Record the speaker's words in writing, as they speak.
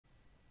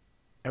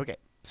Okay,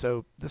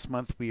 so this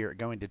month we are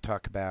going to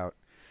talk about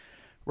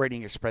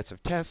writing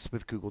expressive tests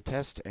with Google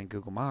Test and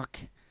Google Mock.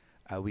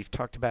 We've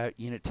talked about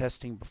unit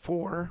testing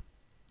before.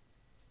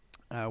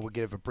 We'll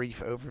give a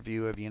brief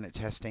overview of unit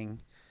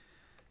testing,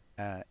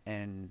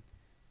 and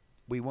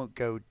we won't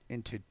go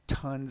into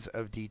tons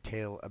of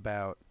detail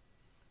about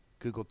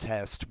Google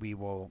Test. We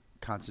will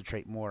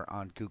concentrate more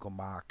on Google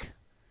Mock.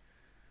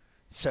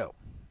 So,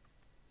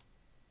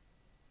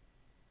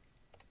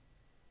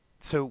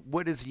 so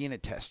what is a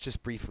unit test?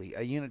 Just briefly,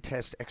 a unit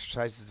test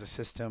exercises a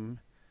system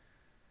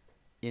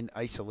in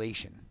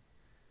isolation.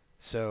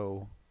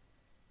 So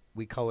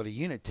we call it a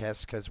unit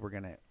test because we're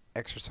going to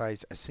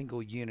exercise a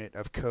single unit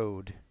of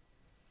code,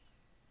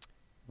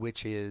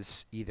 which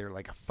is either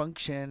like a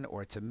function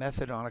or it's a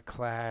method on a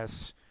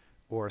class,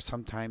 or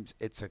sometimes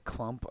it's a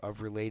clump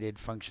of related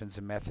functions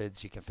and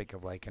methods. You can think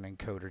of like an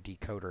encoder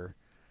decoder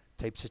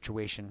type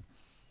situation.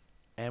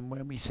 And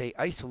when we say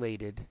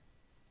isolated,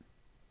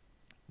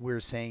 we're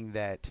saying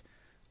that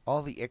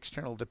all the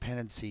external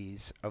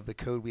dependencies of the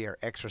code we are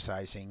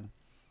exercising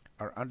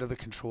are under the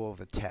control of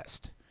the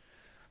test.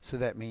 So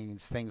that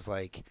means things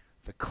like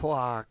the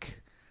clock,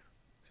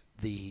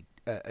 the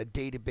a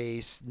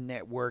database,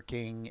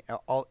 networking,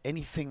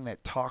 anything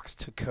that talks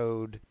to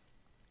code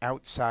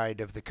outside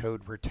of the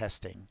code we're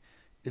testing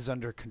is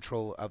under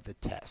control of the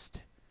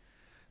test.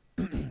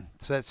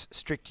 So that's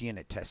strict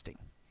unit testing.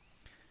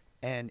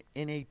 And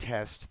in a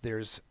test,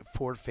 there's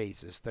 4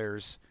 phases.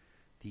 There's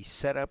the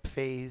setup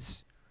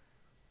phase,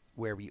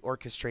 where we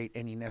orchestrate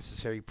any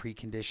necessary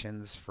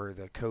preconditions for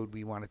the code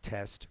we want to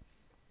test.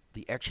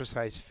 The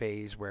exercise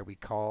phase, where we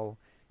call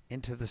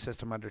into the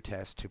system under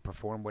test to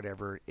perform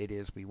whatever it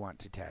is we want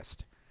to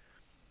test.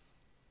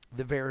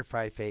 The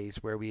verify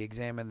phase, where we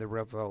examine the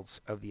results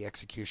of the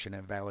execution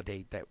and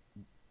validate that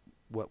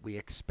what we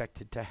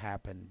expected to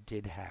happen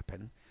did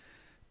happen.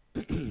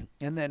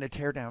 And then a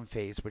teardown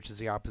phase, which is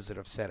the opposite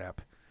of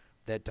setup,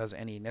 that does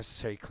any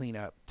necessary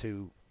cleanup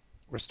to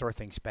restore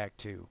things back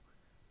to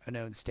a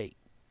known state.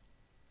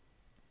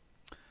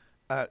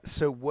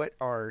 So what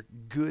are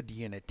good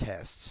unit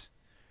tests?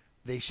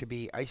 They should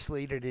be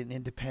isolated and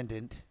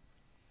independent.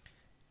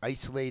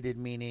 Isolated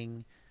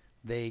meaning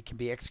they can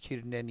be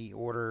executed in any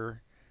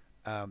order.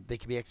 They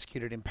can be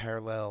executed in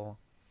parallel.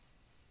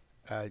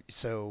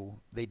 So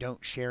they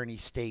don't share any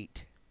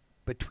state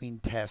between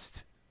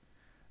tests.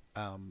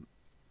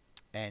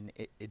 And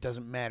it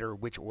doesn't matter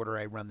which order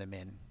I run them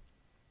in.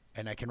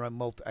 And I can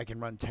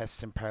run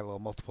tests in parallel,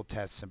 multiple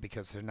tests, and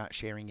because they're not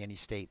sharing any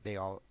state, they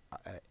all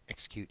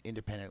execute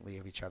independently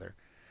of each other.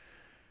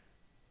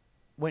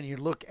 When you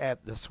look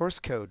at the source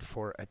code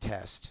for a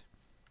test,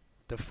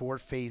 the 4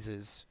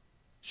 phases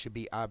should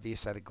be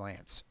obvious at a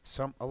glance.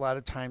 A lot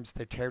of times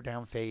the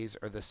teardown phase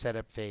or the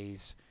setup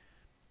phase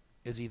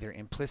is either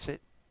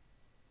implicit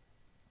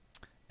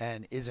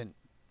and isn't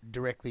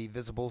directly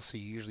visible, so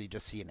you usually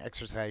just see an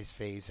exercise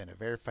phase and a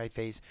verify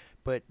phase.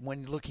 But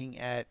when you're looking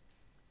at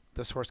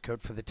the source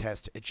code for the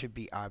test, it should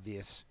be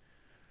obvious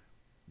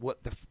what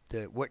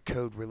what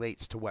code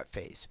relates to what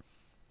phase.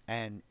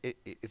 And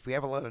if we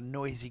have a lot of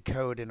noisy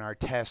code in our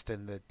test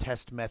and the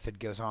test method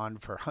goes on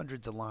for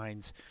hundreds of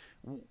lines,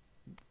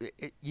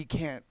 you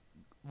can't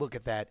look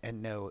at that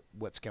and know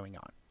what's going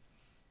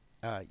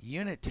on.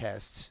 Unit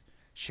tests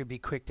should be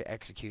quick to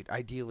execute,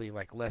 ideally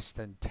like less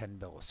than 10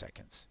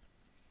 milliseconds,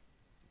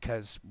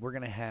 because we're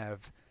going to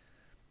have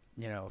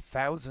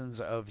thousands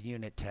of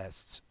unit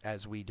tests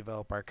as we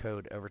develop our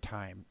code over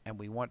time, and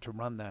we want to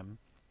run them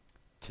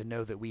to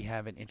know that we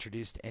haven't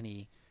introduced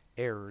any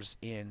errors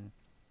in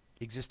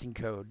existing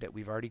code that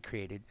we've already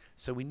created,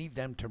 so we need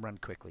them to run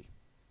quickly.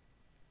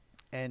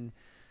 And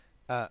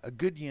a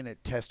good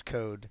unit test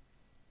code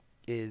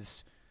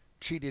is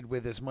treated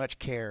with as much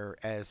care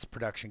as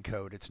production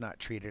code. It's not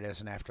treated as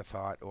an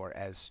afterthought or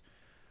as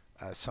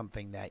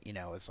something that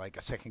is like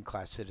a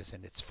second-class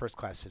citizen. It's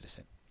first-class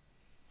citizen.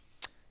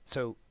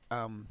 So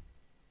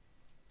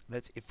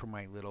that's it for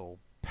my little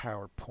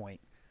PowerPoint.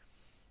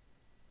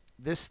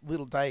 This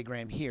little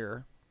diagram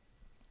here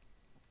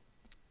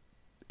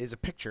is a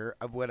picture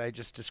of what I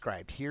just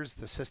described. Here's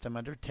the system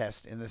under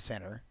test in the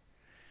center,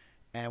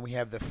 and we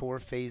have the 4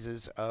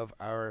 phases of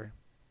our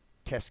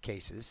test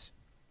cases.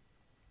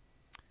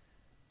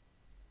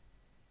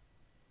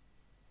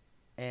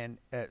 And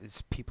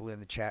as people in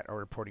the chat are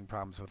reporting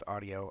problems with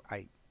audio,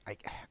 I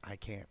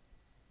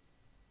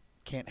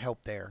can't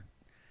help there.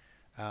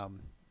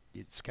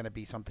 It's going to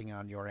be something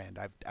on your end.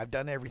 I've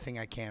done everything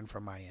I can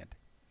from my end.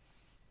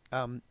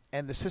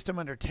 And the system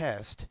under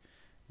test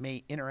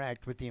may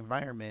interact with the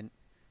environment,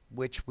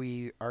 which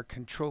we are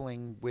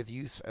controlling with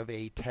use of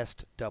a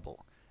test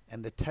double.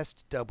 And the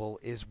test double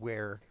is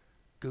where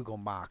Google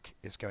Mock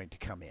is going to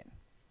come in.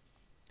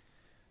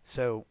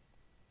 So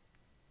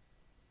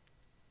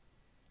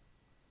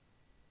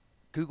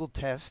Google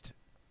Test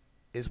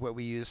is what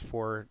we use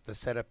for the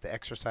setup, the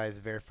exercise,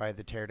 the verify,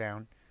 the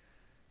teardown.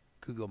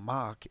 Google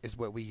Mock is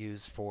what we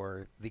use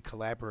for the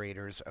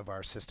collaborators of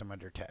our system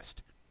under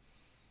test.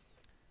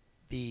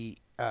 The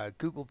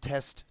Google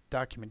Test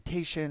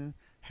documentation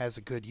has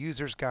a good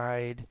user's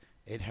guide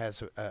It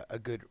has a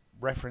good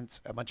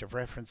reference, a bunch of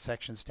reference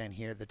sections down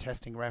here. The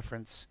testing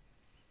reference,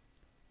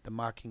 the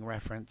mocking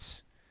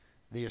reference,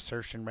 the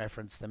assertion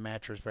reference, the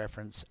matchers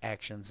reference,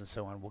 actions, and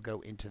so on. We'll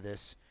go into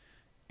this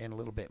in a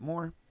little bit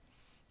more.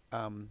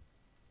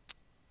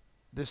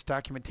 This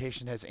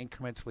documentation has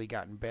incrementally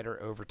gotten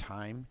better over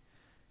time,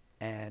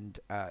 and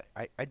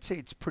I'd say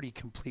it's pretty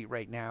complete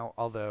right now,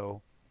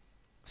 although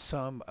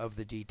some of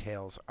the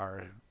details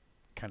are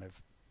kind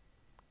of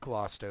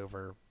glossed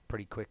over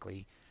pretty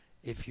quickly.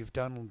 If you've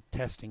done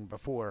testing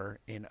before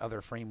in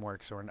other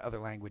frameworks or in other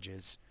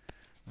languages,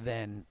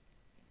 then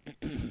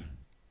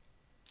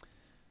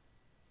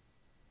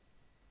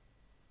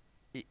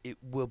it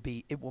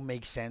will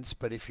make sense.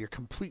 But if you're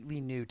completely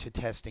new to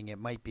testing, it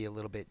might be a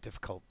little bit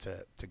difficult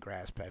to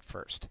grasp at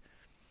first.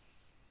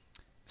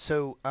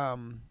 So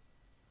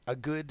a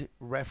good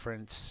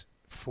reference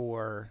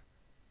for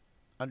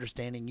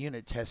understanding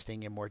unit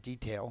testing in more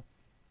detail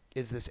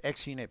is this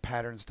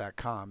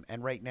xunitpatterns.com,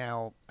 and right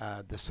now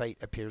the site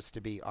appears to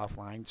be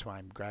offline, so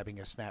I'm grabbing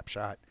a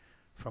snapshot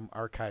from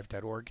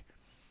archive.org.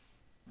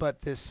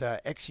 But this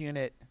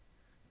xunit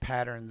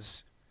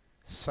patterns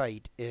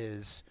site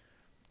is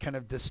kind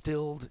of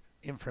distilled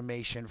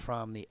information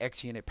from the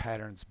xunit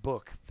patterns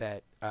book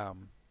that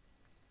I'm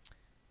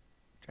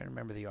trying to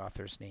remember the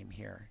author's name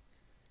here,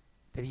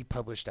 that he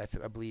published, I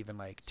believe, in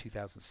like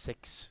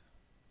 2006.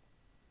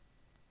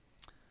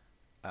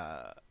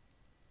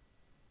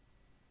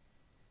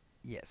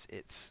 Yes,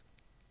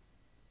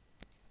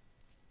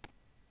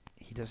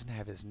 he doesn't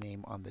have his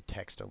name on the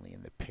text, only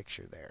in the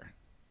picture there.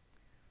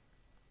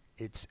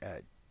 It's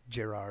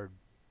Gerard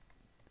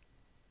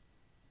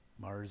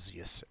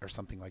Marzius or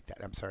something like that.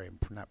 I'm sorry, I'm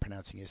not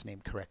pronouncing his name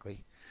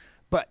correctly.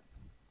 But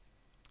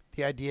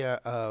the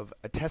idea of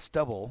a test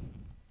double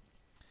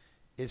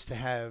is to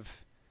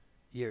have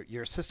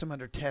your system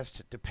under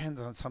test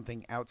depends on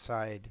something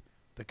outside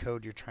the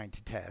code you're trying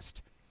to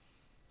test.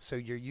 So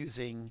you're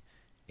using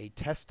a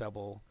test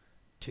double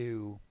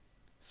to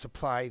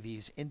supply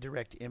these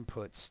indirect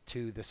inputs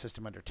to the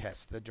system under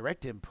test. The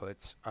direct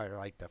inputs are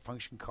like the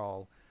function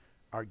call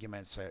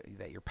arguments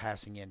that you're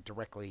passing in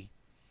directly.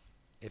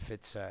 If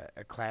it's a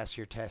class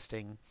you're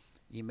testing,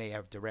 you may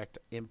have direct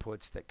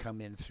inputs that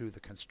come in through the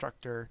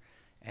constructor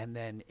and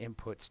then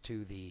inputs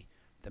to the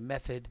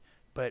method.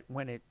 But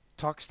when it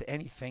talks to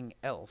anything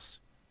else,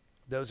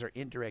 those are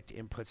indirect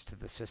inputs to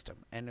the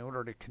system. And in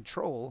order to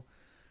control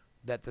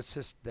that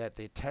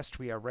the test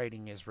we are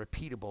writing is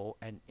repeatable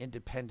and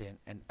independent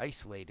and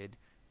isolated,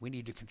 we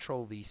need to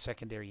control the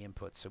secondary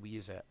inputs. So we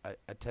use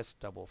a test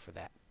double for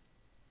that.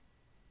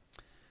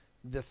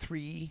 The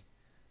three,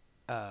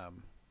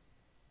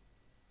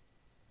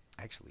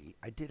 actually,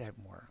 I did have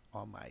more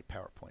on my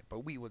PowerPoint,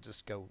 but we will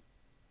just go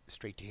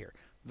straight to here.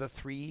 The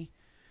three,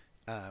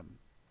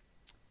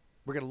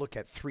 we're going to look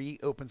at 3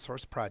 open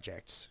source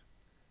projects.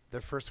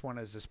 The first one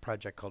is this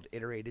project called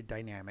Iterated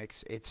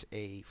Dynamics. It's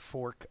a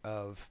fork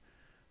of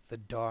the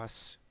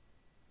DOS,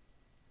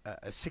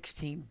 a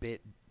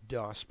 16-bit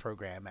DOS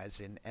program, as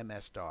in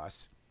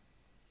MS-DOS.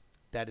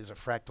 That is a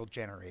fractal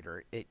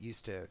generator. It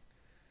used to,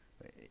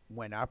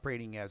 when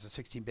operating as a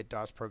 16-bit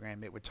DOS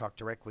program, it would talk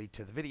directly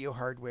to the video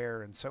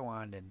hardware and so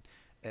on. And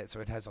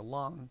so it has a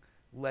long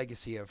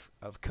legacy of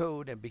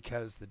code, and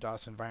because the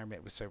DOS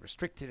environment was so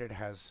restricted, it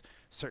has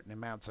certain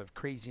amounts of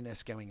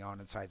craziness going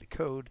on inside the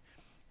code.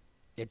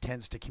 It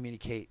tends to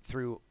communicate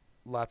through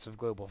lots of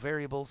global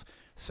variables.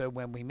 So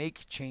when we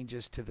make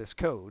changes to this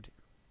code,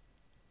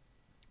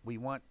 we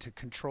want to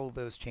control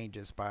those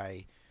changes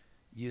by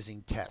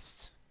using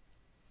tests.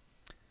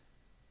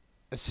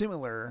 A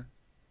similar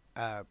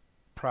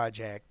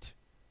project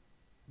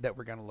that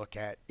we're going to look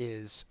at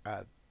is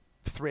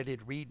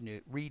threaded read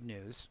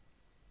news,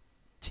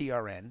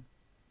 TRN.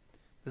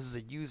 This is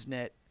a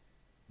Usenet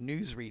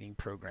news reading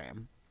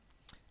program,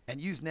 and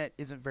Usenet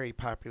isn't very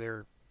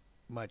popular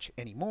much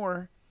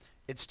anymore.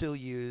 It's still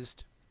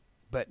used,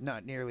 but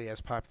not nearly as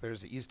popular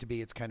as it used to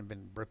be. It's kind of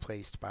been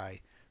replaced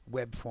by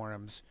web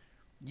forums.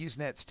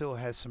 Usenet still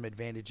has some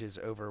advantages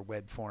over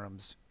web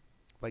forums,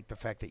 like the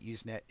fact that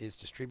Usenet is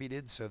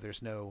distributed, so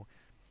there's no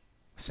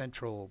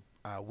central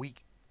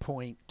weak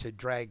point to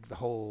drag the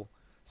whole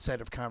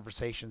set of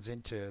conversations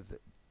into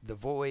the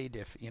void.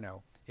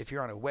 If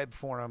you're on a web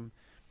forum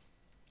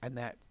and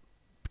that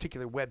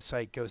particular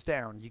website goes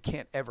down, you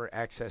can't ever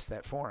access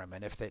that forum,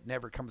 and if that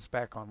never comes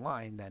back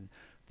online, then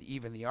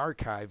even the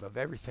archive of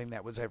everything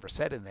that was ever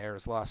said in there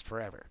is lost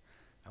forever,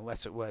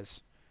 unless it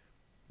was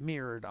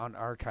mirrored on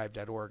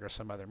archive.org or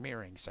some other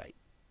mirroring site.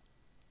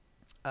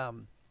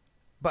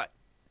 But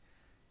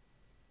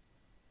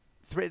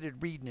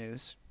threaded read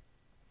news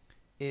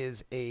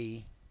is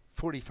a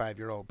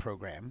 45-year-old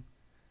program.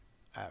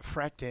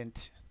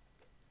 Fractint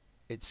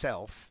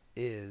itself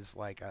is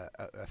like a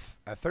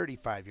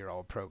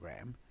 35-year-old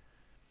program,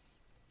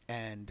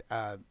 and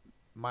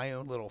my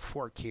own little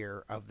fork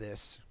here of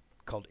this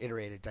called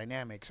Iterated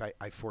Dynamics,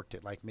 I forked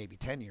it like maybe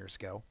 10 years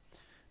ago,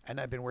 and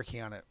I've been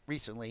working on it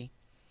recently.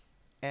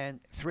 And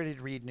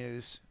threaded read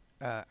news,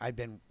 I've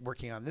been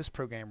working on this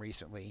program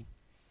recently,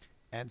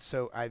 And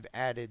so I've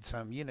added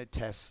some unit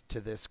tests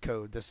to this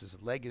code. This is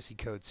a legacy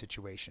code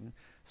situation.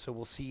 So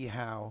we'll see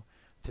how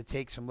to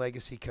take some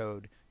legacy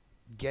code,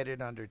 get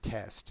it under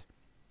test,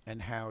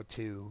 and how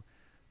to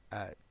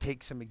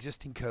take some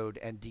existing code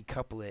and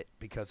decouple it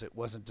because it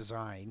wasn't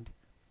designed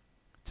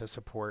to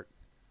support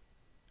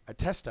a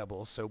test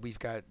double. So we've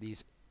got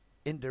these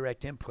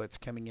indirect inputs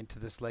coming into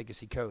this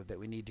legacy code that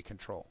we need to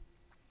control.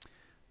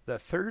 The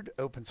third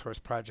open source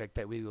project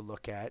that we will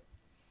look at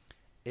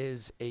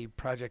is a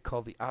project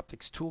called the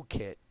Optics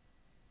Toolkit.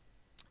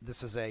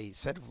 This is a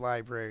set of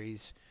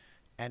libraries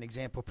and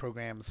example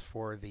programs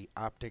for the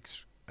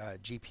optics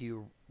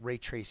GPU ray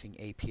tracing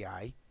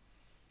API.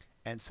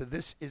 And so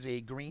this is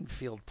a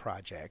greenfield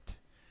project.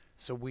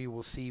 So we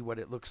will see what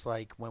it looks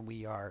like when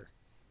we are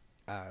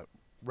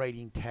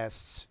writing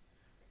tests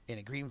in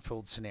a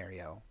greenfield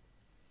scenario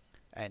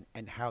and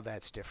how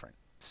that's different.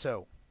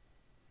 So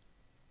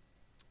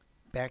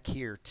back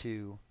here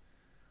to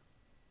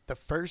the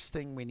first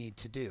thing we need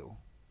to do,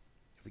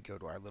 if we go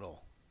to our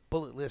little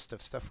bullet list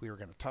of stuff we were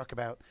going to talk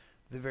about,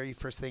 the very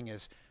first thing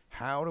is,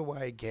 how do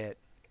I get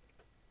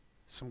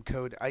some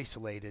code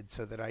isolated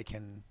so that I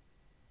can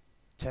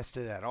test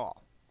it at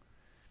all?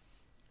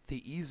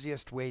 The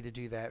easiest way to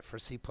do that for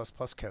C++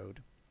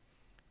 code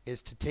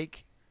is to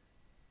take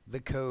the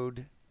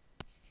code.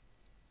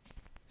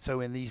 So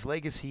in these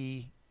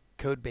legacy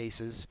code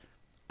bases,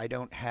 I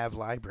don't have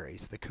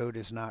libraries. The code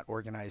is not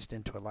organized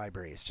into a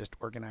library. It's just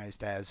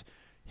organized as,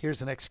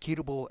 here's an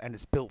executable, and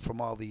it's built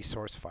from all these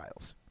source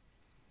files.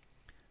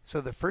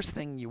 So the first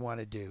thing you want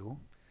to do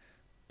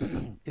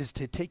is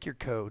to take your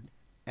code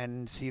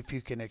and see if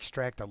you can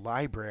extract a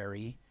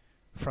library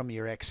from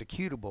your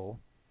executable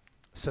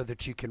so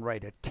that you can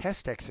write a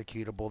test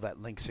executable that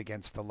links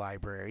against the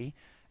library,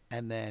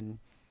 and then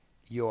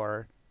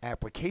your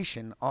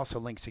application also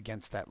links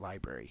against that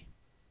library.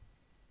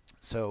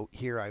 So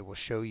here I will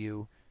show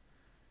you,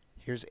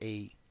 here's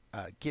a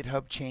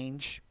GitHub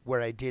change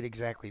where I did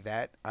exactly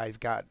that. I've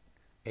got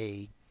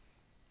a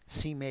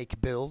CMake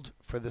build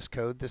for this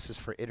code. This is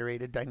for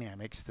iterated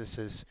dynamics. This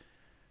is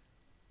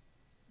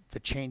the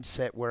change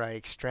set where I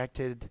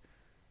extracted,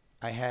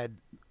 I had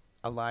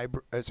a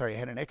library, I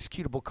had an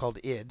executable called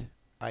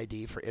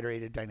ID for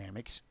iterated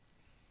dynamics,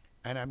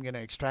 and I'm going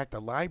to extract a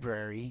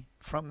library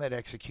from that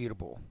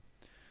executable.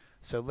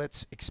 So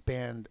let's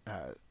expand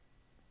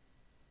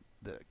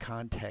the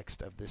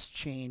context of this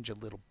change a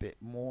little bit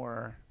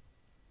more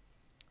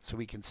so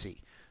we can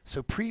see.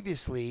 So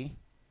previously,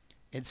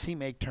 in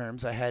CMake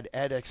terms, I had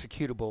add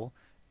executable,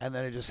 and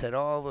then I just had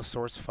all the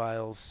source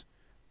files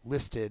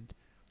listed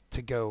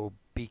to go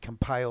be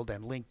compiled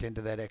and linked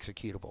into that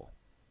executable.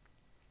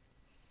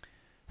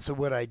 So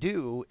what I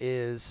do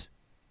is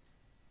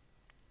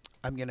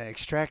I'm going to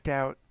extract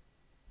out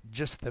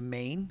just the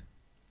main.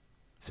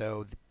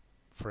 So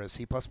for a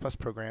C++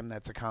 program,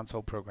 that's a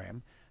console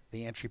program.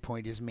 The entry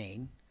point is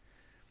main.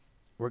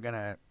 We're going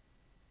to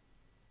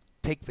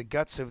take the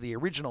guts of the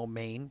original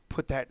main,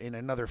 put that in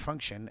another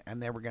function,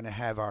 and then we're going to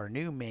have our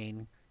new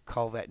main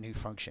call that new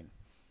function.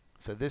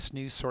 So this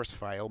new source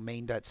file,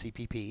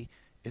 main.cpp,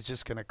 is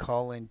just going to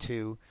call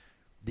into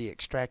the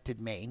extracted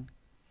main,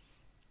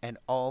 and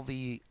all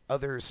the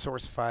other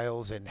source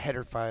files and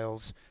header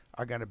files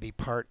are going to be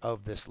part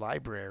of this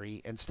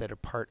library instead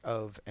of part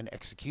of an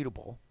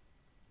executable.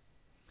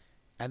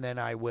 And then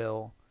I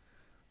will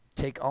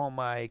take all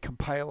my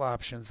compile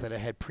options that I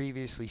had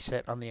previously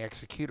set on the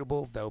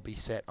executable. They'll be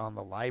set on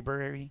the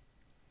library.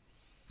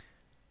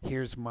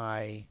 Here's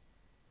my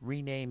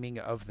renaming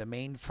of the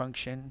main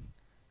function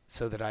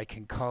so that I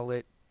can call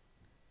it,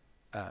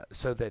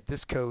 so that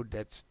this code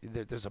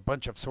there's a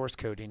bunch of source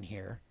code in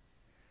here.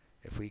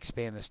 If we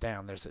expand this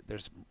down, there's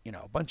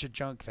a bunch of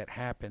junk that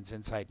happens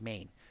inside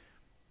main.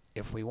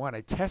 If we want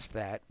to test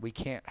that, we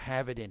can't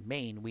have it in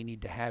main. We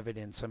need to have it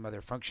in some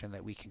other function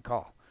that we can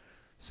call.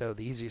 So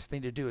the easiest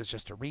thing to do is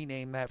just to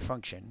rename that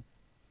function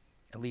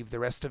and leave the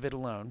rest of it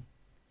alone,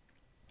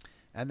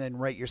 and then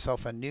write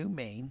yourself a new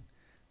main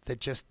that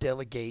just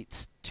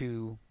delegates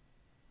to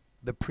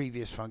the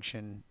previous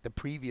function, the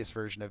previous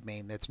version of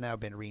main that's now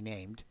been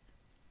renamed.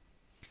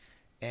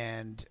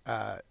 And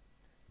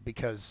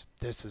because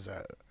this is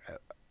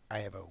I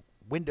have a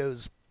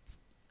Windows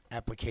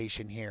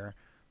application here,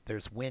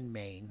 there's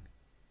WinMain,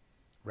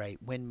 right?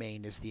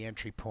 WinMain is the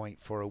entry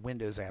point for a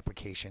Windows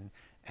application,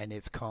 and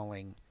it's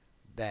calling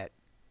that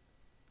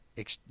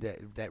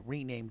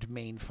renamed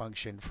main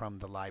function from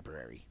the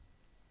library.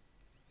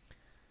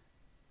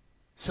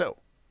 So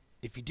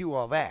if you do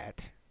all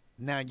that,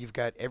 now you've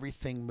got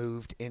everything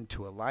moved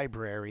into a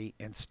library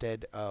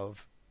instead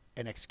of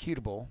an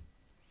executable.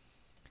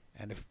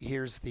 And if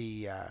here's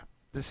the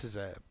this is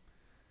a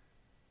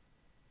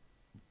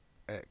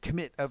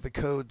commit of the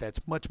code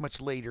that's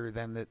much later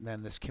than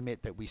this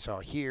commit that we saw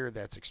here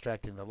that's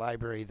extracting the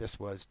library. This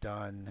was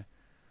done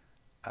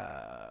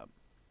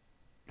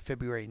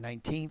February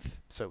 19th,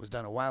 so it was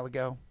done a while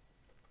ago.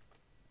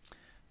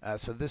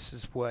 So this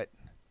is what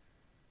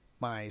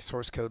my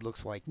source code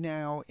looks like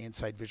now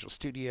inside Visual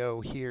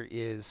Studio. Here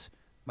is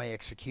my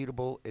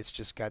executable. It's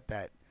just got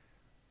that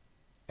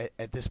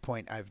at this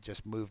point, I've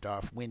just moved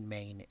off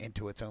WinMain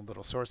into its own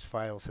little source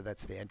file, so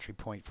that's the entry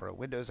point for a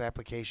Windows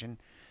application,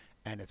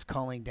 and it's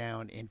calling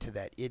down into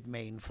that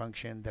idmain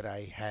function that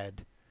I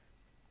had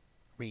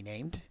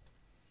renamed,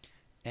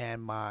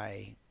 and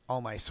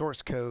all my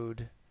source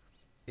code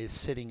is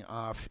sitting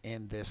off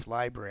in this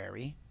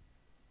library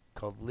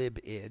called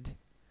libid,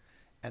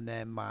 and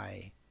then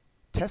my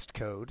test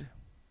code,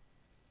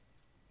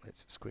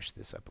 let's squish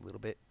this up a little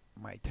bit,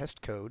 my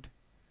test code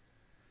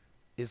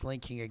is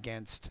linking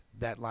against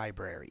that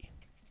library.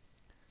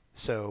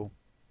 So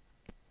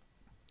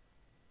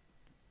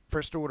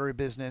first order of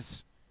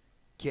business,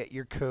 get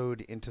your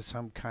code into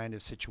some kind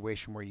of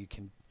situation where you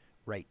can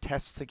write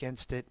tests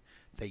against it.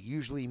 That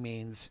usually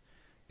means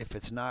if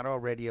it's not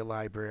already a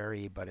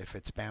library, but if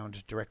it's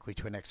bound directly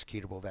to an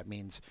executable, that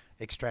means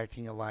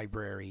extracting a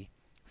library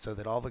so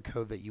that all the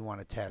code that you want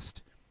to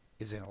test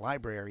is in a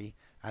library,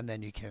 and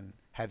then you can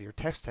have your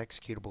test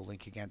executable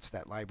link against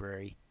that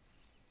library,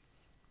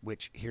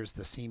 which here's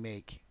the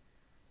CMake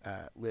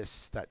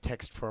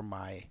lists.txt for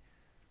my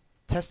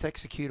test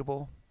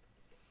executable,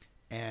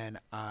 and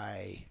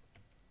I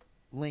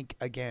link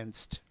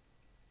against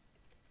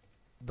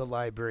the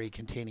library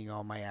containing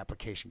all my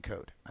application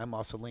code. I'm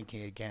also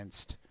linking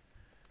against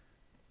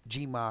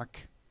GMock.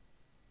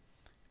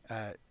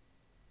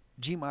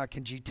 GMock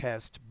and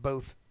GTest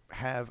both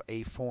have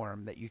a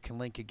form that you can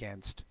link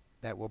against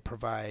that will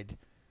provide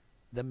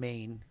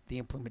the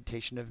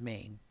implementation of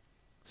main,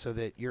 so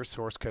that your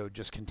source code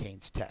just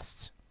contains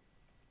tests.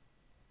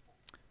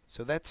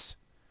 So that's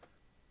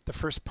the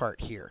first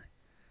part here.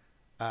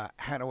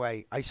 How do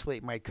I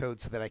isolate my code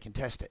so that I can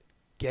test it?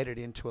 Get it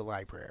into a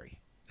library.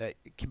 It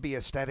can be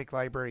a static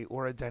library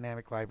or a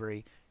dynamic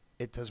library.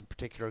 It doesn't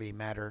particularly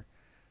matter.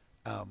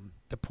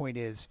 The point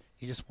is,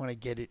 you just want to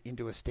get it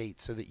into a state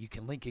so that you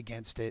can link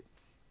against it,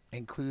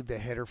 include the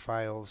header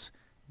files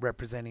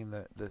representing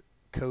the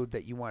code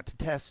that you want to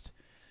test,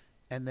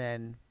 and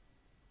then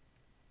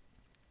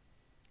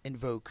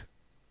invoke.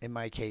 In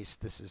my case,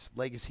 this is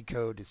legacy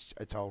code.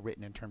 It's all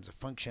written in terms of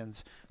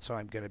functions, so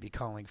I'm going to be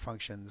calling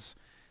functions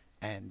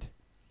and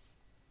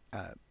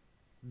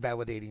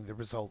validating the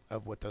result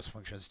of what those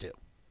functions do.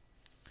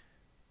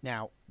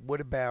 Now,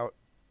 what about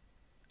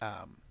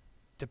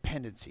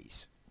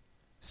dependencies?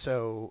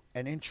 So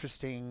an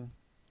interesting,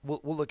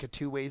 we'll look at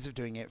two ways of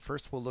doing it.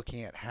 First, we're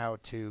looking at how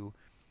to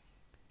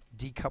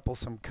decouple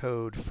some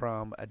code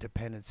from a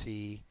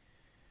dependency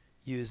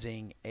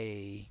using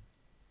a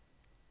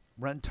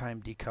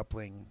runtime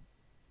decoupling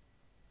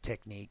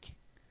technique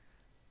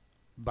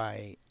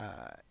by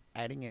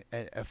adding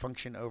a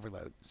function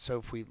overload. So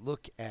if we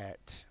look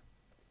at,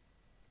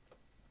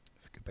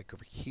 if we go back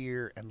over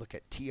here and look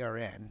at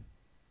trn,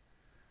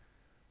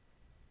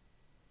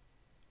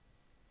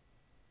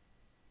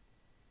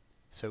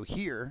 so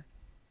here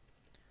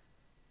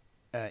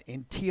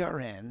in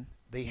trn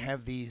they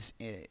have these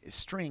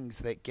strings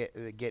that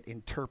get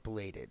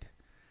interpolated,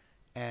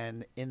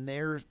 and in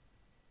their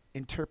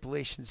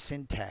interpolation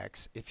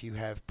syntax, if you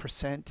have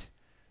 %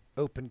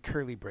 open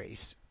curly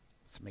brace,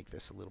 let's make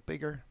this a little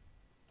bigger.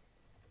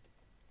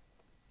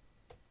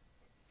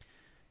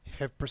 If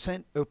you have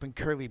 % open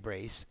curly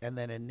brace and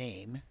then a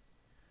name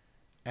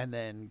and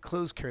then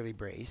close curly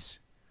brace,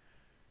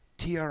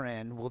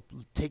 trn will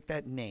take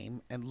that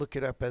name and look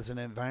it up as an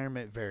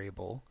environment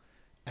variable,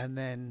 and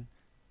then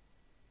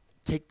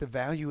take the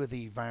value of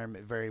the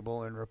environment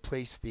variable and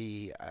replace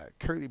the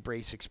curly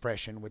brace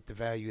expression with the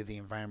value of the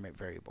environment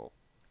variable.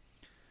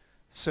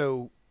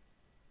 So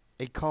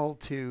a call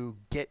to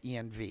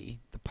getEnv,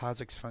 the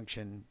POSIX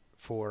function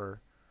for,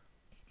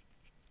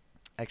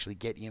 actually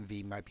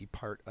getEnv might be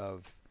part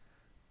of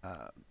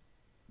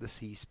the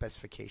C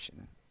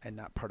specification and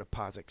not part of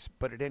POSIX,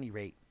 but at any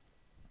rate,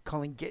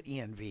 calling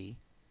getEnv,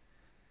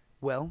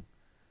 well,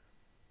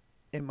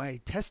 in my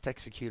test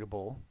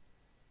executable,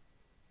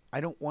 I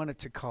don't want it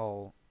to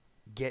call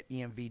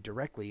getEnv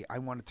directly. I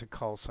want it to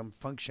call some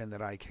function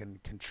that I can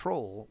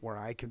control, where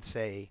I can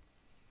say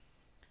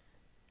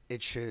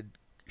it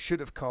should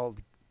have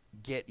called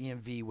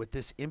getEnv with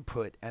this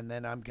input, and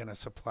then I'm going to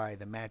supply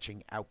the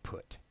matching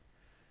output.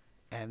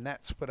 And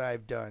that's what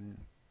I've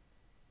done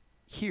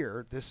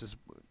here. This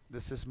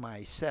is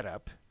my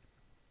setup.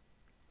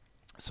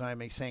 So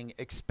I'm saying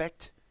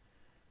expect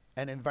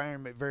an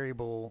environment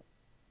variable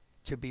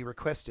to be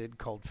requested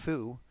called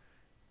foo,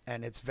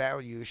 and its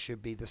value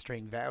should be the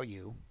string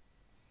value.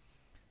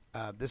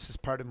 This is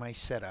part of my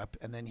setup,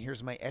 and then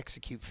here's my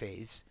execute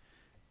phase,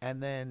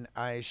 and then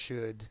I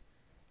should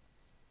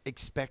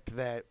expect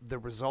that the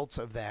results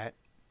of that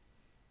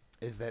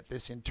is that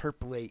this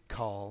interpolate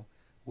call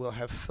will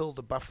have filled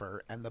a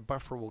buffer, and the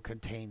buffer will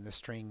contain the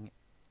string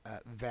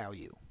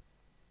value.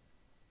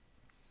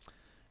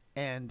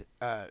 And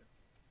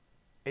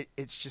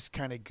it's just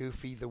kind of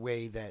goofy the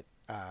way that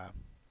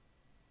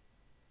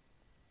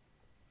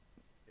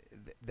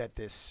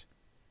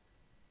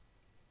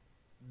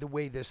the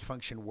way this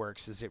function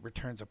works is it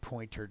returns a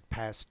pointer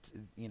past,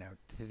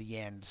 to the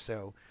end.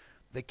 So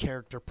the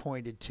character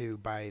pointed to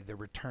by the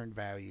return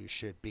value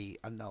should be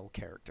a null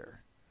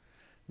character.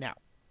 Now,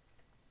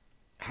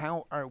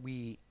 how are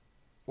we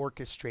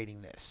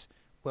orchestrating this?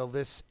 Well,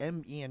 this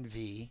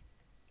MENV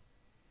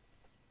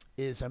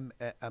is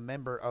a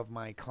member of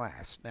my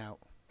class. Now,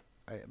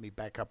 let me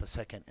back up a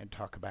second and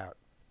talk about,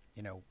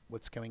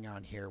 what's going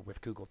on here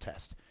with Google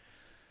Test.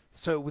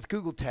 So with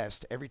Google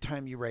Test, every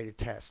time you write a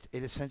test,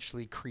 it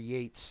essentially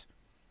creates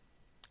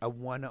a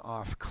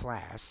one-off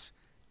class,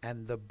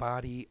 and the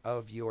body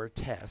of your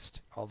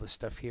test, all the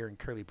stuff here in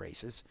curly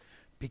braces,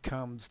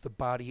 becomes the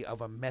body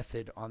of a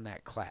method on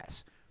that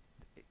class.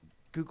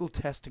 Google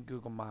Test and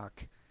Google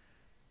Mock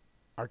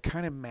are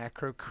kind of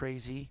macro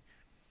crazy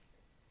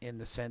in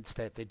the sense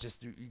that they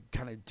just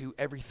kind of do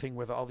everything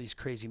with all these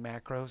crazy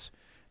macros,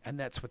 and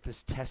that's what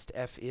this test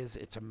F is.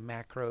 It's a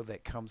macro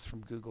that comes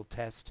from Google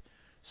Test.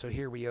 So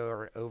here we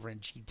are over in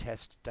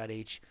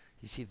GTest.h.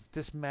 You see that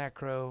this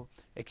macro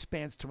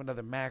expands to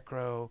another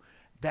macro,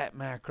 that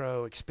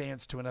macro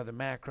expands to another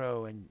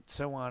macro, and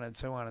so on and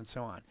so on and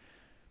so on.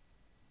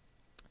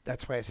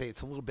 That's why I say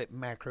it's a little bit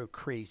macro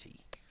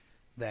crazy.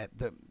 That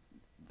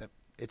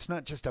it's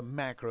not just a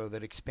macro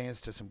that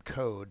expands to some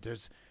code.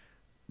 There's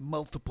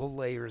multiple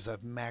layers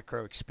of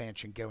macro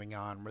expansion going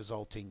on,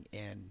 resulting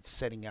in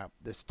setting up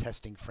this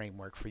testing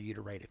framework for you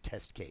to write a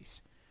test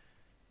case.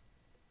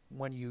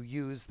 When you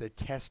use the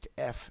test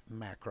F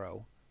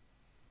macro,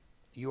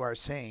 you are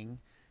saying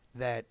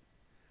that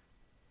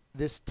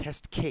this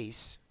test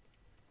case,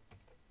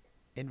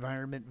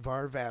 environment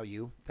var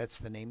value, that's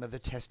the name of the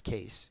test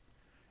case,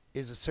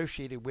 is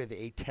associated with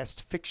a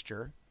test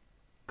fixture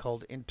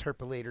called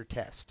interpolator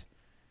test.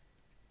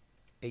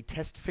 A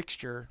test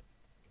fixture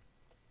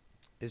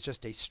is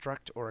just a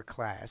struct or a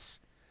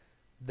class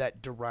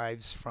that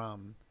derives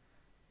from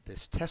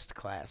this test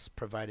class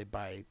provided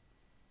by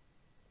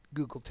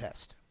Google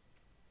Test.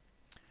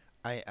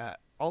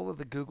 All of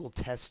the Google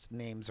Test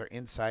names are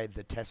inside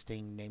the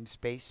testing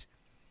namespace,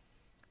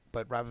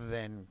 but rather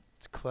than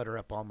clutter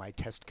up all my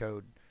test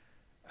code,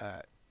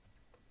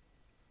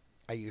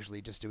 I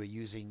usually just do a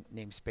using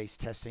namespace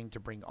testing to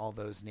bring all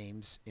those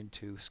names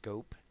into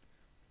scope.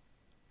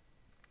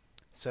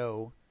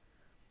 So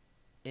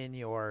in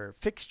your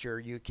fixture,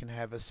 you can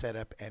have a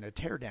setup and a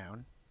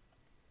teardown.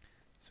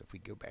 So if we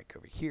go back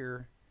over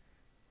here,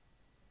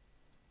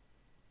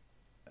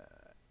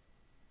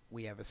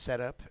 we have a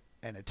setup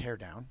and a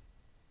teardown,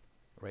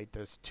 right?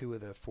 Those two of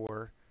the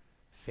four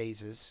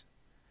phases.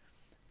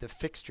 The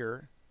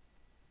fixture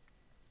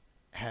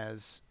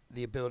has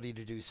the ability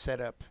to do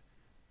setup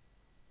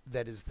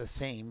that is the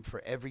same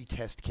for every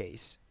test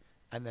case,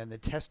 and then the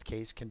test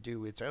case can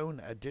do its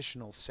own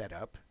additional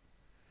setup.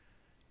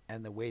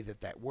 And the way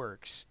that that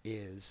works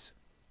is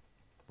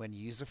when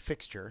you use a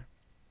fixture,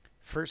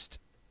 first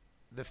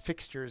the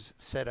fixture's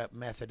setup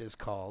method is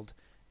called,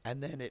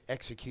 and then it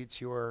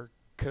executes your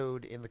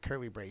code in the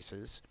curly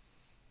braces,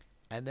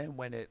 and then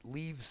when it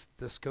leaves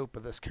the scope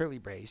of this curly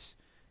brace,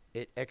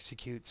 it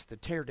executes the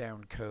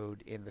teardown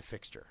code in the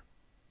fixture.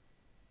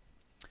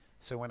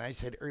 So when I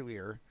said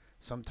earlier,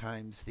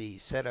 sometimes the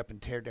setup and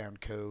teardown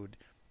code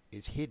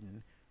is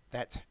hidden,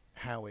 that's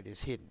how it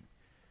is hidden.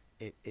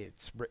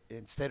 It's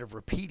instead of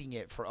repeating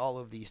it for all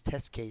of these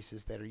test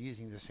cases that are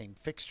using the same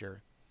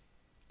fixture,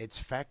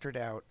 it's factored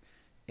out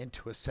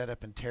into a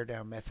setup and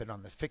teardown method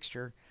on the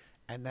fixture,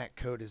 and that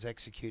code is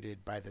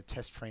executed by the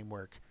test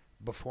framework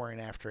before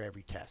and after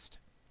every test.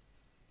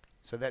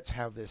 So that's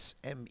how this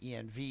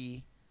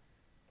MENV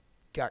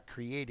got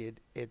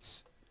created.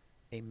 It's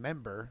a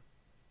member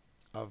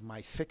of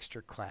my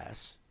fixture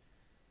class.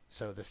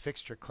 So the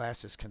fixture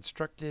class is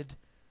constructed,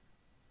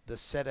 the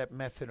setup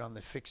method on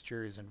the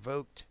fixture is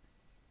invoked,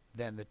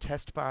 then the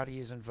test body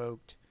is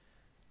invoked,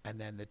 and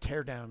then the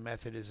teardown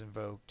method is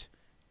invoked,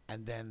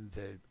 and then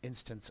the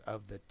instance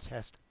of the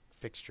test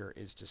fixture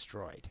is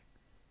destroyed.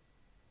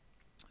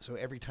 So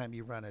every time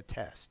you run a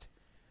test,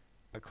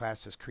 a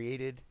class is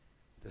created,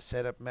 the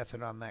setup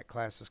method on that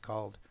class is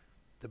called,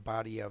 the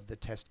body of the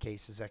test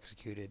case is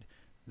executed,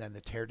 then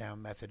the teardown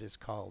method is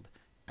called,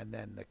 and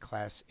then the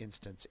class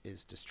instance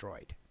is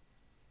destroyed.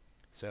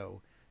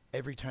 So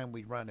every time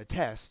we run a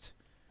test,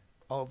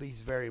 all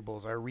these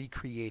variables are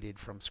recreated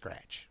from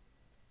scratch.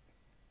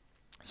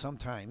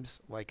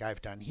 Sometimes, like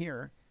I've done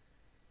here,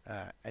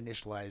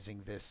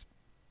 initializing this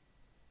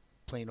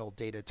plain old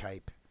data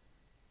type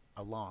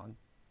along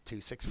to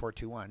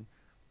 6421,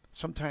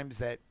 sometimes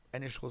that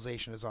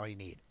initialization is all you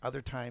need.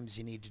 Other times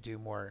you need to do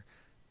more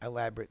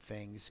elaborate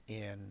things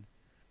in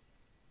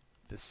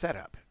the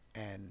setup.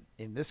 And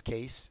in this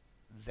case,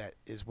 that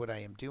is what I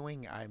am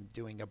doing. I'm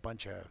doing a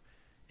bunch of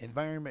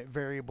environment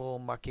variable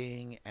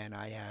mucking, and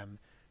I am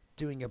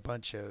doing a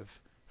bunch of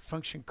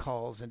function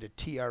calls into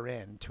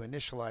TRN to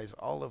initialize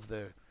all of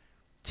the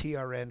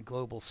TRN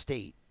global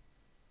state,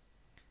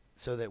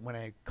 so that when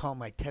I call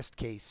my test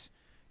case,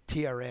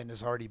 TRN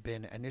has already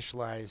been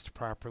initialized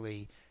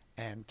properly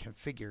and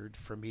configured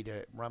for me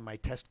to run my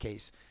test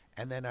case,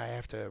 and then I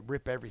have to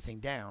rip everything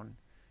down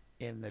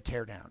in the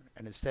teardown.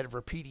 And instead of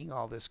repeating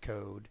all this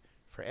code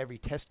for every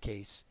test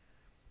case,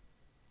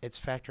 it's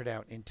factored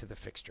out into the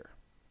fixture.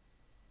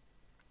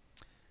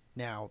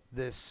 Now,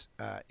 this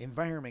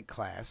environment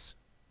class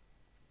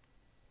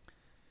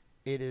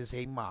it is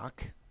a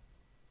mock.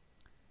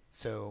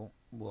 So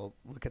we'll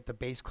look at the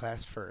base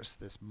class first,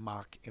 this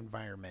mock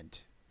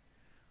environment.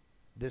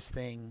 This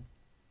thing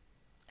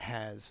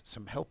has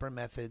some helper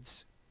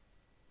methods,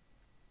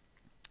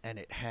 and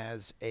it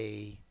has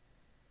a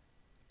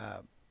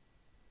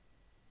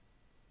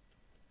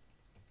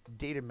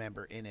data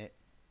member in it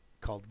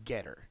called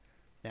getter.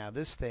 Now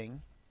this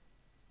thing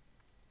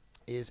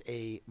is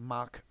a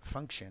mock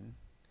function,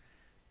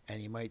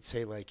 and you might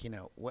say, like,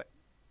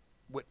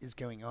 what is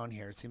going on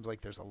here? It seems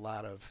like there's a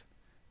lot of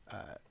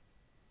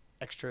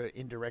extra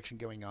indirection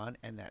going on,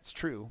 and that's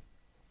true.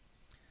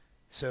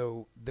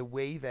 So the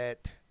way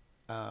that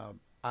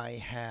I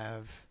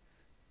have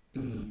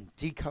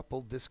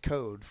decoupled this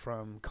code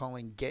from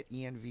calling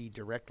getEnv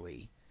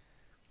directly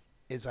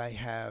is I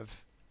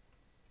have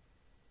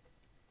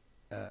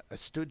a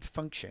stood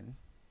function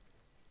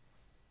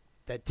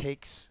that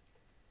takes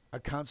a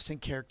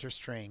constant character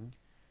string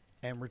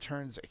and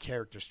returns a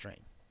character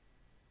string.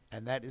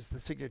 And that is the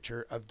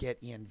signature of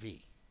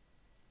getEnv.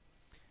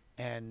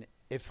 And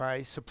if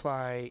I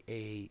supply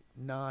a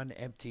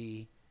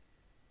non-empty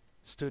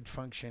stood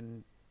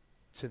function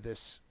to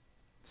this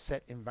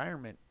set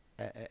environment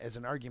as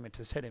an argument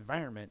to set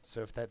environment,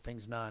 so if that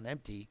thing's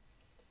non-empty,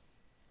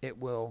 it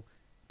will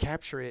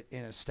capture it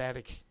in a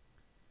static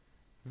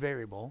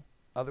variable.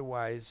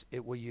 Otherwise,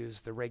 it will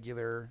use the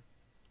regular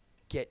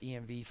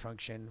getEnv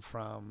function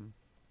from,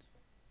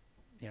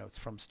 it's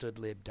from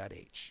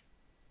stdlib.h.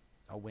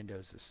 On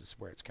Windows, this is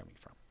where it's coming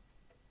from.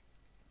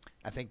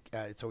 I think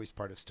it's always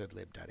part of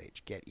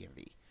stdlib.h,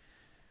 getEnv.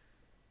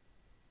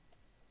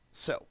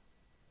 So,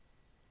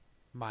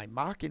 my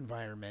mock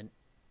environment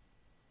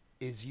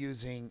is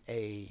using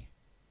a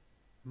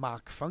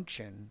mock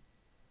function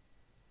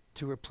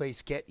to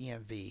replace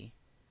getEnv.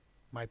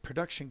 My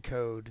production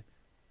code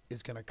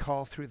is going to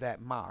call through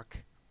that mock,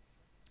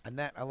 and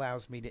that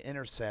allows me to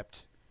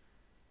intercept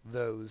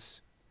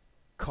those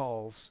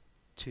calls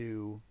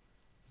to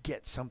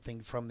get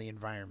something from the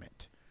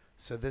environment.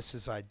 So this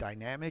is a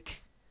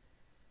dynamic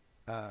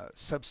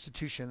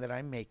substitution that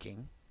I'm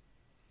making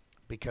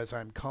because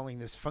I'm calling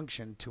this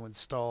function to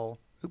install,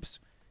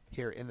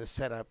 here in the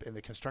setup, in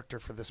the constructor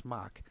for this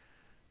mock,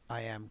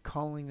 I am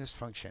calling this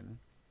function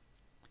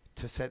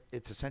to set,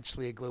 it's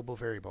essentially a global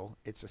variable.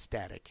 It's a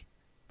static,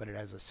 but it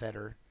has a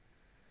setter.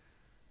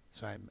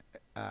 So I'm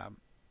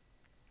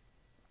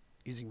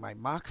using my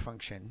mock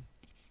function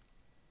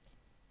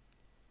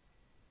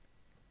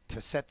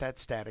to set that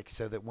static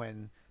so that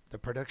when the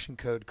production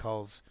code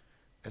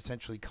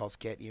essentially calls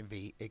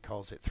getEnv, it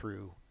calls it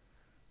through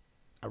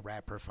a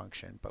wrapper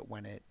function. But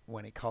when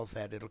it calls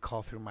that, it'll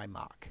call through my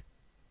mock.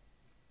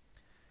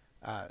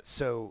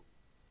 So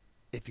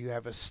if you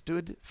have a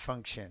stood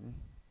function,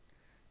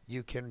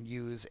 you can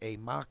use a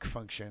mock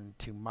function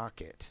to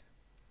mock it.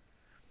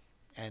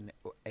 And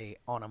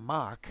on a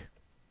mock,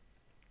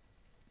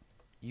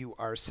 you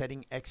are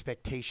setting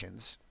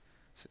expectations.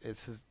 So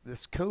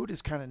this code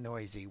is kind of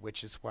noisy,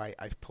 which is why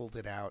I've pulled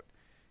it out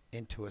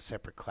into a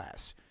separate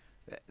class.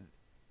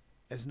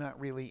 There's not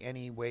really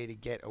any way to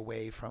get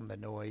away from the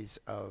noise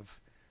of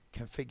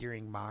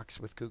configuring mocks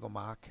with Google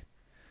Mock.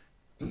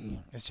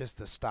 It's just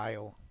the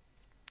style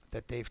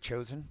that they've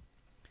chosen.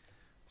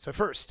 So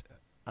first,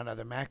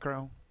 another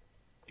macro,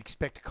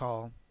 expect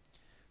call.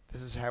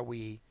 This is how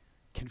we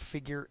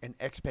configure an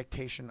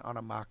expectation on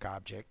a mock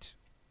object.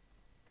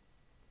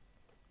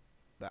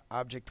 The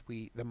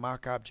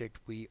mock object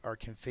we are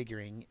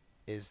configuring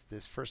is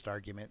this first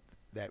argument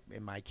that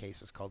in my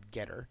case is called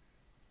getter.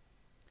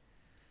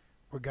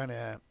 We're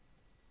gonna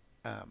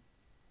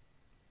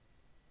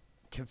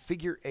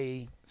configure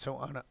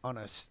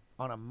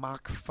on a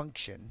mock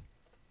function.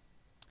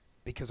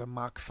 Because a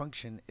mock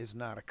function is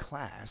not a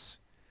class,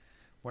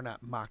 we're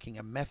not mocking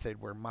a method,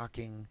 we're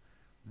mocking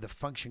the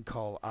function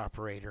call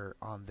operator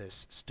on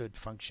this stood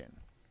function,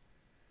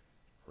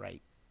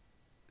 right?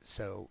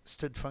 So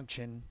stood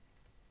function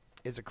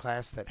is a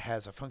class that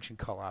has a function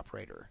call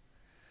operator.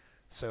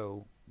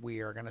 So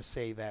we are going to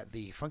say that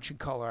the function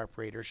call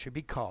operator should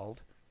be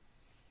called,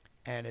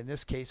 and in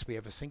this case we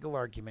have a single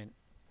argument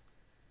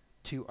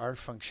to our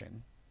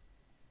function,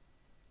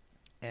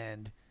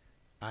 and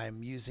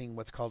I'm using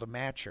what's called a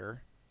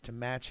matcher to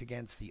match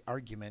against the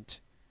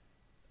argument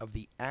of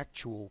the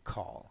actual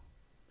call.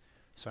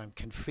 So I'm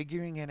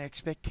configuring an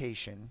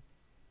expectation.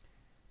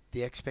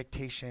 The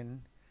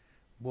expectation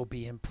will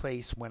be in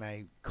place when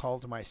I call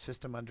to my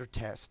system under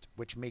test,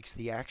 which makes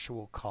the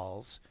actual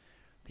calls.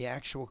 The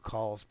actual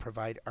calls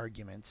provide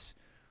arguments.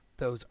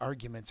 Those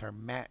arguments are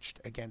matched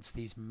against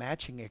these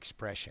matching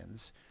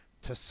expressions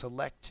to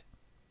select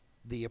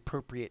the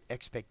appropriate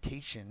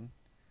expectation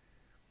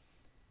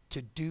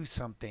to do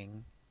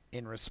something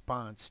in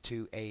response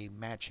to a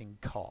matching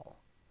call.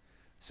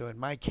 So in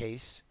my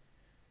case,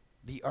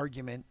 the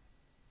argument,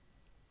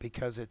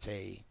 because it's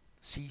a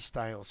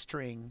C-style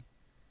string,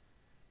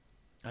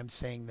 I'm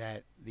saying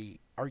that the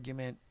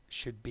argument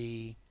should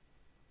be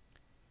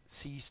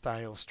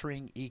C-style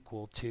string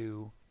equal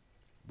to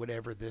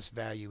whatever this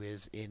value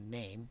is in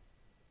name.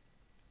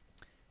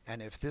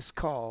 And if this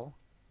call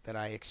that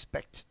I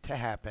expect to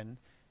happen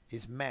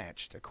is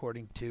matched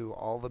according to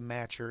all the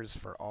matchers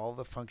for all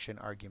the function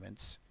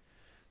arguments,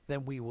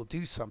 then we will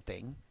do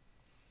something.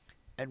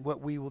 And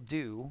what we will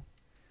do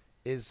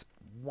is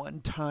one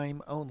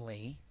time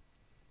only,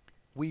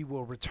 we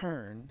will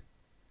return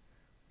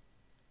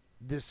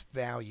this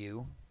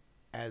value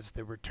as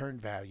the return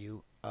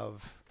value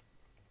of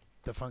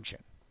the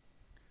function.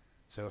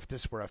 So if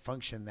this were a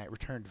function that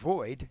returned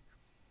void,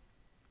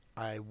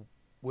 I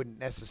wouldn't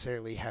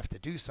necessarily have to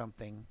do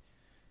something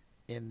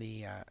in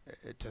the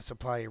to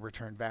supply a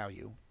return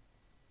value.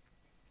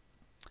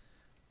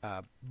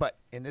 But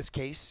in this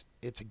case,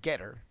 it's a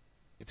getter.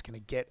 It's going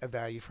to get a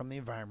value from the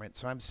environment.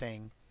 So I'm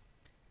saying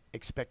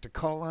expect a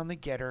call on the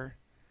getter.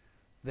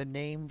 The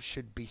name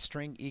should be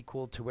string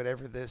equal to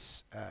whatever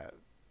this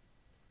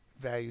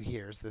value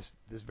here is,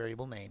 this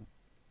variable name.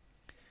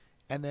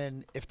 And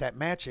then if that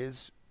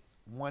matches,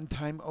 one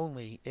time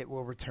only, it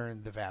will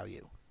return the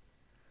value.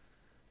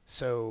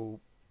 So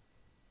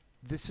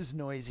this is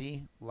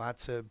noisy,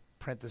 lots of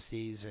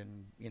parentheses,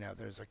 and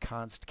there's a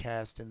const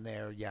cast in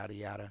there, yada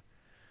yada.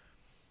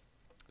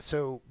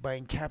 So by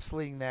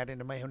encapsulating that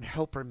into my own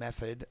helper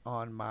method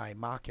on my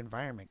mock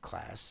environment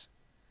class,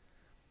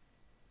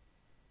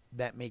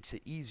 that makes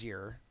it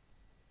easier.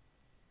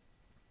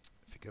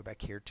 If you go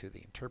back here to the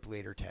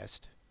interpolator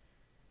test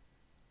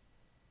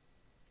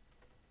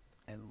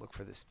and look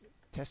for this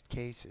test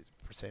case, it's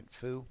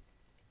 %foo.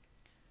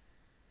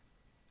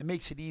 It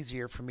makes it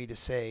easier for me to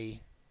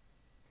say,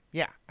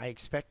 yeah, I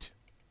expect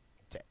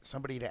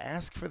somebody to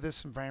ask for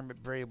this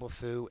environment variable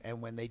foo,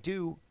 and when they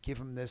do, give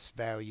them this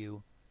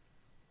value,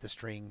 the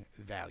string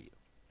value.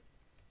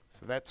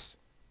 So that's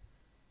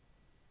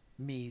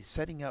me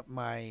setting up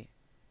my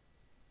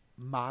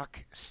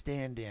mock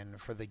stand-in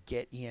for the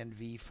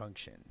getEnv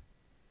function.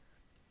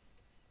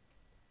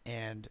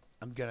 And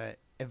I'm going to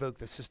invoke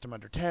the system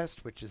under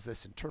test, which is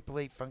this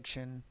interpolate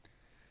function.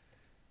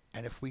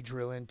 And if we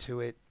drill into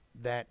it,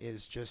 that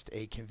is just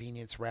a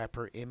convenience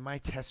wrapper in my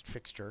test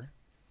fixture.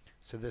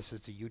 So this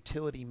is a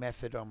utility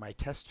method on my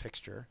test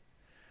fixture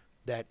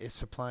that is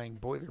supplying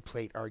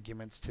boilerplate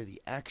arguments to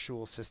the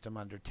actual system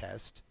under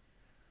test.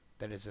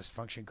 That is this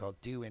function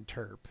called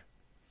doInterp.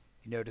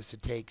 You notice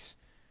it takes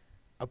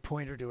a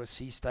pointer to a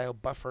C-style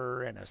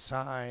buffer and a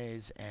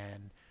size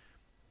and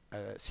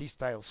a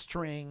C-style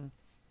string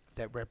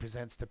that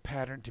represents the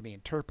pattern to be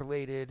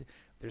interpolated.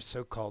 There's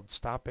so-called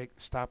stop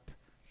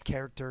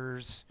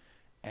characters,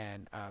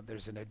 and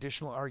there's an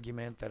additional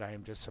argument that I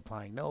am just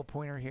supplying null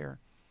pointer here.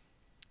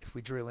 If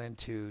we drill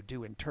into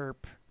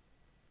doInterp,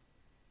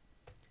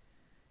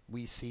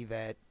 we see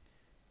that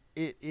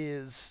it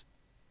is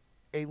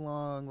a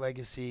long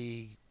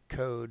legacy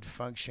code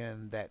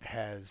function that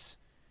has,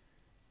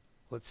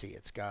 let's see,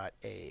 it's got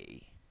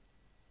a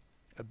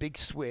big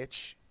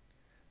switch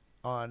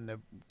on the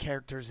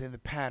characters in the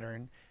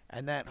pattern,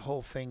 and that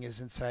whole thing is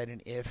inside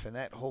an if, and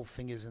that whole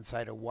thing is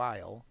inside a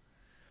while.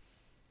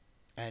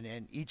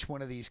 And each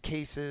one of these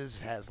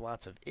cases has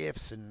lots of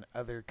ifs and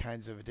other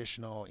kinds of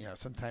additional,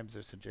 sometimes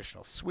there's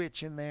additional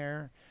switch in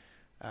there.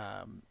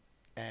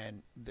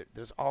 And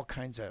there's all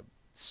kinds of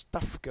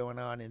stuff going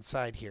on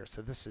inside here.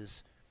 So this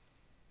is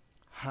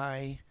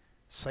high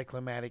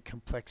cyclomatic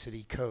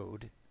complexity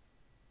code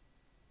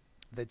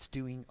that's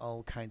doing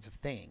all kinds of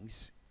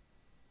things.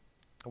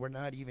 We're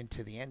not even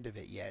to the end of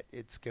it yet.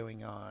 It's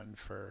going on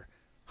for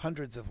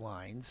hundreds of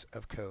lines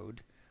of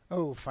code.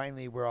 Oh,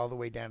 finally we're all the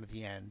way down at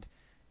the end,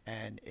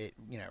 and it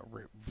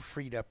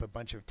freed up a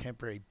bunch of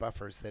temporary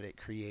buffers that it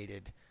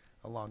created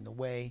along the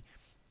way,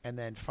 and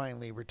then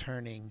finally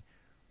returning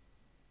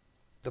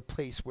the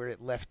place where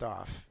it left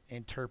off,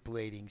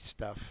 interpolating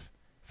stuff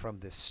from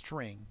this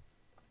string.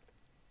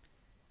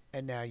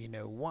 And now you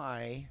know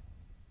why.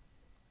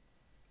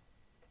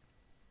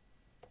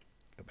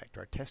 Go back to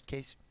our test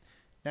case.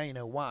 Now you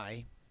know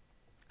why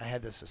I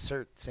had this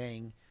assert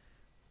saying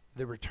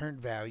the return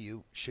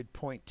value should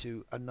point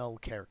to a null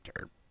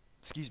character.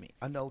 Excuse me,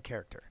 a null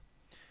character.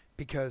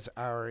 Because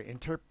our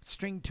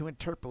string to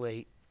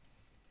interpolate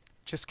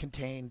just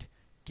contained,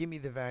 give me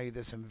the value of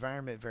this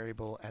environment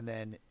variable, and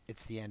then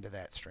it's the end of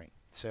that string.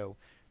 So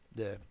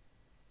the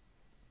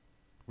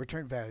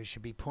return value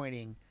should be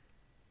pointing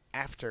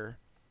after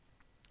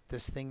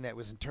this thing that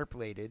was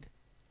interpolated.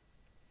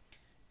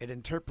 It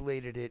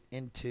interpolated it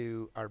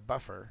into our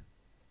buffer,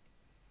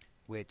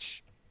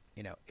 which,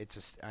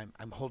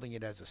 I'm holding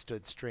it as a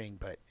stood string,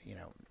 but,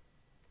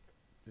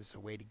 this is a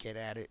way to get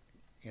at it.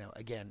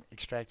 Again,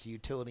 extract a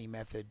utility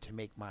method to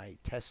make my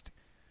test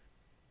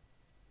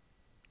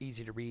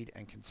easy to read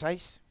and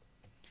concise.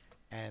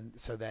 And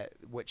so that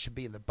what should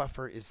be in the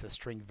buffer is the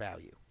string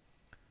value.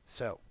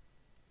 So,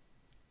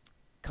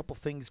 a couple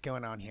things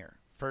going on here.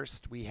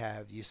 First, we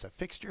have use of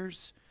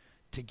fixtures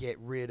to get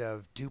rid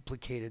of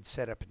duplicated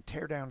setup and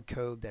teardown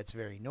code that's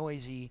very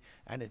noisy,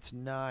 and it's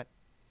not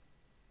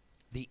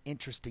the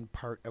interesting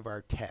part of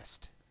our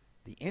test.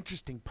 The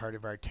interesting part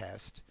of our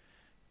test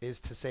is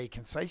to say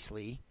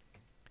concisely,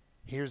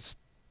 here's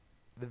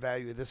the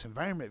value of this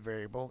environment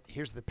variable,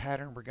 here's the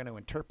pattern we're going to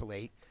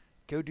interpolate,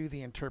 go do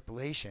the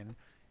interpolation,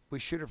 we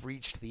should have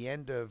reached the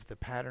end of the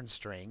pattern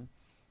string,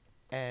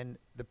 and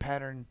the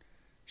pattern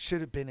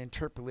should have been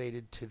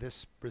interpolated to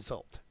this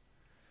result.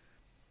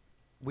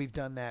 We've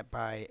done that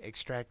by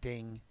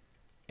extracting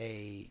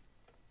a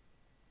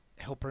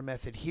helper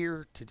method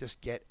here to just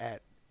get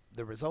at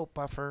the result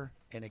buffer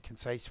in a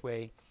concise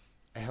way,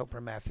 a helper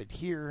method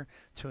here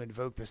to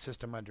invoke the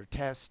system under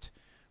test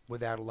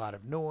without a lot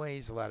of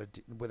noise,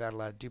 without a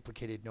lot of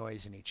duplicated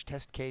noise in each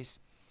test case,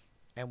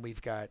 and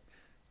we've got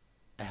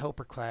a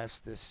helper class,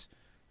 this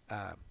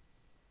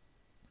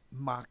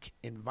mock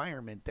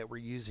environment that we're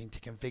using to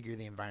configure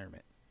the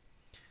environment.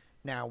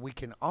 Now we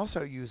can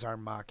also use our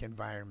mock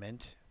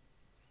environment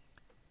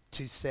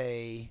to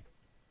say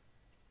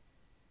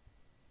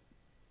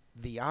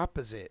the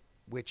opposite,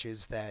 which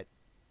is that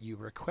you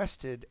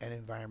requested an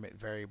environment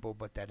variable,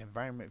 but that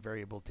environment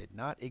variable did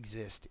not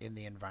exist in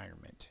the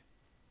environment.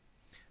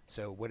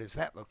 So what does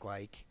that look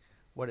like?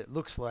 What it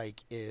looks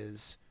like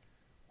is,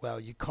 well,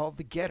 you called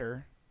the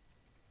getter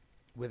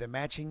with a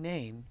matching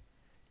name,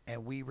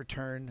 and we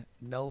return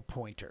null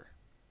pointer.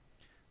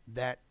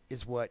 That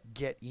is what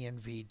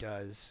getEnv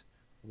does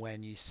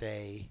when you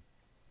say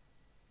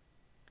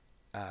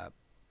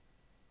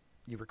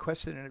you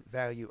requested a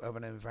value of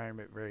an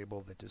environment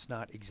variable that does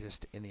not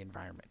exist in the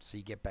environment. So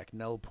you get back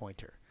null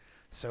pointer.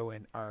 So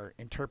in our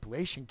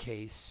interpolation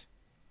case,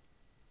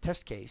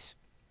 test case,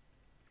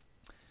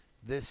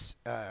 this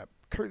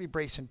curly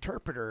brace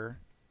interpreter,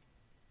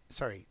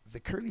 the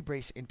curly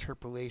brace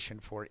interpolation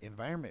for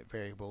environment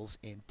variables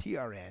in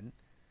TRN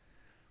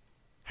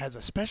has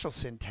a special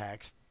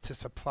syntax to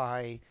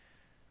supply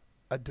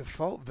a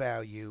default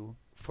value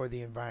for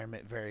the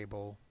environment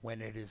variable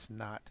when it is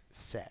not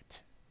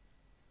set.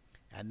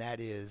 And that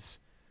is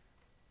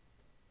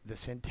the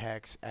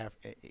syntax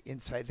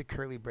inside the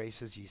curly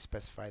braces. You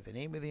specify the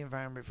name of the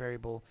environment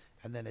variable,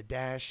 and then a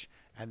dash,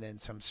 and then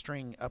some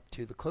string up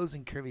to the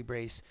closing curly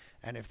brace.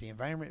 And if the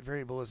environment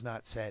variable is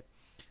not set,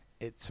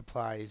 it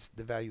supplies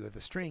the value of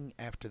the string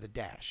after the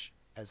dash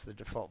as the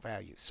default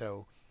value.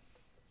 So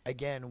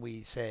again,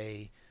 we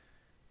say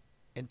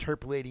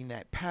interpolating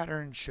that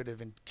pattern should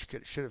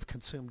have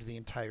consumed the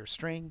entire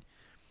string,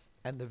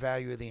 and the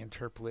value of the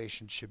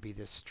interpolation should be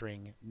this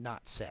string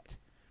not set.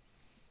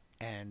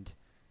 And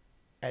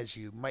as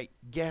you might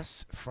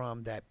guess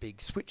from that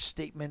big switch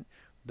statement,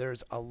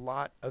 there's a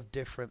lot of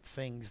different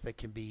things that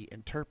can be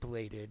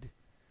interpolated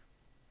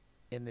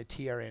in the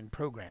TRN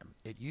program.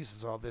 It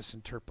uses all this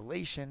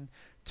interpolation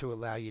to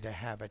allow you to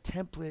have a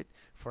template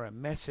for a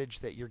message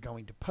that you're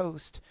going to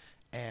post,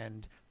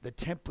 and the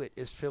template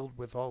is filled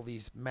with all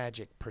these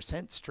magic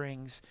percent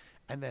strings,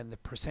 and then the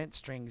percent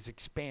strings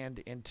expand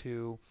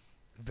into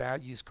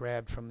values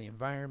grabbed from the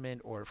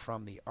environment or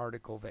from the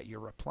article that you're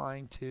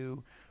replying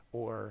to,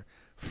 or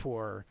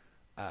for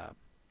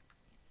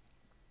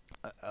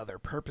other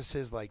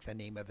purposes like the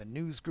name of the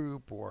news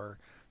group or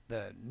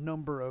the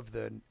number of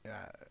the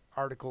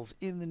articles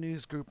in the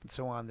news group and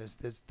so on.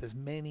 There's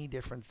many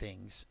different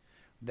things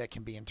that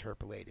can be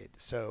interpolated.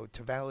 So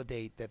to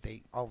validate that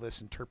all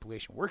this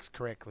interpolation works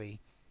correctly,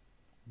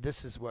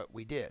 this is what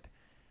we did.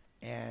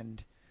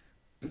 And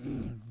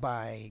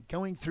by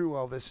going through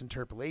all this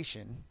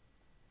interpolation,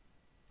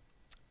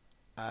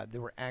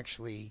 there were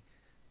actually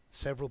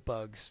several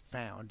bugs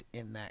found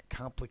in that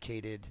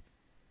complicated,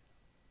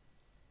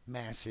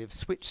 massive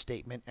switch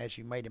statement. As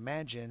you might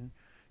imagine,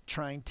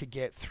 trying to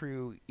get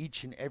through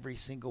each and every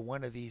single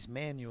one of these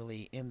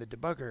manually in the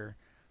debugger,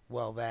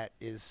 well, that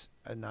is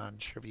a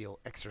non-trivial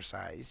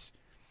exercise.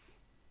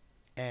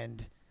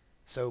 And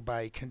so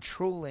by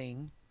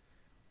controlling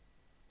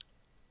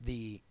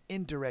the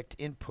indirect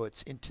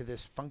inputs into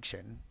this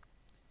function,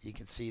 you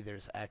can see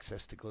there's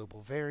access to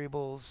global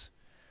variables,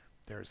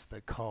 there's the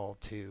call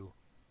to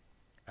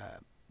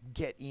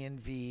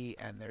getEnv,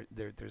 and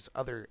there's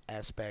other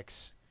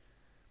aspects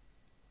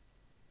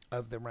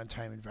of the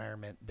runtime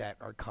environment that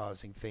are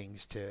causing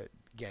things to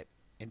get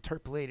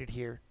interpolated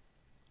here.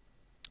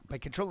 By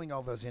controlling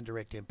all those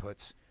indirect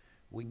inputs,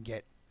 we can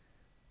get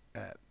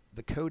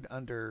the code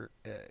under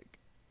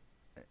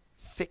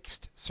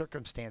fixed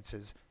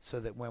circumstances so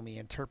that when we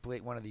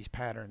interpolate one of these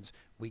patterns,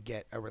 we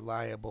get a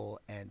reliable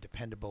and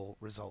dependable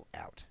result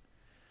out.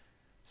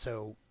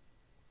 So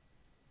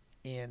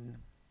in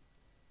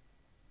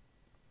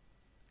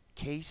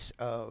case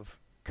of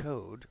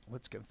code,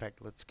 let's go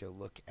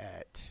look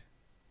at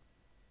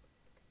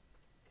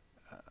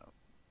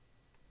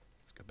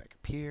let's go back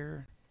up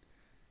here.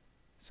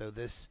 So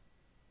this,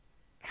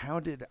 how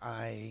did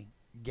I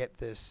get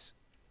this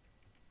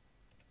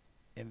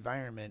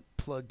environment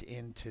plugged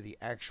into the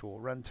actual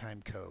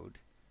runtime code?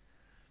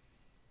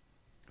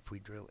 If we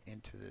drill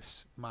into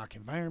this mock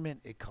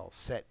environment, it calls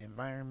set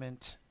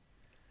environment.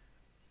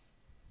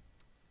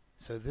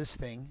 So this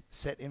thing,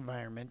 set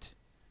environment,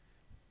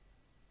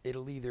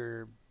 it'll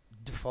either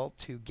default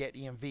to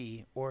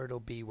getEnv or it'll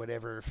be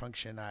whatever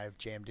function I've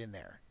jammed in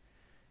there.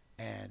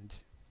 And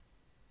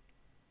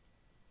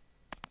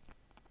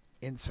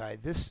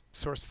inside this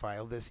source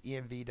file, this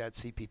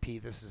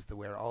env.cpp, this is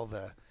where all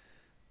the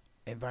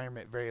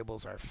environment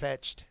variables are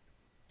fetched,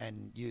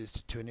 and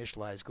used to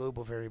initialize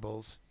global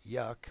variables.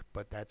 Yuck,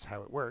 but that's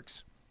how it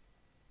works.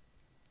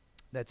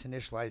 That's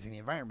initializing the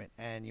environment.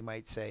 And you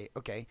might say,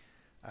 okay,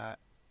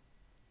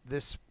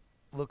 this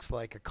looks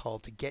like a call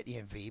to get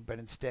env, but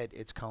instead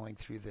it's calling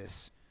through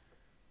this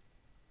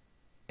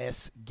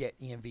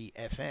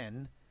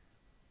sGetEnvFN,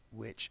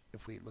 which,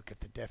 if we look at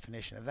the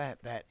definition of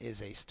that, that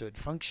is a stood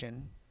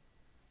function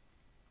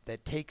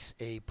that takes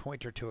a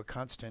pointer to a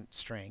constant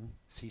string,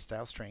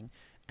 C-style string,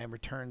 and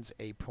returns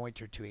a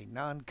pointer to a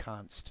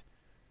non-const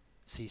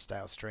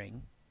C-style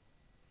string.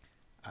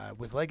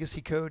 With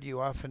legacy code, you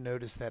often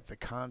notice that the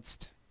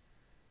const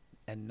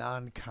and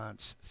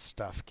non-const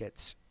stuff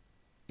gets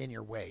in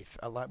your way.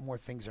 A lot more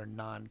things are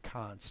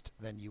non-const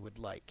than you would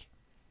like.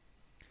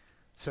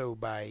 So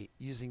by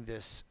using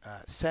this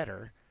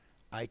setter,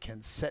 I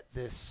can set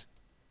this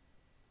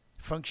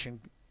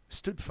function,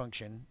 stood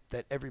function,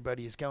 that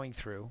everybody is going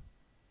through.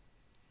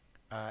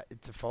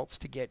 It defaults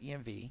to get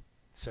env.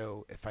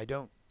 So if I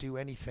don't do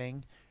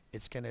anything,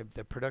 it's gonna,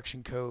 the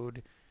production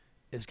code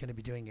is going to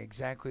be doing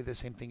exactly the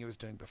same thing it was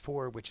doing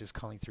before, which is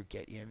calling through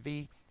get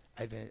env.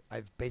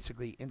 I've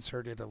basically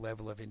inserted a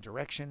level of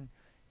indirection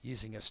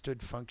using a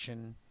stood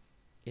function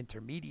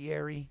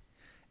intermediary.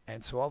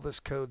 And so all this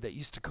code that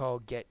used to call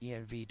get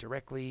env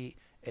directly,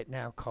 it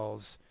now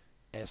calls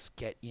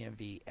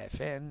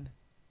sGetEnvFN.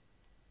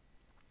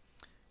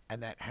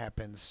 And that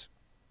happens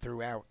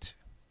throughout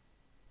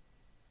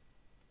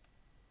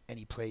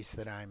any place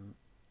that I'm,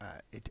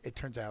 it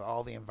turns out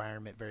all the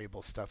environment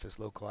variable stuff is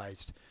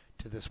localized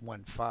to this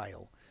one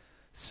file.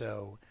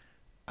 So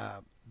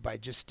by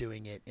just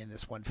doing it in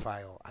this one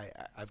file,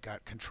 I've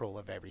got control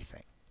of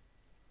everything.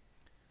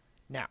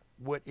 Now,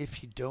 what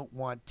if you don't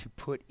want to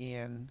put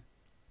in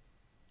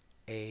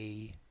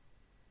a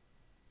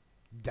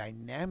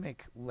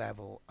dynamic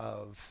level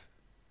of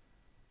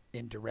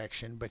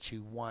indirection, but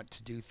you want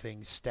to do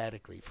things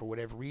statically? For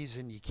whatever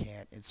reason, you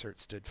can't insert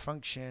stood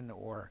function,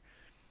 or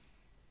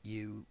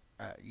you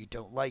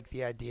don't like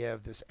the idea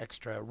of this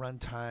extra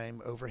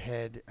runtime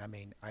overhead. I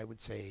mean, I would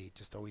say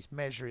just always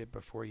measure it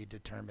before you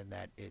determine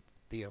that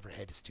the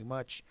overhead is too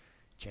much.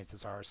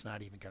 Chances are it's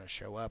not even going to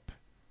show up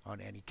on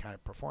any kind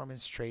of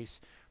performance trace.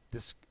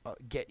 This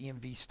get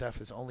env stuff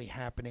is only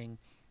happening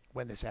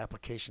when this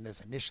application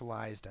is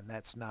initialized, and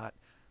that's not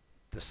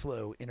the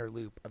slow inner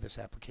loop of this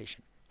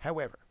application.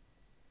 However,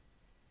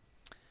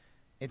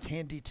 it's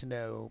handy to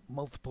know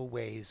multiple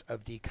ways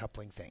of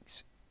decoupling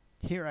things.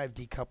 Here I've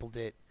decoupled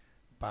it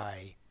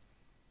by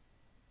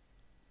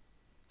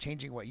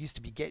changing what used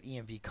to be get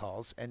env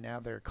calls, and now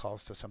they're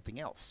calls to something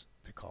else.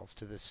 They're calls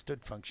to this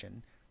stood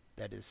function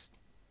that is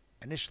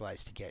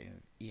initialized to get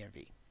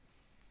env.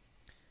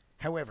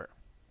 However,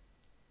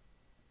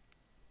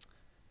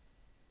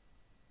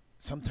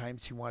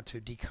 sometimes you want to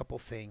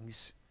decouple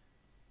things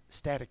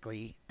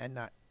statically and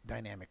not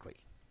dynamically.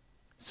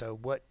 So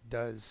what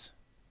does,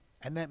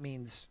 and that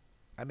means,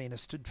 I mean, a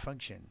stood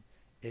function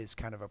is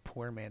kind of a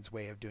poor man's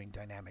way of doing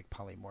dynamic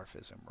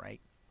polymorphism,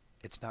 right?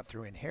 It's not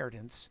through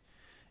inheritance,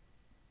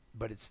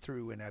 but it's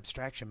through an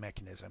abstraction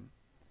mechanism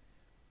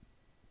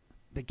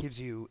that gives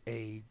you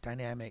a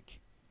dynamically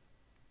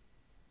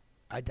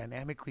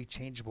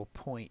changeable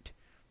point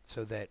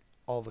so that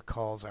all the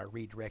calls are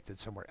redirected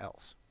somewhere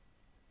else.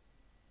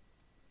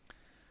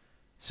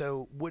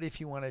 So what if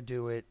you want to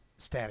do it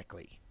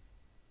statically?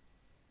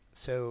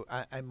 So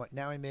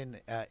now I'm in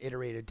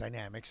iterated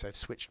dynamics. I've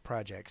switched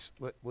projects.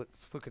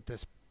 Let's look at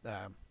this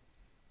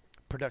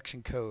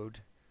production code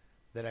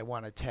that I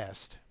want to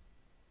test.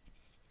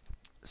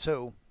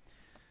 So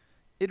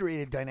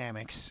iterated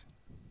dynamics,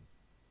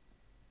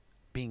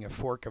 being a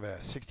fork of a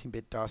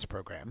 16-bit DOS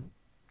program.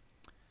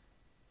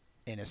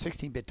 In a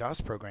 16-bit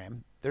DOS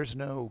program, there's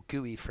no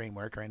GUI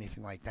framework or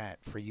anything like that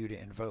for you to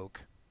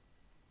invoke.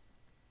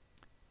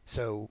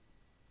 So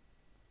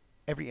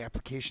every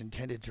application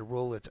tended to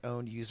roll its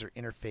own user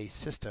interface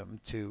system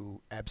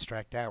to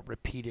abstract out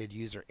repeated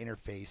user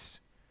interface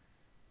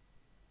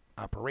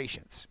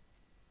operations.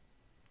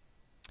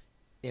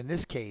 In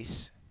this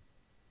case,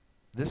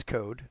 this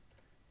code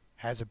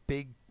has a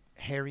big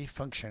hairy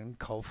function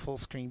called full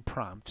screen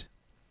prompt.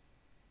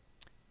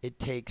 It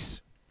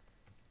takes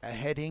a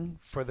heading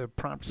for the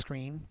prompt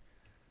screen.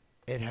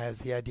 It has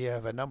the idea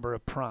of a number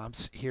of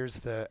prompts. Here's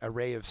the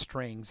array of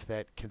strings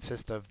that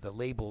consist of the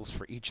labels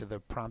for each of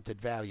the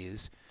prompted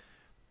values.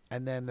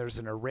 And then there's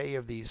an array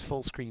of these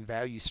full screen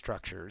value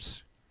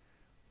structures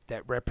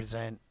that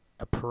represent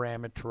a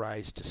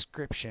parameterized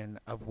description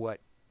of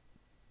what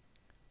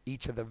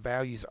each of the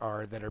values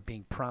are that are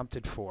being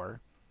prompted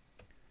for.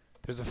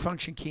 There's a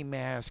function key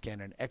mask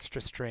and an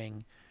extra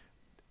string.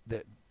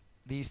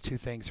 These two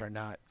things are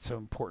not so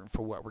important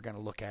for what we're going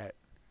to look at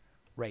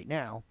right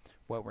now.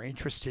 What we're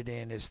interested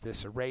in is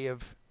this array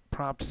of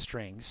prompt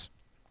strings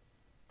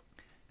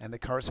and the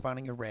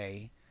corresponding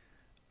array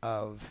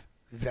of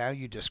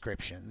value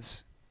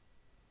descriptions,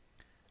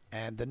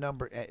 and the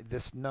number,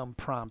 this num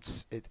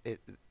prompts, it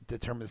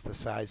determines the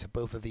size of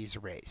both of these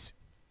arrays.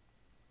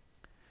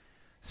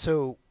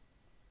 So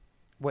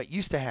what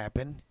used to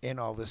happen in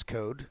all this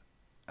code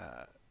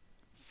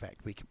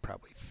fact, we can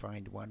probably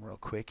find one real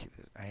quick.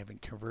 I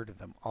haven't converted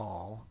them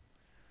all.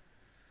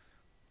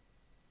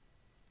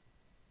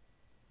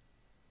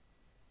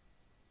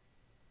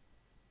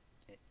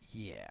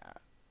 Yeah.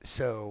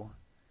 So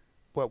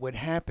what would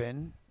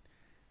happen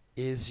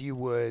is you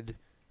would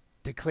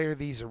declare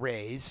these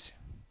arrays.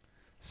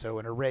 So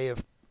an array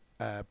of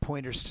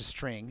pointers to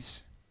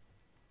strings,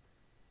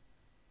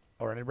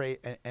 or an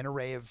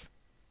array of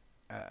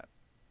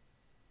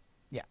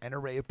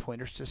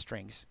pointers to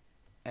strings,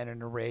 and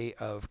an array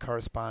of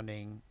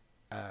corresponding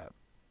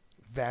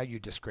value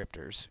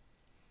descriptors.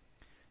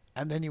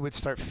 And then you would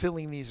start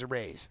filling these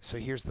arrays. So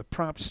here's the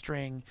prompt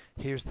string,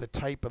 here's the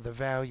type of the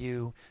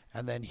value,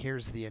 and then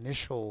here's the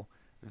initial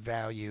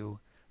value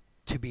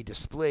to be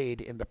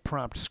displayed in the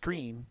prompt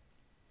screen.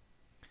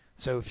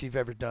 So if you've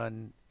ever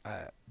done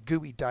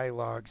GUI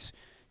dialogues,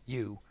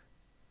 you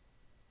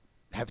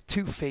have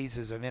two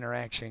phases of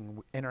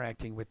interacting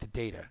with the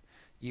data.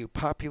 You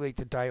populate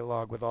the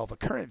dialog with all the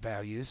current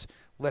values,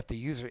 let the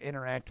user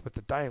interact with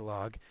the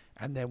dialog,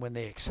 and then when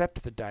they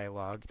accept the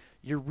dialog,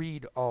 you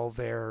read all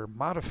their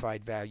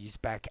modified values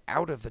back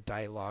out of the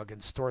dialog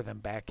and store them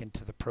back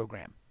into the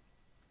program.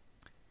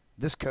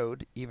 This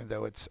code, even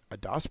though it's a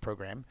DOS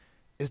program,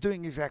 is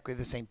doing exactly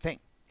the same thing.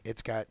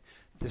 It's got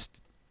this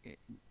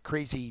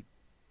crazy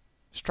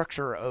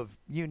structure of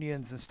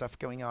unions and stuff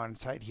going on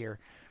inside here,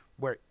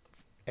 where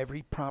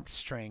every prompt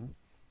string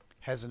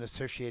has an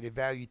associated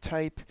value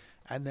type,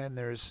 and then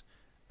there's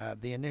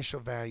the initial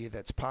value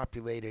that's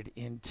populated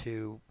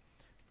into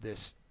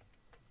this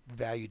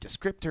value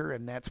descriptor,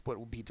 and that's what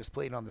will be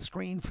displayed on the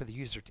screen for the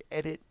user to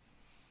edit.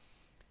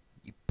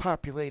 You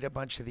populate a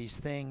bunch of these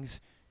things,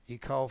 you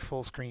call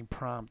full screen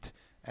prompt,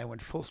 and when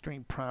full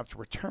screen prompt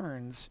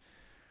returns,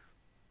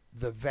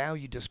 the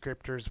value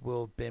descriptors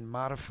will have been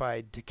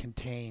modified to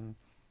contain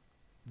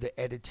the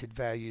edited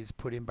values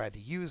put in by the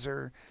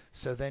user.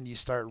 So then you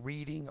start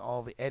reading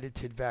all the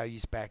edited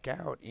values back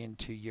out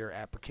into your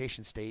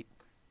application state,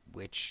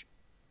 which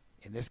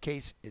in this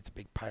case, it's a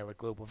big pile of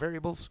global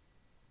variables.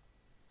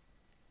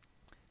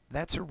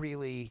 That's a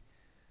really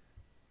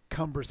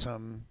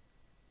cumbersome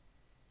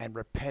and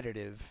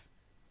repetitive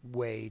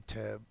way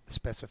to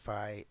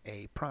specify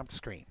a prompt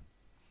screen.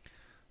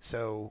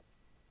 So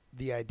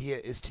the idea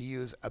is to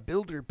use a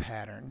builder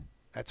pattern.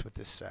 That's what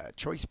this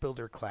choice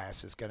builder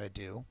class is going to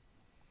do.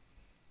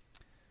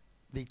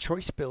 The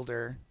choice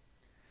builder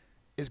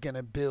is going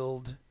to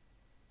build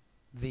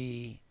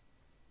the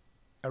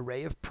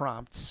array of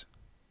prompts,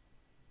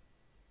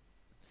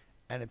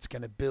 and it's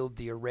going to build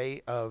the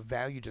array of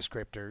value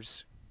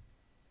descriptors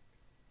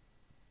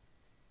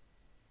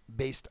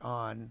based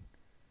on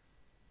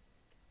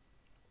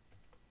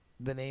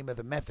the name of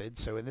the method.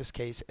 So in this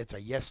case, it's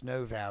a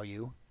yes/no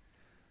value.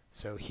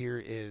 So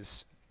here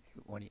is,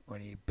 when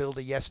you build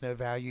a yes/no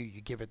value,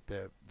 you give it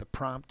the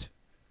prompt,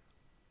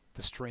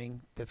 the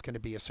string that's going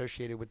to be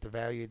associated with the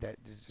value that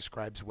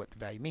describes what the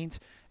value means.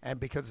 And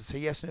because it's a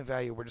yes/no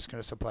value, we're just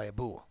going to supply a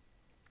bool.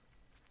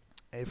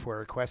 If we're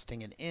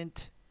requesting an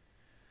int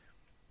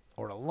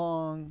or a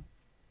long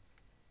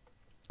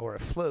or a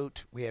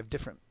float, we have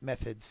different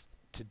methods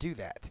to do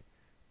that.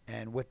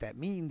 And what that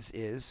means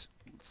is,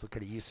 let's look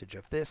at a usage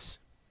of this.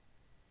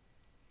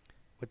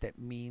 What that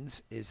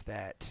means is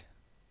that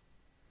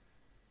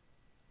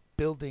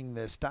building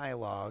this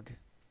dialog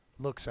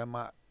looks a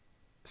lot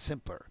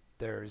simpler.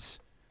 There's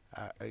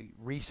a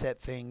reset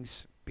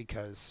things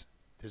because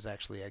there's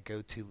actually a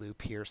go-to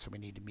loop here, so we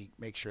need to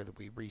make sure that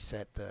we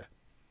reset the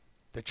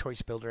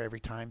choice builder every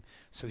time.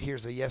 So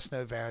here's a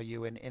yes/no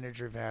value, an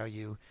integer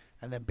value,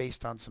 and then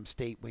based on some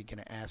state, we're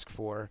going to ask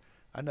for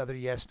another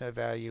yes/no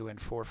value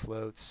and 4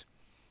 floats.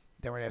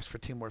 Then we're going to ask for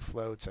 2 more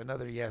floats,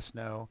 another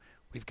yes/no.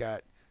 We've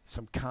got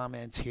some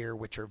comments here,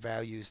 which are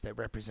values that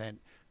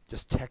represent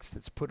just text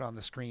that's put on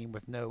the screen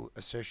with no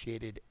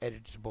associated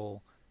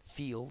editable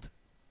field.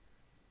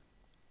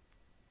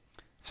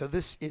 So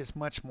this is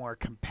much more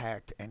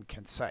compact and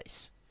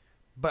concise.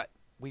 But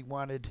we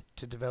wanted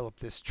to develop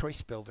this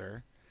choice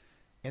builder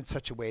in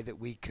such a way that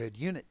we could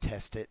unit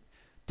test it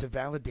to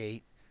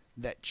validate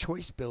that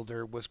choice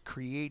builder was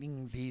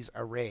creating these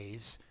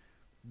arrays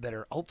that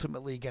are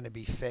ultimately going to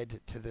be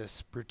fed to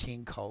this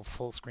routine called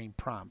full screen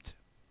prompt.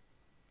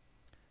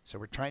 So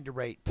we're trying to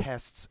write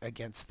tests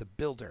against the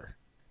builder.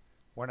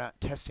 We're not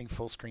testing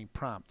full screen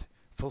prompt.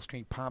 Full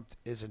screen prompt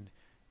is an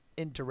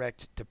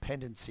indirect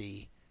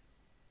dependency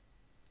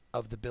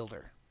of the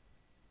builder.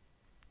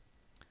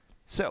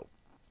 So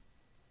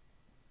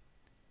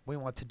we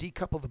want to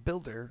decouple the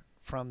builder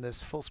from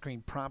this full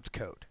screen prompt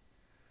code.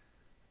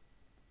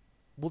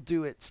 We'll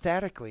do it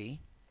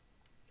statically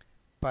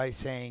by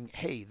saying,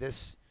 hey,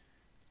 this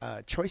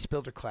choice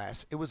builder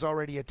class, it was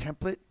already a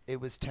template.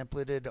 It was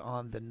templated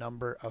on the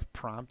number of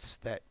prompts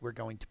that we're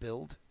going to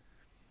build.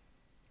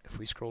 If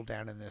we scroll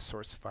down in this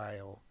source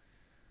file,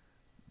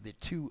 the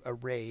 2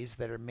 arrays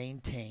that are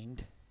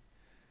maintained,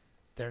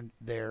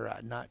 they're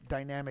not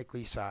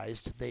dynamically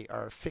sized, they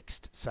are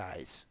fixed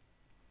size.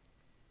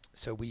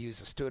 So we use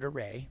a std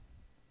array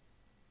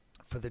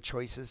for the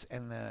choices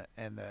and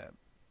the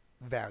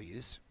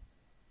values.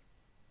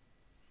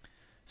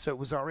 So it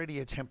was already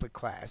a template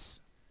class.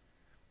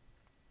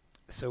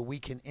 So we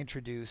can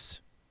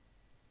introduce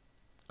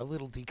a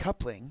little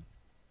decoupling,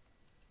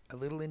 a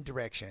little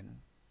indirection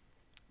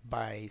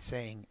by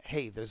saying,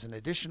 hey, there's an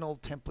additional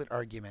template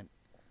argument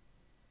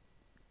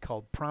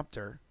called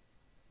prompter.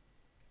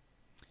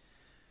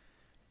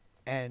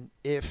 And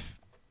if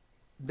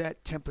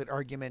that template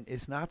argument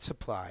is not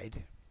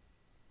supplied,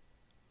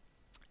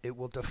 it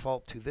will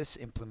default to this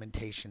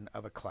implementation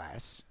of a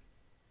class,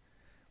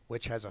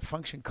 which has a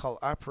function call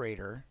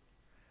operator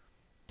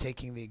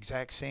taking the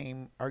exact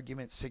same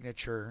argument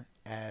signature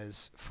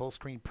as full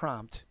screen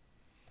prompt.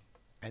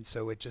 And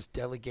so it just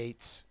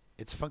delegates,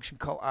 its function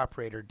call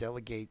operator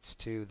delegates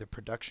to the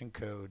production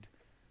code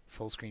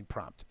full screen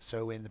prompt.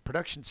 So in the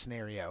production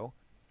scenario,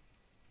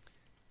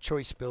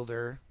 choice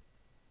builder,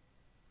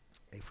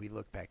 if we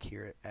look back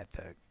here at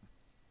the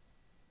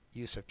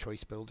use of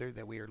choice builder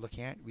that we are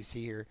looking at, we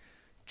see here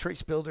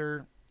choice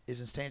builder is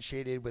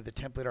instantiated with a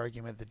template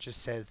argument that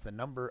just says the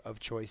number of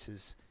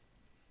choices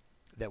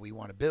that we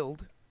want to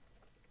build.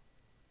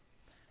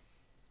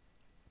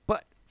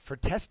 But for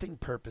testing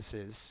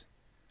purposes,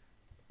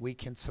 we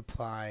can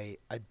supply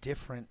a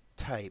different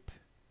type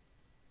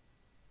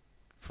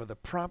for the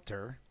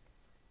prompter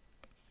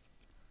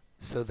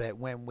so that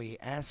when we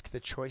ask the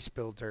choice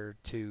builder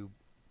to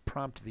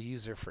prompt the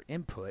user for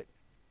input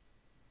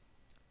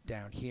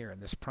down here in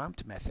this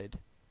prompt method,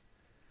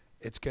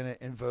 it's going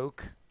to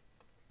invoke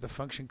the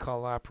function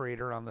call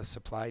operator on the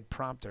supplied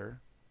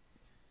prompter.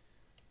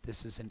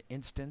 This is an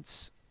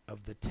instance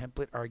of the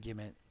template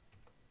argument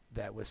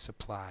that was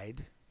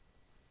supplied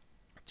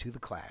to the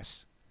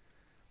class.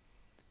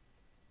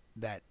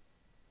 That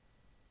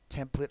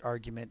template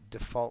argument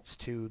defaults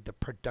to the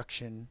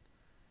production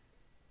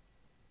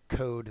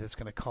code that's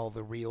going to call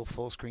the real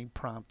full screen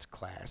prompt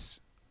class.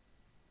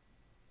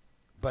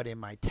 But in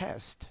my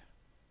test,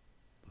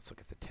 let's look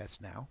at the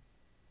test now.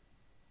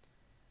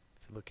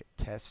 If you look at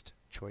test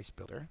choice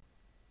builder,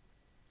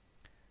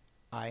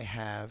 I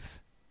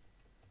have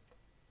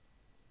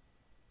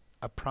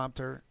a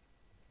prompter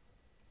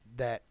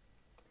that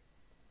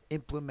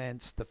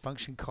implements the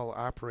function call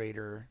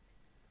operator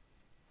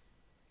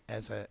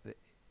as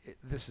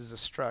this is a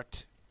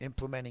struct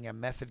implementing a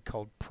method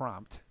called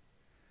prompt.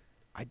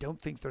 I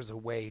don't think there's a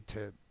way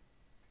to,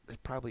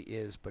 it probably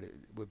is, but it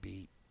would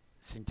be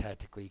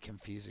syntactically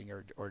confusing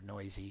or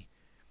noisy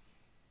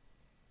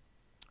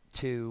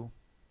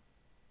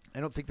I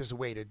don't think there's a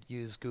way to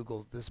use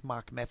this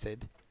mock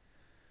method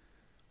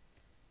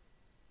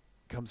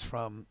comes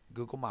from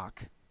Google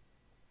Mock,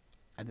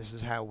 and this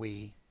is how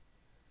we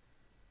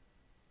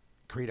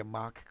create a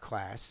mock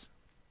class.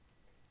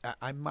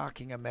 I'm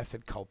mocking a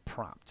method called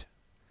prompt.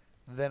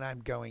 Then I'm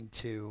going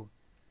to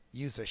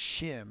use a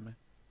shim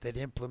that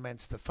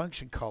implements the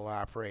function call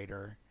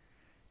operator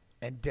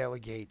and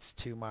delegates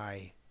to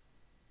my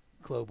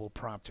global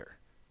prompter.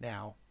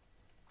 Now,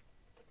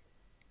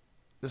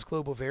 this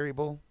global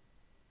variable,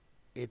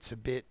 it's a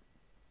bit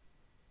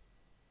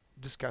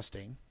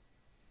disgusting.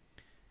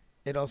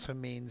 It also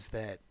means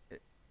that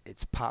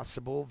it's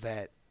possible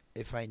that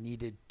if I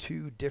needed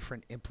two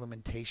different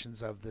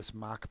implementations of this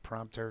mock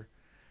prompter,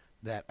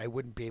 that I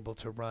wouldn't be able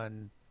to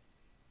run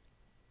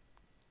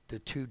the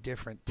two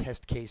different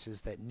test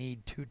cases that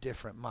need two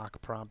different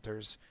mock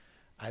prompters.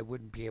 I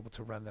wouldn't be able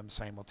to run them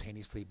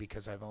simultaneously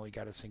because I've only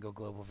got a single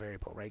global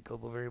variable, right?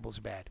 Global variables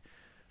are bad.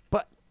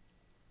 But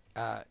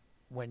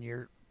when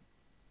you're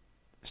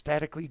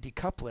statically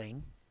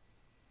decoupling,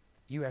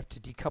 you have to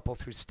decouple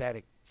through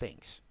static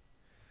things.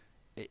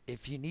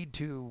 If you need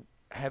to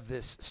have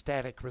this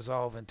static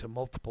resolve into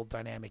multiple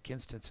dynamic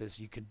instances,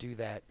 you can do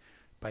that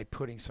by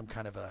putting some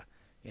kind of a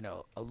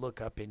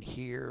lookup in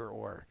here,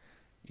 or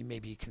you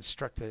maybe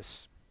construct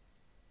this,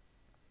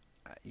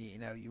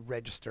 you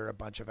register a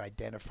bunch of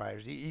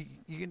identifiers.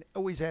 You can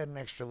always add an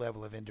extra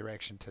level of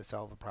indirection to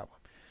solve a problem.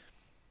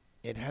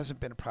 It hasn't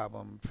been a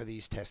problem for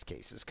these test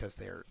cases because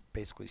they're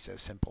basically so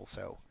simple.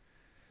 So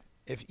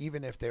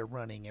even if they're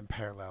running in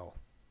parallel,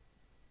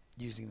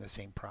 using the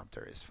same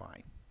prompter is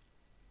fine.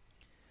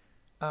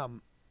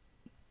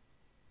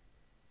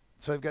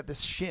 So I've got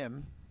this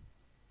shim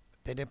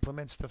that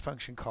implements the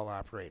function call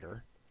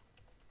operator.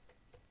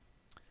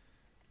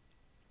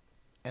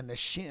 And the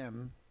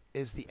shim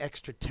is the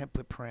extra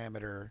template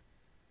parameter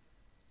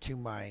to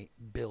my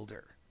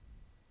builder.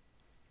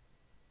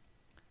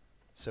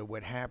 So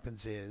what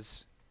happens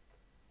is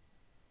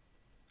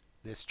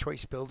this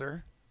choice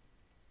builder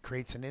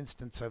creates an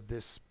instance of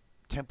this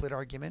template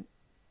argument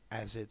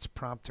as its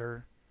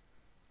prompter,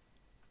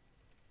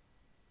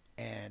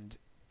 and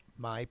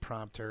my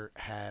prompter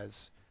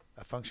has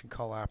a function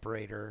call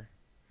operator.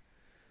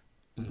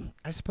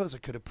 I suppose I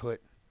could have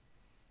put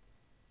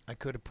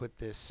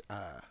this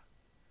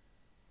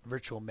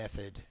virtual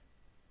method,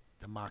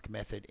 the mock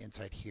method,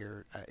 inside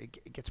here.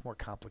 It gets more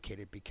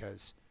complicated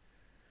because,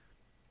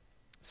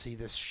 see,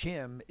 this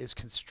shim is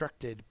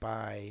constructed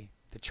by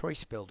the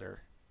choice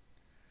builder.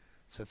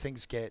 So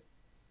things get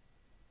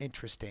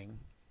interesting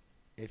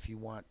if you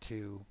want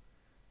to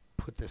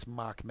put this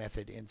mock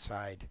method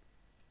inside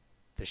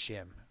the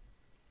shim.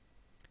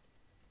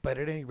 But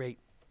at any rate,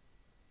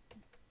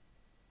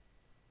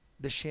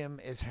 the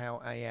shim is how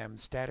I am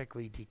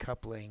statically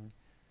decoupling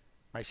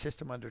my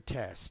system under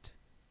test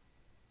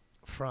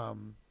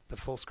from the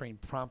full screen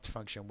prompt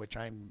function, which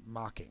I'm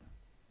mocking.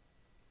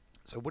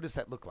 So what does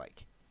that look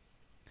like?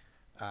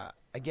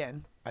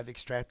 Again, I've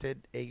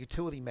extracted a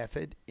utility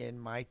method in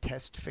my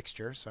test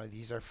fixture. So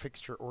these are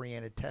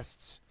fixture-oriented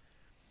tests.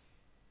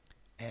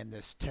 And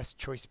this test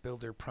choice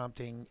builder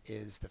prompting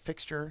is the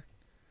fixture.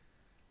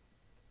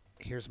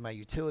 Here's my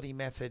utility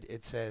method.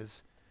 It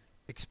says,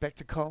 expect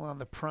to call on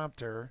the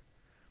prompter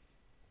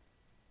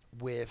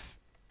with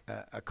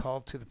a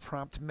call to the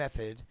prompt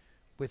method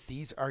with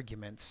these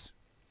arguments.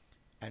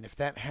 And if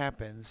that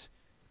happens,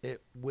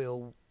 it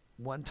will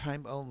one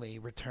time only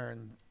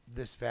return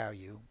this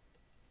value,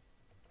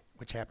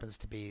 which happens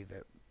to be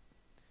the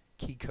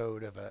key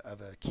code of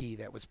a key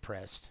that was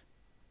pressed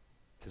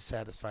to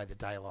satisfy the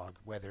dialog,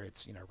 whether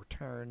it's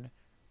return,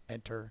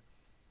 enter,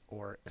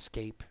 or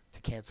escape to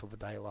cancel the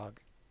dialog.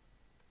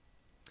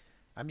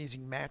 I'm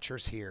using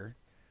matchers here.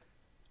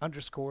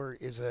 Underscore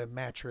is a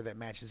matcher that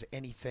matches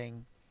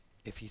anything.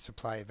 If you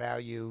supply a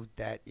value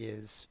that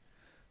is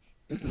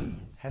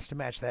has to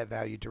match that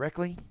value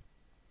directly.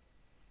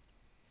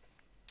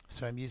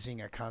 So I'm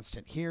using a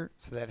constant here,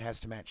 so that has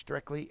to match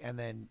directly, and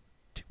then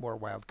 2 more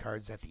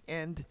wildcards at the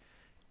end.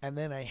 And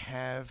then I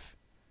have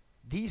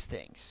these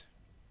things.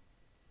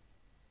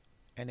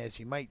 And as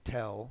you might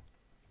tell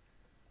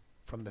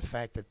from the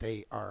fact that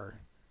they are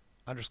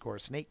underscore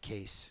snake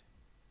case,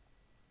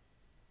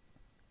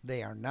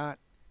 they are not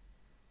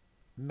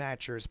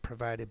matchers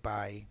provided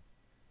by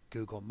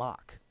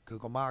GMock.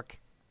 GMock,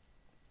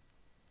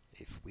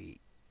 if we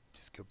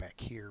just go back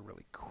here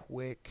really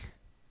quick,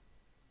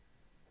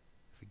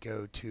 if we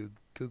go to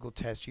Google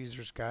Test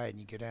Users Guide and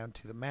you go down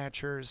to the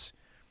matchers,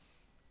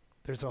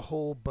 there's a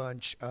whole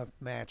bunch of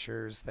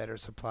matchers that are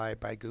supplied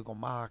by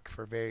GMock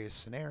for various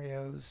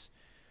scenarios.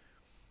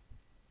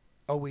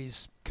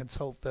 Always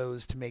consult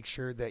those to make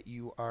sure that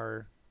you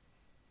are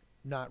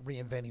not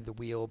reinventing the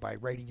wheel by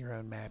writing your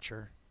own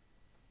matcher.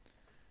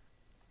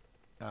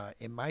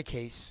 In my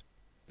case,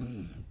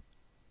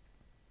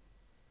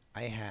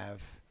 I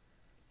have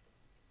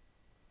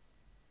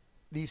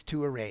these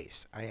 2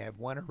 arrays. I have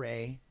one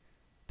array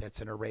that's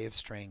an array of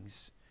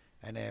strings,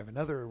 and I have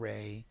another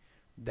array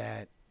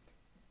that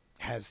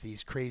has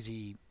these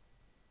crazy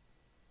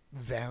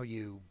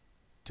value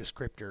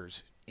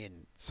descriptors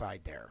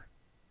inside there.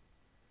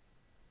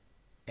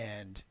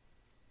 And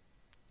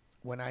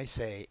when I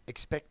say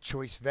expect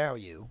choice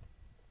value,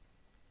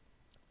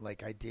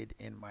 like I did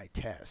in my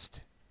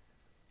test,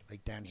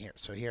 like down here.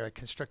 So here I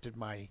constructed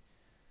my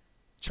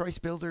choice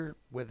builder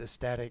with a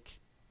static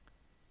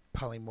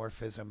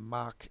polymorphism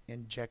mock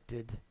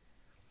injected.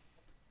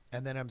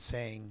 And then I'm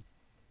saying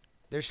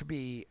there should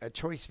be a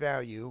choice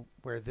value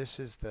where this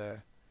is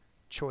the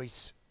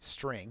choice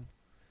string,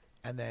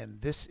 and then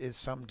this is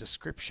some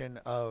description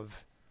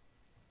of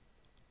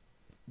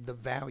the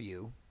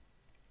value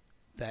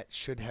that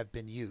should have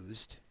been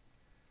used.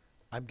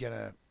 I'm going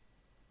to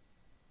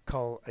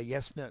call a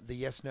yes no, the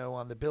yes no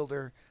on the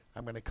builder.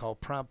 I'm going to call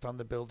prompt on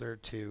the builder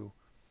to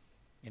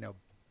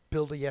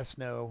build a yes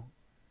no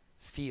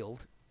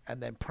field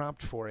and then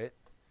prompt for it,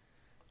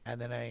 and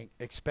then I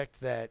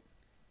expect that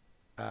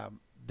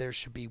there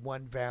should be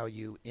one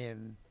value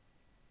in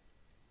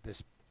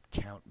this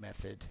count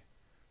method,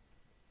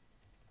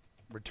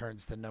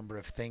 returns the number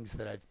of things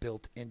that I've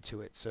built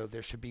into it. So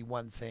there should be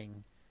one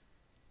thing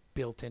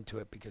built into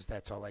it because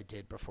that's all I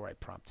did before I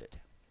prompted.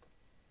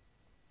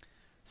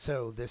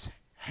 So this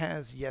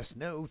has yes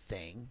no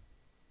thing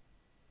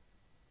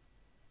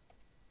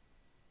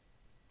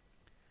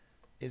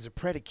is a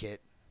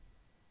predicate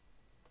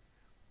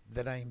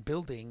that I am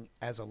building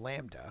as a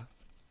lambda.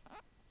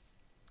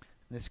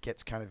 This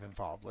gets kind of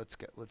involved. Let's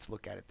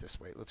look at it this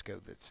way. Let's go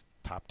this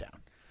top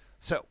down.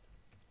 So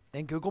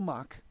in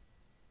GMock,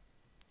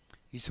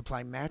 you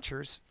supply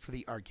matchers for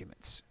the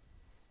arguments.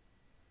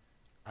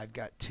 I've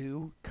got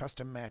 2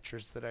 custom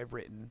matchers that I've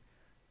written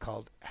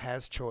called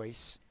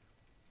hasChoice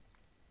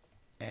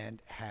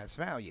and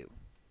hasValue.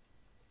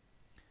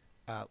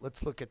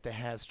 Let's look at the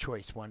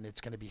hasChoice one.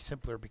 It's going to be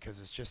simpler because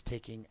it's just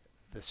taking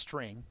the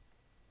string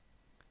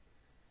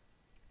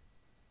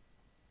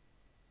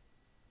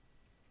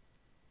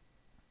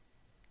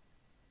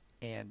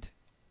and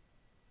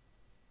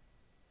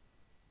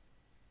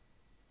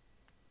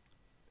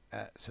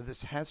so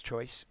this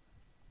hasChoice,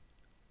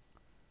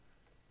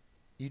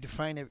 you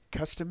define a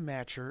custom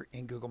matcher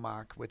in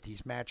GMock with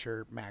these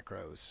matcher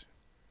macros.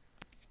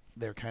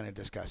 They're kind of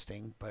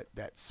disgusting, but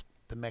that's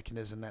the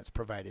mechanism that's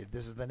provided.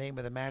 This is the name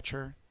of the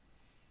matcher.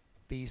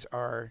 These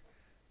are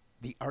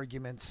the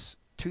arguments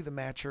to the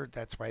matcher.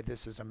 That's why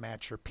this is a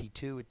matcher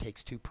P2. It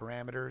takes 2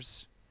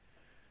 parameters.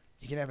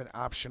 You can have an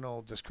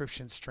optional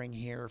description string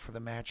here for the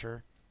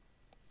matcher.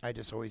 I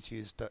just always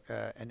used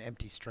an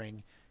empty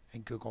string,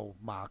 and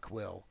GMock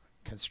will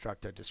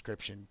construct a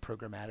description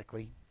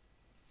programmatically.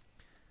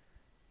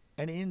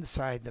 And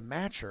inside the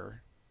matcher,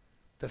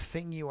 the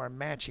thing you are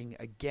matching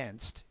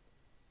against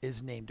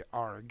is named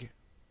arg.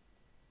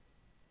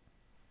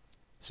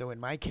 So in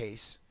my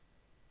case,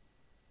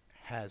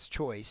 has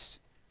choice,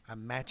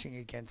 I'm matching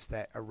against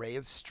that array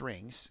of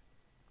strings.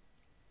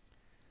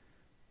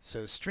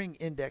 So string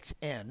index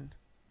n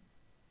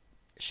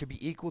should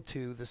be equal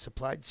to the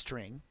supplied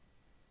string.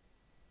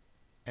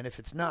 And if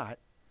it's not,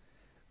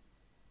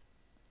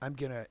 I'm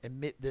going to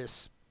emit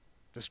this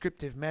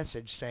descriptive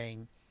message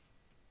saying,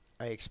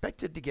 I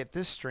expected to get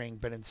this string,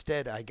 but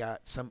instead I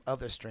got some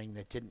other string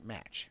that didn't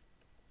match.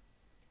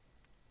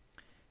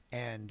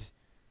 And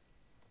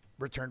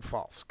return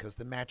false, because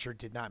the matcher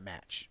did not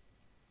match.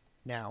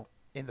 Now,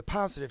 in the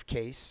positive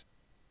case,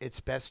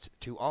 it's best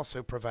to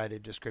also provide a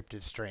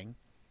descriptive string.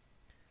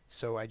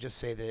 So I just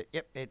say that,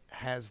 yep, it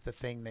has the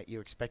thing that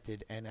you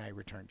expected, and I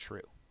return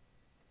true.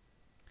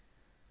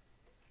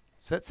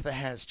 So that's the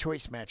has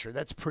choice matcher.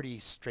 That's pretty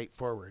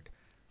straightforward.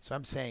 So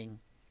I'm saying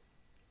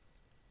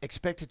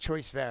expected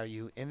choice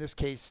value. In this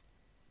case,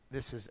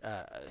 this is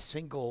a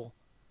single.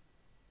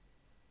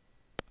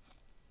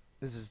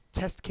 This is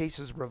test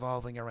cases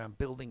revolving around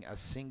building a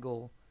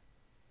single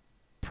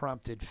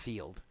prompted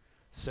field.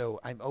 So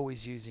I'm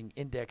always using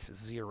index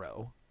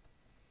 0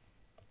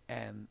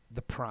 and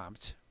the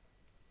prompt.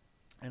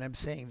 And I'm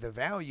saying the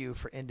value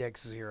for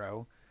index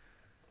 0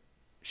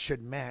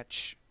 should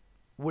match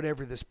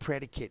whatever this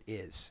predicate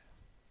is.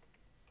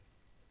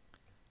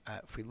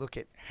 If we look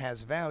at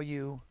has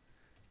value,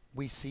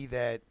 we see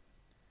that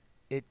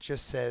it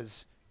just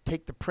says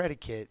take the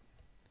predicate,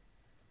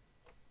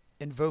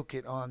 invoke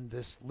it on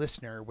this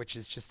listener, which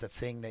is just a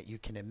thing that you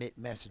can emit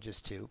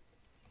messages to,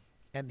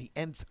 and the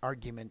nth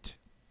argument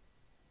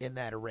in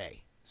that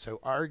array. So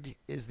arg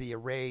is the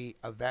array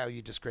of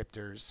value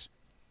descriptors,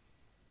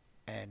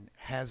 and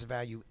has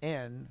value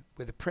n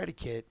with a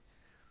predicate.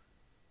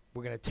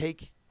 We're going to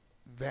take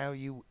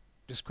value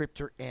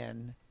descriptor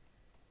n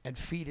and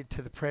feed it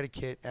to the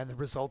predicate, and the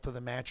result of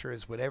the matcher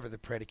is whatever the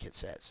predicate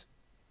says.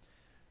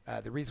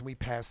 The reason we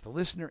pass the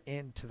listener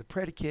into the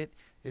predicate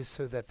is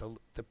so that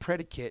the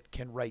predicate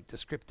can write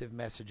descriptive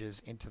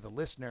messages into the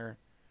listener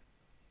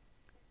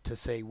to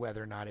say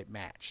whether or not it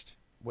matched,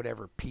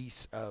 whatever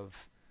piece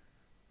of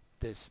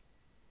this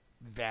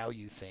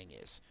value thing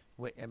is.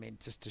 I mean,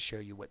 just to show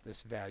you what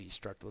this value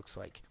struct looks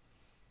like.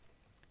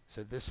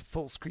 So this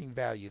full screen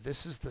value,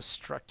 this is the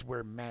struct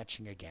we're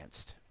matching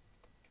against.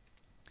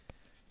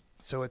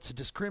 So it's a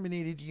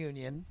discriminated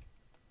union.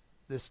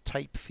 This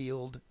type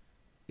field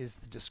is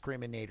the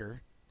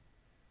discriminator.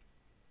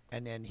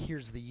 And then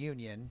here's the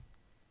union.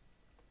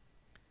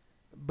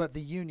 But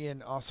the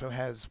union also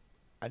has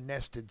a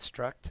nested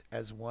struct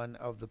as one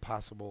of the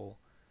possible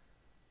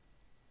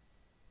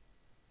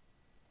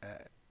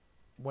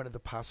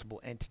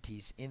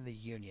entities in the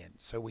union.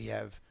 So we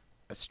have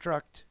a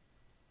struct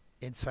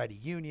inside a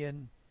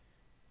union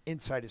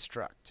inside a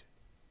struct.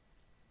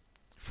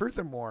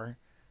 Furthermore,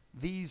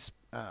 these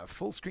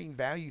full screen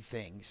value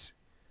things,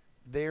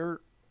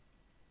 they're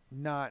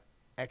not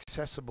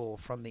accessible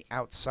from the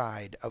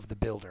outside of the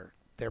builder.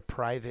 They're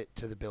private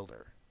to the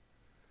builder.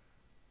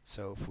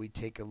 So if we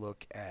take a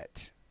look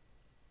at,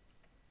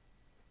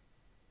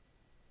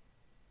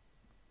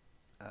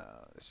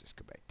 let's just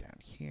go back down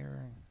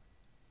here.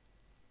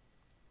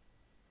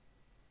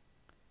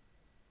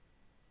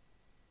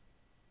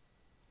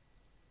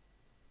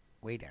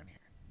 Way down here.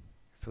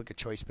 If you look at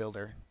choice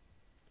builder,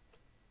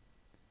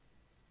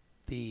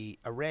 the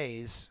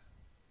arrays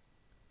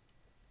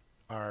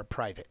are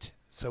private.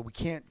 So we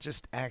can't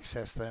just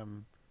access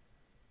them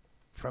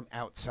from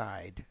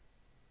outside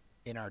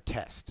in our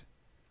test.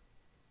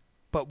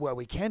 But what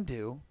we can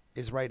do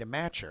is write a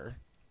matcher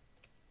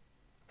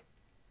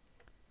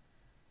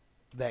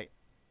that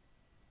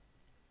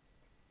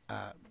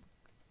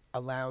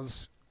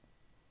allows,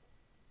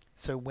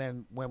 so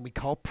when we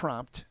call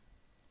prompt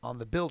on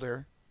the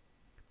builder,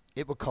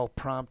 it will call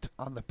prompt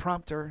on the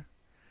prompter,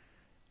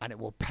 and it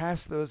will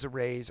pass those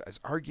arrays as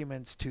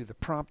arguments to the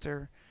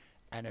prompter.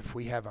 And if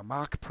we have a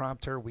mock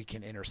prompter, we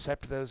can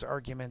intercept those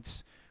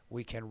arguments.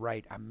 We can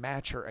write a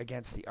matcher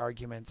against the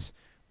arguments.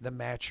 The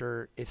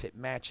matcher, if it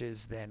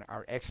matches, then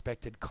our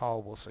expected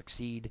call will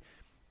succeed.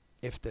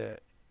 If the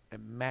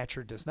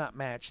matcher does not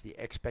match, the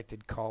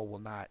expected call will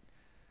not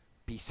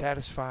be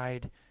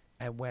satisfied.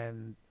 And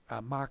when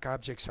mock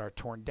objects are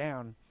torn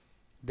down,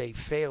 they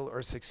fail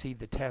or succeed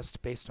the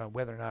test based on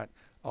whether or not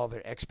all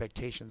their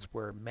expectations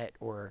were met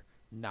or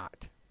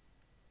not.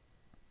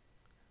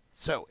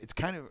 So it's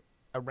kind of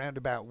a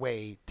roundabout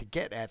way to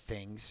get at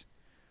things.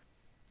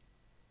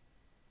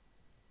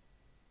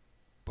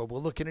 But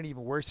we'll look at an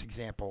even worse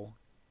example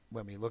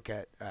when we look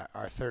at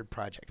our third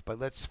project. But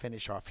let's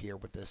finish off here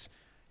with this,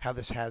 how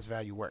this has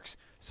value works.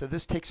 So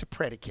this takes a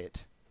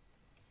predicate.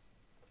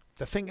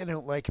 The thing I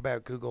don't like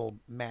about Google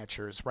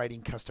matchers,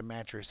 writing custom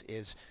matchers,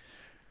 is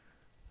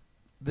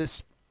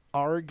this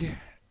arg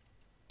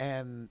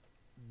and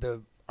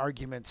the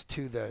arguments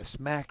to this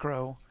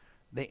macro,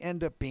 they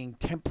end up being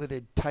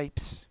templated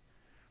types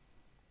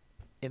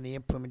in the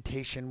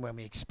implementation. When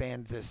we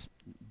expand this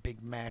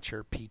big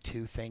matcher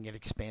P2 thing, it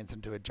expands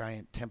into a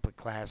giant template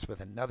class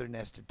with another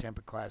nested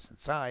template class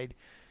inside.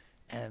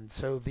 And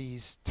so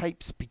these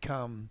types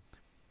become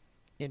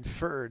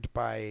inferred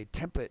by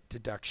template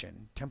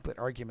deduction, template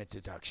argument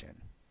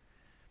deduction,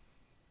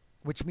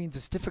 which means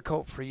it's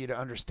difficult for you to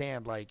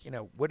understand, like,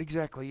 what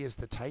exactly is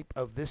the type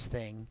of this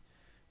thing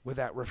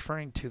without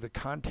referring to the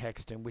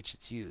context in which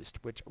it's used,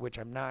 which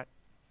I'm not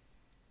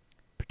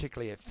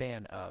particularly a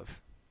fan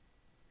of.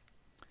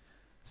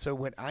 So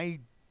what I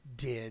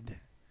did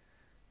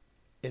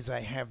is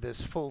I have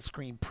this full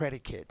screen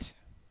predicate,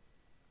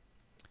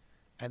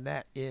 and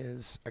that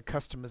is a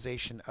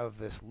customization of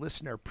this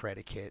listener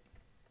predicate.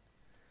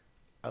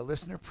 A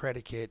listener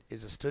predicate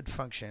is a stood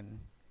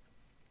function.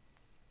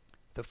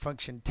 The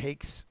function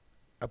takes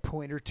a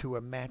pointer to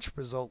a match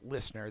result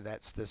listener.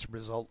 That's this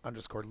result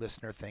underscore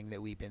listener thing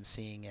that we've been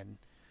seeing in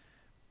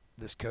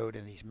this code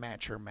in these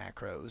matcher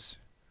macros.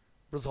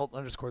 Result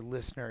underscore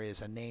listener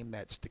is a name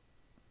that's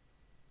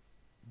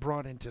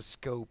brought into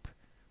scope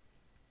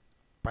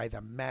by the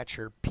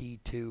matcher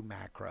P2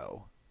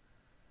 macro.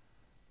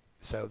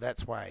 So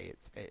that's why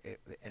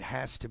it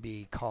has to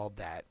be called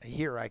that.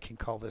 Here I can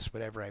call this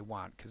whatever I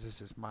want because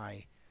this is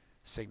my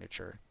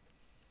signature.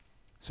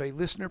 So a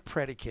listener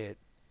predicate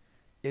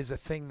is a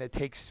thing that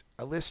takes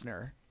a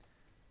listener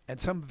and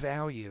some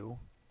value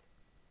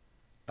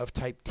of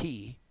type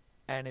T,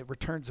 and it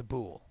returns a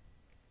bool.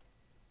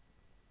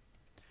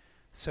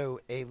 So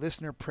a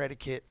listener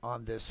predicate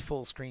on this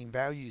full screen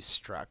values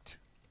struct.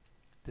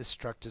 This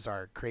struct is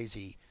our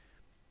crazy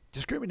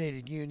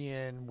discriminated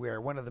union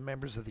where one of the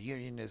members of the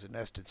union is a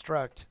nested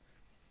struct.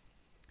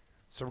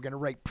 So we're going to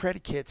write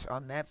predicates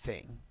on that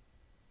thing.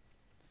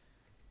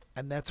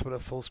 And that's what a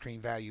full screen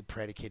value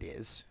predicate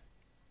is.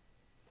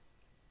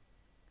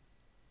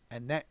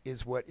 And that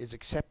is what is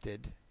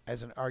accepted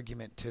as an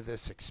argument to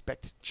this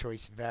expect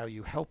choice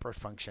value helper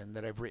function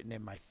that I've written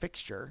in my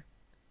fixture.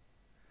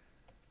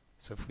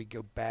 So if we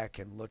go back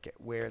and look at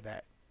where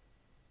that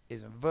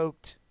is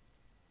invoked,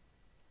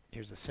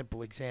 here's a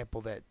simple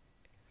example that,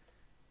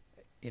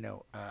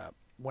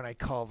 when I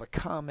call the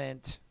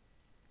comment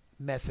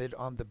method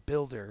on the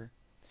builder,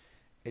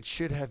 it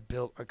should have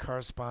built a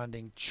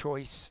corresponding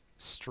choice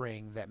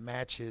string that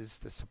matches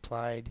the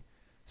supplied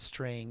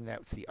string that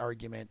was the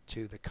argument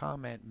to the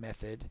comment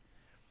method.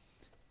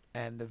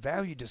 And the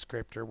value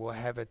descriptor will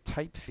have a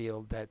type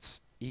field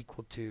that's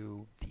equal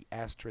to the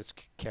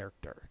asterisk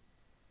character.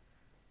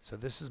 So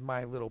this is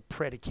my little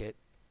predicate,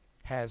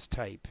 has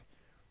type.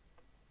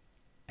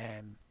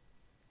 And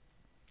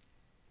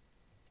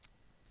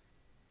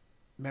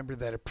remember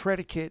that a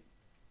predicate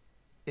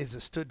is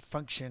a stood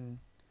function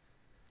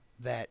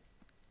that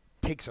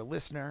takes a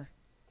listener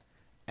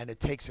and it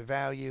takes a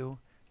value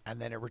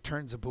and then it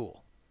returns a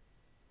bool.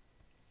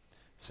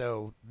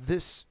 So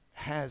this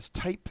has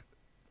type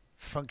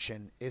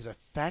function is a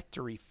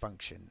factory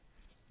function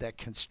that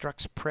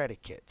constructs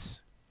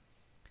predicates.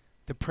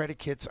 The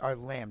predicates are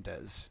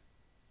lambdas.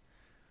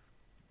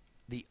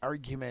 The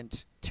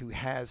argument to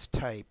has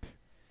type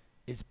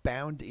is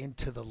bound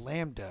into the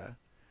lambda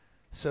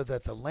so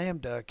that the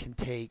lambda can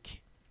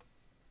take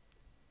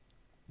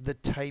the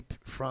type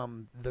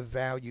from the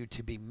value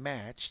to be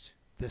matched,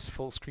 this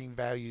full screen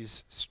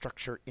values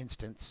structure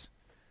instance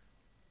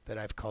that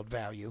I've called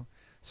value.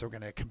 So we're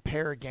going to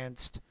compare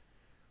against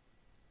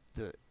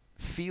the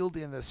field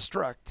in the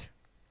struct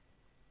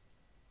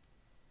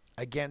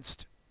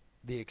against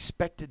the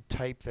expected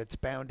type that's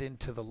bound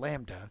into the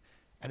lambda,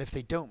 and if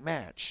they don't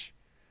match,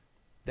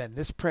 then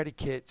this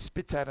predicate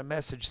spits out a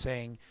message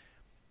saying,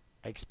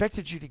 I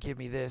expected you to give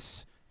me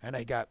this, and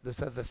I got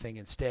this other thing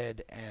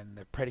instead, and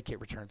the predicate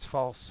returns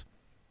false.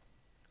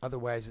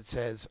 Otherwise, it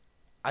says,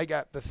 I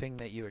got the thing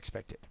that you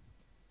expected.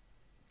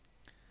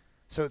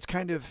 So it's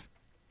kind of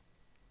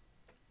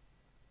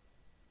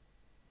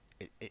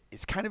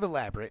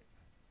elaborate.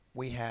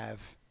 We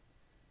have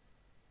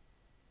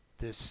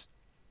this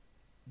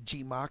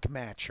GMock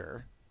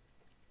matcher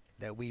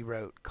that we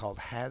wrote called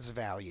has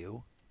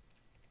value,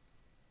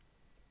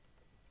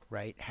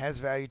 right? Has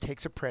value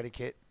takes a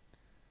predicate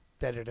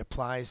that it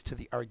applies to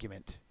the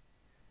argument.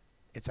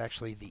 It's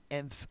actually the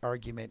nth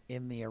argument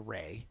in the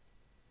array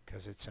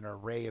because it's an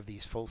array of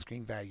these full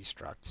screen value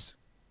structs.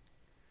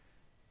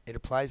 It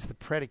applies the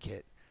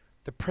predicate.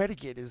 The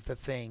predicate is the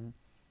thing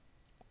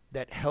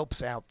that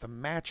helps out the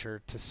matcher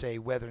to say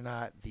whether or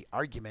not the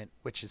argument,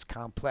 which is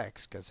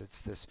complex because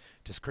it's this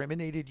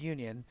discriminated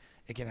union,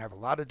 it can have a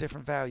lot of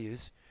different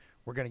values.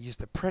 We're going to use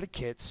the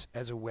predicates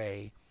as a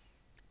way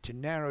to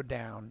narrow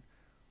down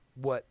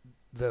what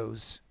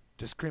those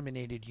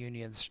discriminated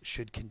unions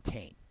should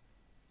contain.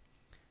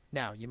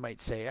 Now, you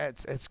might say,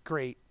 it's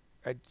great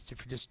if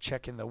you're just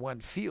checking the one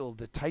field,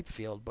 the type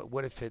field, but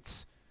what if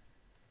it's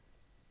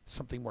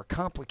something more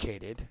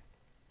complicated?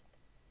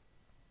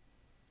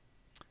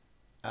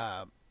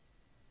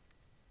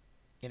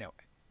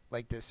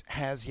 Like this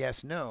has,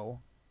 yes,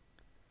 no,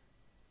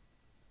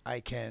 I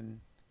can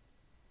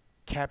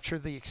capture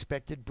the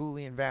expected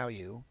Boolean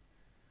value.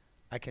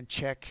 I can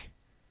check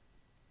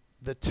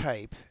the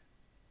type.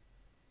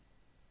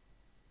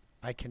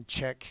 I can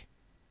check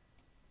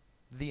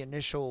the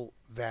initial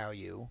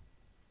value.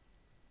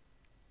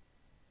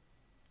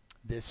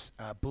 This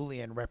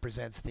Boolean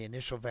represents the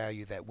initial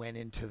value that went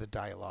into the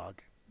dialog.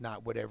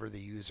 not whatever the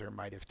user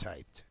might have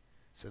typed.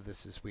 So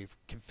this is, we've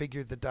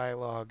configured the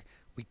dialog,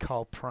 we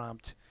call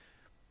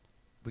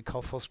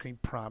full screen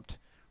prompt.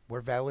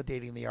 We're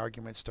validating the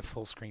arguments to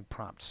full screen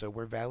prompt. So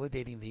we're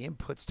validating the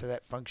inputs to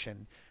that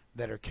function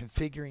that are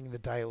configuring the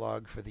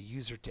dialog for the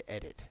user to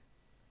edit.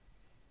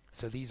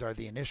 So these are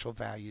the initial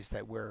values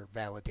that we're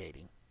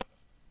validating.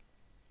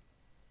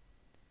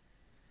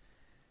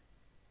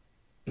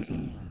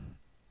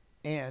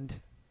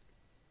 And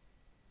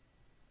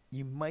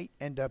you might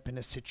end up in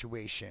a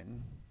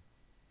situation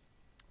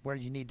where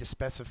you need to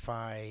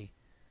specify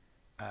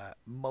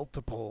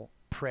multiple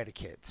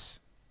predicates.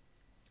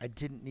 I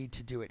didn't need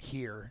to do it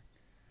here,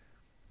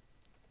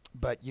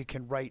 but you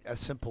can write a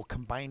simple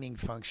combining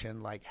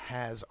function like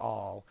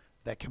hasAll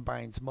that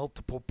combines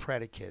multiple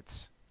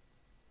predicates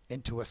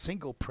into a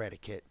single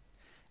predicate,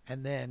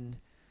 and then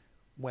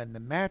when the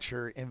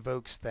matcher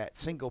invokes that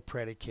single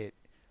predicate,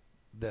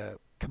 the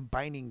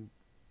combining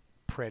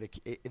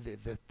predicate,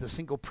 the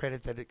single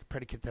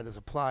predicate that is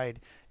applied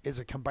is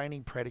a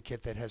combining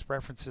predicate that has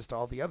references to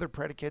all the other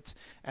predicates,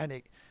 and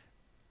it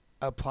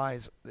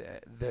applies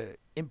the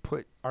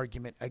input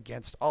argument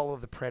against all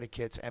of the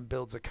predicates and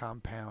builds a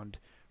compound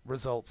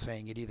result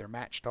saying it either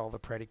matched all the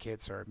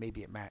predicates or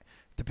maybe it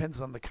depends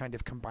on the kind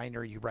of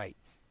combiner you write.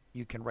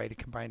 You can write a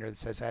combiner that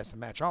says it has to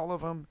match all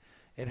of them,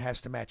 it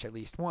has to match at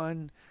least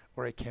one,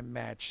 or it can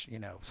match,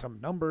 some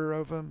number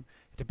of them.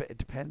 It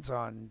depends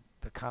on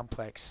the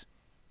complex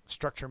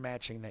structure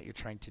matching that you're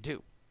trying to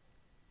do.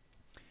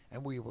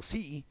 And we will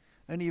see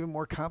an even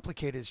more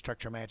complicated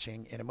structure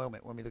matching in a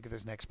moment when we look at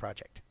this next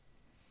project.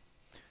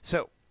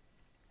 So,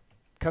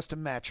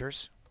 custom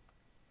matchers,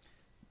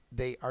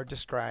 they are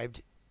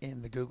described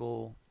in the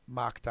Google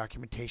Mock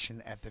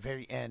documentation at the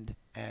very end,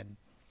 and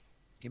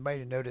you might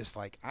have noticed,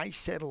 I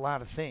said a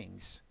lot of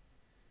things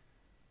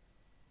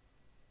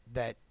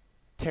that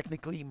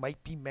technically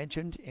might be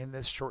mentioned in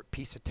this short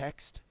piece of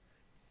text,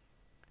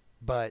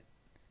 but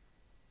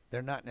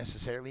they're not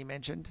necessarily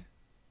mentioned.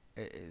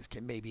 It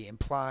can maybe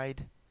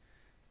implied.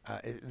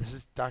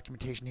 This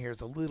documentation here is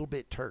a little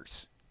bit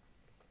terse.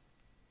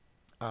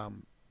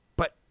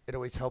 But it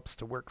always helps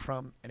to work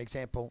from an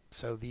example.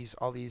 So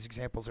all these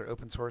examples are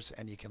open source,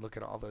 and you can look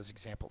at all those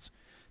examples.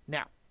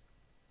 Now,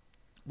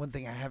 one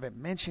thing I haven't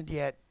mentioned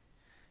yet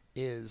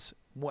is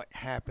what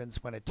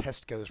happens when a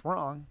test goes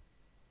wrong.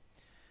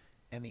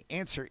 And the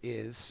answer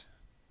is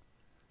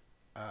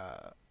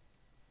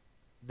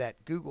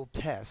that Google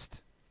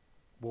Test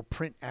will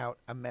print out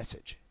a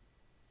message.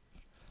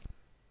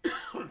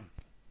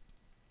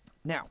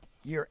 Now,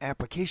 your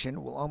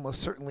application will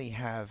almost certainly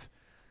have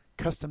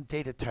custom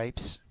data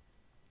types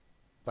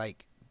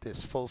like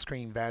this full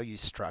screen value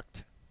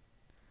struct,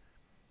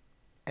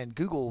 and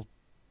Google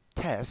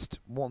Test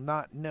will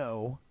not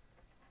know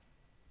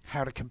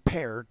how to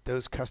compare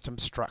those custom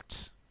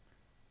structs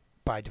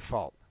by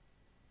default.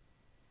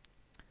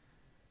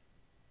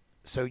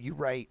 So you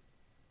write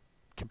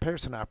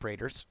comparison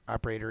operators,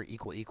 operator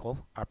equal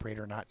equal,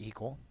 operator not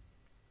equal,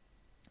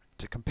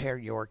 to compare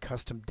your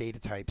custom data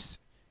types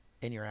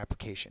in your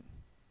application.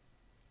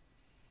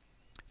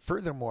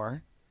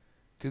 Furthermore,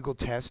 Google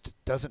Test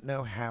doesn't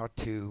know how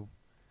to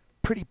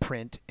pretty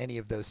print any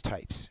of those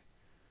types.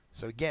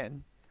 So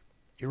again,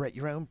 you write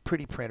your own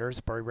pretty printers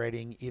by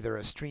writing either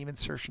a stream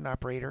insertion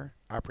operator,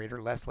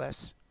 operator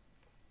less,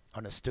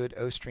 on a std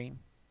o stream.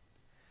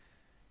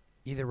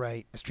 Either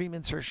write a stream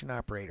insertion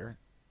operator,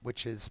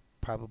 which is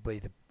probably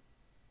the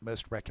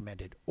most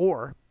recommended,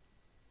 or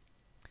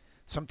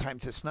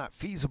sometimes it's not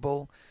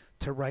feasible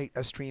to write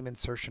a stream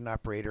insertion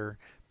operator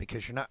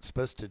because you're not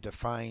supposed to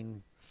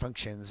define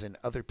functions in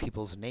other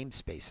people's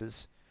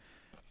namespaces,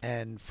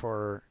 and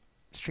for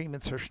stream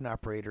insertion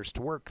operators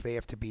to work, they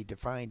have to be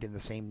defined in the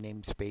same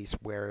namespace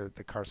where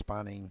the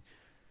corresponding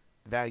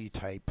value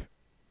type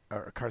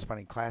or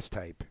corresponding class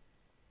type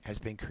has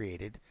been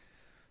created.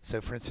 So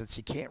for instance,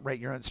 you can't write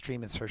your own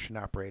stream insertion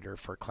operator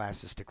for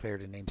classes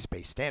declared in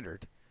namespace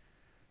standard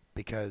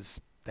because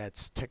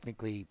that's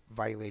technically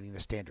violating the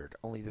standard.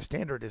 Only the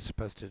standard is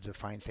supposed to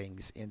define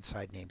things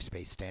inside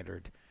namespace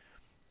standard,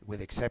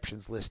 with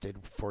exceptions listed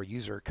for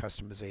user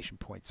customization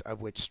points, of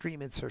which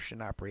stream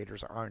insertion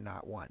operators are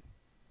not one.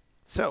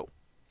 So,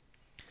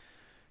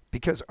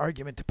 because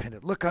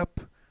argument-dependent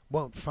lookup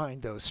won't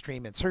find those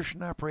stream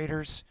insertion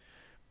operators,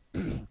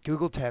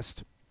 Google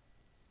Test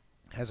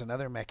has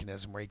another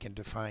mechanism where you can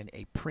define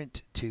a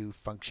print2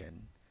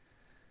 function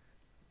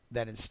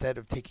that instead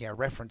of taking a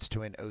reference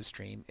to an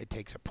OStream, it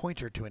takes a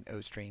pointer to an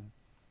OStream.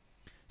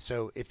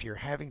 So if you're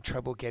having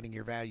trouble getting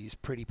your values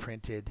pretty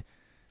printed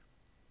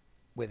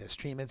with a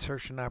stream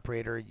insertion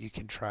operator, you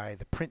can try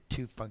the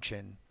print2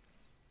 function,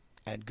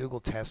 and Google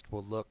Test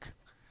will look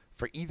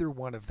for either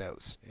one of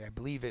those. I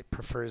believe it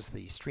prefers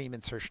the stream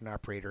insertion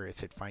operator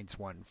if it finds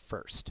one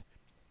first.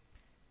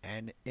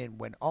 And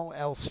when all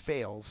else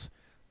fails,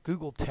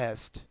 Google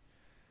Test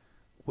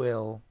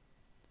will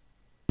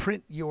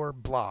print your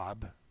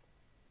blob,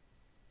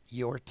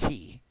 your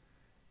T,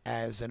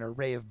 as an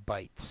array of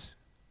bytes.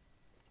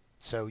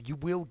 So you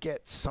will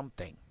get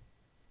something,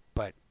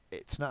 but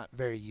it's not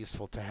very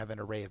useful to have an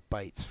array of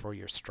bytes for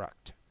your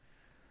struct,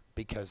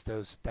 because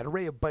that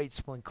array of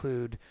bytes will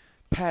include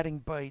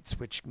padding bytes,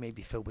 which may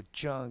be filled with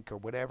junk or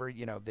whatever.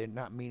 They're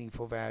not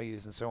meaningful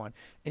values and so on.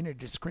 In a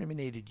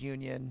discriminated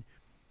union,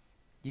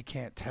 you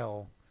can't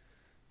tell,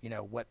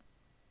 what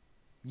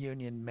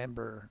union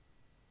member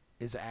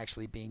is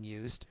actually being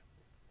used,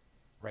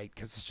 right?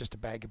 Because it's just a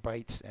bag of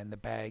bytes, and the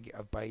bag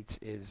of bytes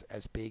is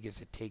as big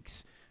as it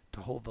takes to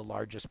hold the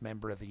largest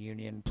member of the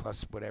union,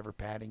 plus whatever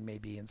padding may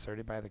be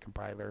inserted by the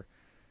compiler,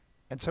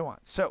 and so on.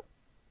 So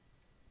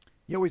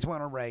you always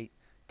want to write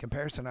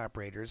comparison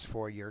operators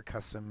for your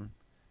custom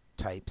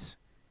types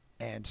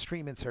and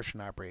stream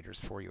insertion operators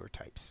for your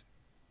types.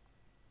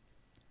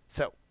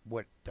 So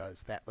what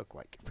does that look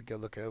like? If we go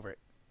look over it,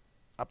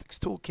 Optics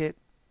Toolkit,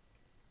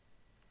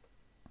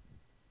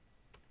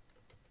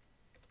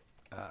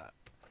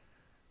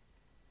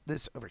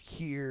 this over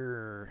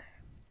here.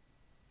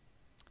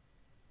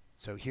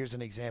 So here's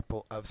an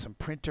example of some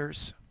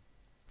printers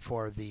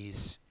for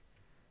these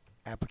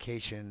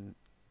application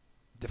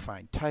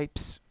defined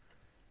types.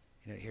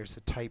 Here's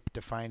a type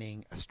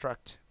defining a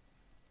struct,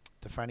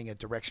 defining a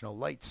directional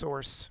light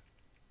source.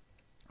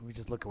 We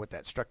just look at what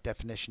that struct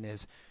definition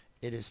is.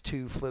 It is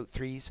 2 float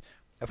 3s.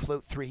 A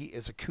float 3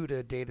 is a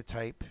CUDA data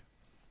type.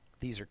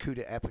 These are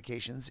CUDA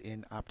applications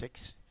in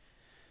optics.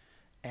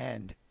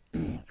 And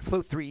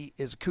float 3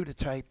 is a CUDA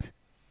type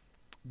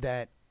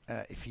that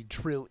if you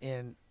drill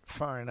in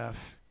far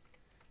enough,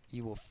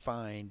 you will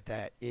find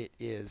that it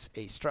is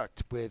a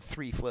struct with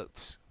 3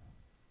 floats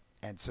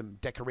and some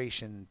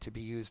decoration to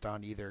be used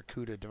on either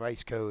CUDA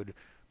device code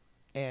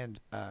and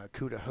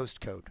CUDA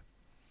host code.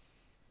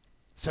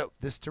 So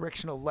this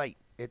directional light,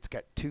 it's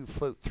got 2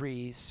 float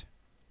 3s.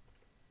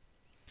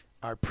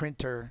 Our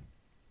printer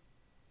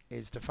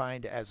is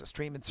defined as a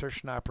stream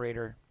insertion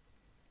operator.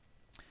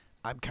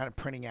 I'm kind of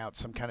printing out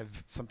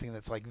something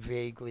that's like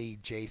vaguely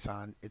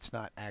JSON. It's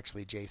not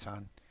actually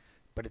JSON,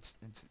 but it's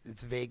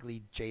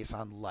vaguely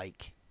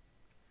JSON-like.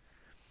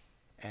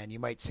 And you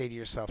might say to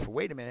yourself, well,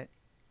 wait a minute,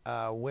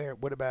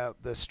 what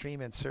about the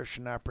stream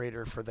insertion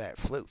operator for that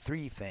float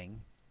 3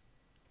 thing?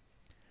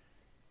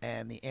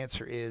 And the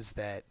answer is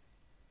that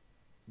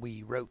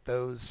we wrote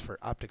those for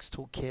Optics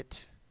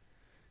Toolkit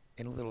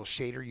in a little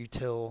shader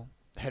util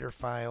header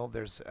file.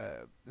 There's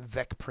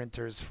vec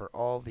printers for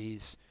all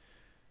these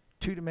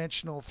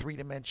 2-dimensional,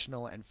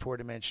 3-dimensional, and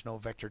 4-dimensional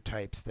vector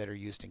types that are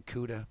used in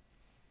CUDA.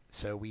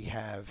 So we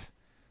have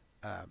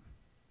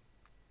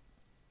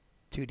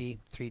 2D,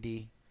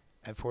 3D,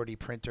 and 4D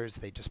printers.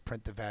 They just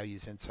print the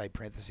values inside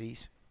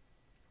parentheses.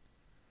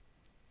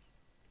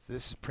 So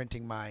this is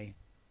printing my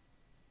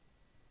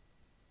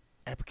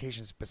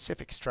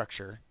application-specific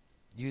structure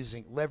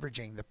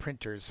leveraging the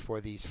printers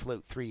for these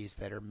float 3s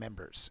that are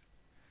members.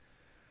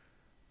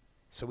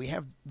 So we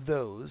have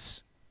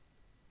those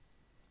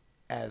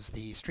as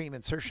the stream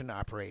insertion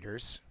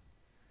operators.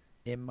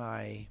 In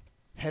my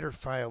header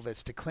file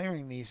that's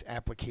declaring these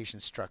application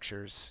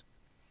structures,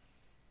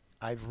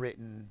 I've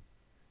written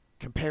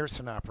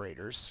comparison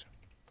operators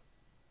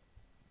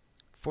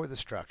for the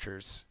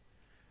structures.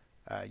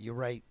 You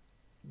write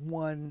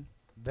one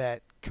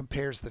that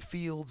compares the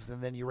fields,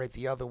 and then you write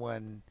the other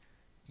one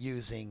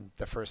using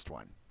the first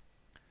one.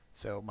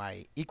 So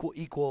my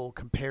equal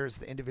compares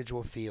the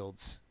individual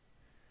fields,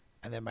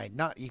 and then my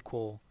not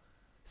equal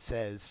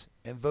says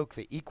invoke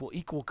the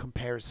equal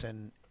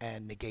comparison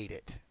and negate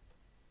it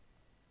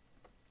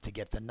to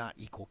get the not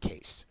equal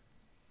case.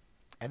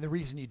 And the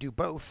reason you do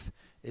both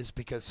is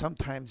because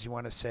sometimes you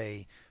want to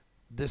say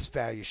this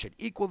value should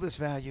equal this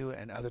value,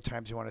 and other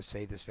times you want to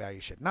say this value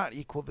should not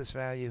equal this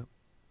value.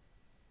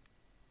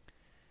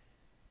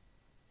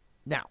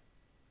 Now,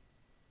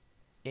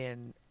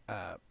 in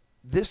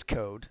this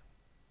code,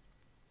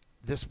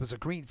 this was a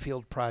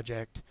greenfield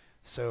project,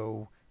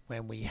 so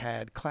when we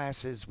had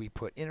classes, we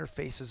put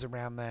interfaces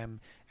around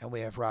them, and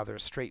we have rather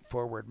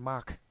straightforward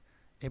mock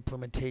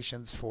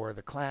implementations for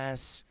the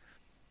class.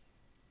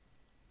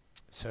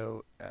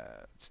 So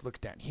let's look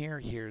down here.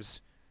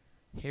 Here's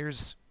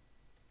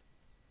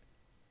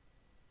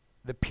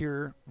the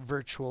pure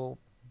virtual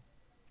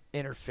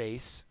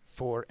interface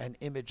for an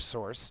image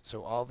source.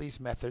 So all these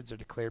methods are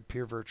declared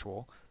pure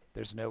virtual.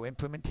 There's no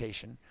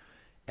implementation.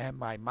 And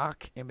my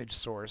mock image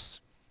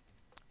source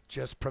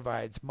just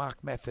provides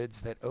mock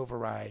methods that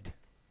override.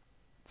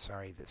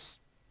 Sorry, this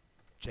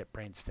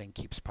JetBrains thing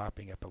keeps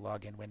popping up a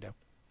login window.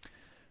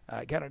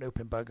 Got an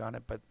open bug on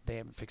it, but they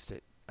haven't fixed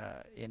it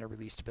in a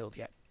released build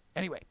yet.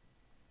 Anyway,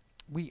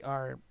 we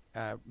are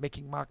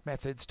making mock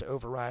methods to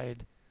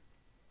override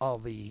all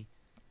the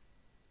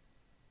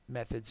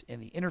methods in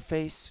the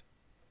interface.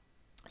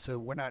 So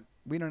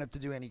we don't have to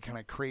do any kind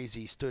of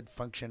crazy stood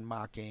function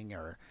mocking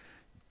or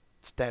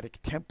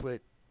static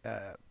template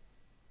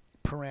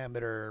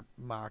parameter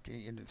mock,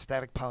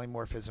 static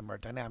polymorphism or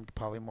dynamic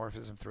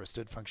polymorphism through a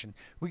stood function.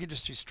 We can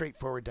just do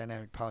straightforward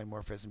dynamic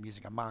polymorphism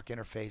using a mock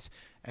interface,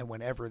 and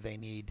whenever they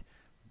need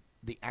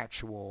the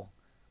actual,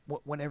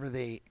 whenever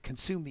they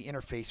consume the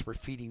interface, we're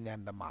feeding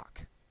them the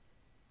mock.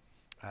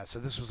 So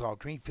this was all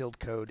greenfield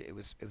code. It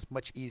was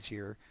much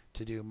easier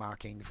to do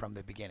mocking from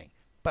the beginning.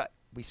 But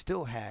we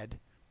still had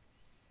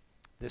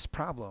this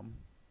problem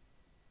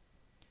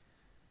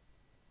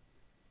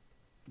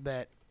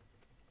that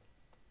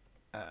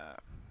all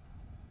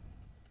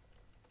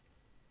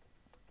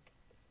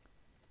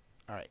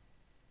right.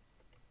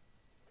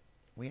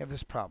 We have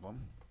this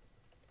problem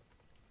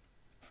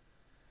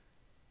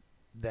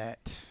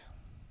that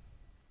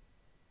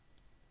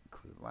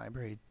include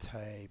library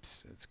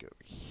types. Let's go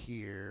over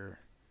here.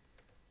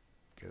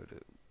 Go to,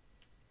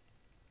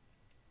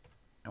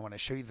 I want to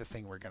show you the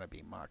thing we're going to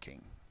be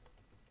mocking.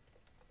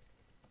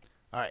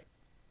 All right.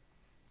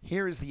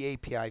 Here is the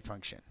API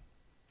function.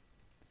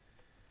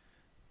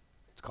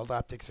 It's called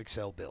Optics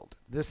Excel Build.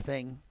 This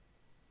thing,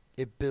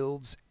 it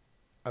builds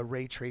a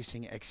ray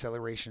tracing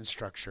acceleration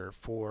structure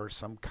for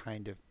some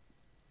kind of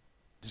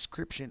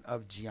description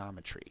of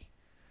geometry.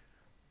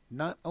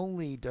 Not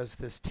only does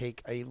this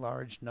take a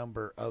large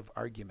number of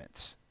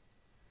arguments,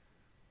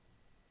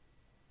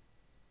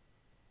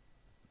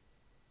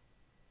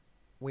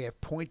 we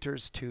have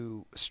pointers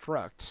to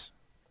structs,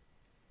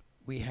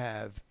 we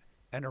have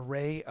an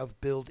array of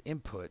build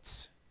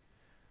inputs.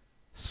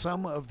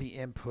 Some of the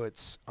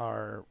inputs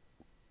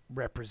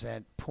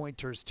represent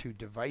pointers to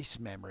device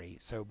memory,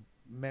 so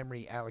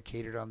memory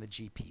allocated on the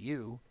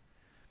GPU.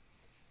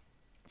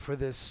 For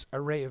this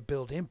array of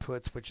build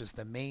inputs, which is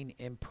the main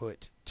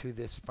input to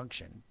this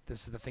function,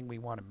 this is the thing we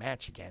want to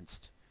match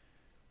against.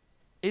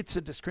 It's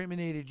a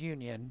discriminated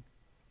union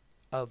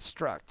of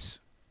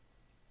structs.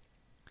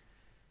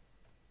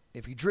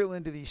 If you drill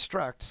into these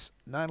structs,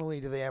 not only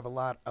do they have a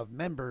lot of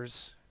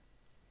members,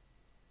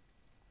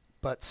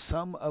 but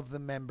some of the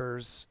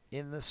members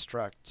in the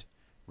struct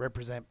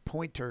represent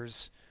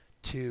pointers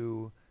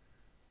to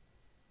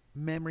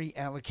memory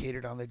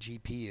allocated on the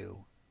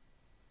GPU.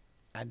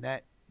 And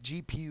that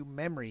GPU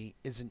memory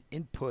is an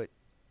input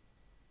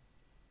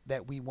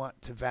that we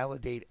want to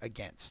validate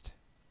against.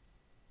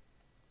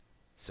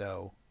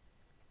 So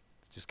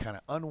just kind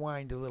of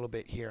unwind a little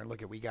bit here and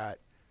look at, we got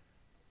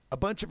a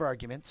bunch of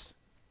arguments.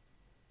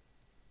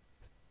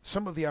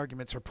 Some of the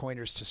arguments are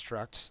pointers to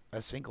structs,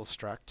 a single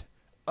struct.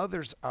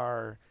 Others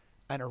are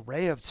an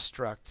array of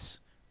structs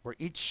where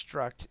each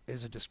struct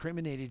is a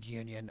discriminated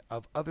union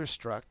of other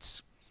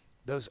structs.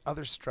 Those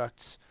other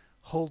structs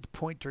hold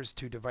pointers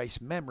to device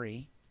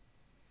memory,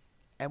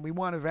 and we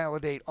want to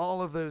validate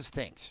all of those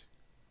things.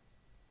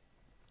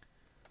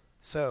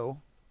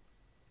 So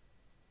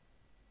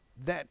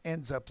that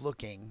ends up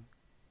looking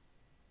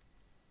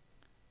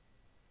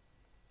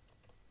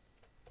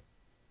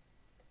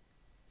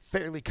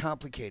fairly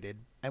complicated,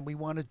 and we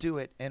want to do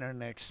it in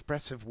an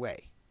expressive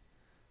way.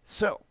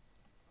 So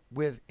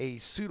with a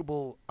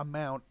suitable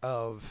amount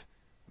of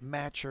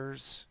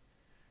matchers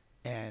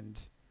and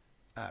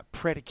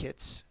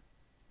predicates,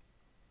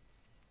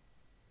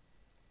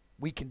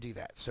 we can do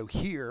that. So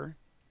here,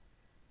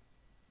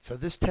 so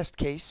this test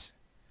case,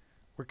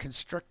 we're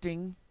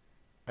constructing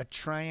a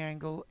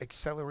triangle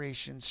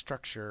acceleration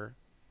structure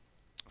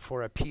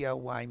for a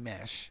PLY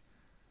mesh.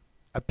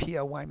 A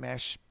PLY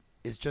mesh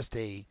is just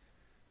a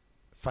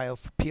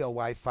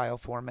PLY file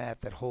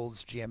format that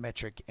holds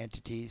geometric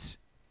entities.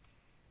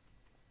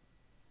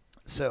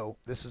 So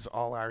this is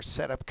all our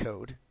setup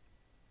code.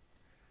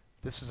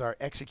 This is our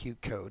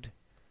execute code.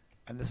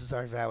 And this is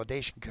our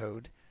validation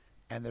code.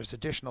 And there's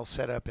additional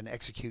setup and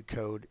execute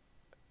code,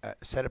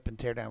 setup and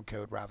teardown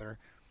code rather,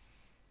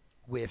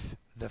 with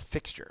the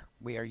fixture.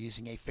 We are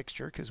using a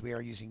fixture because we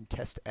are using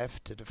test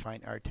F to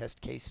define our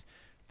test case.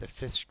 The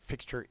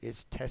fixture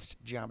is test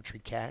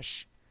geometry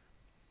cache.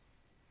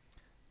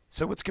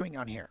 So what's going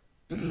on here?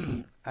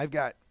 I've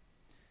got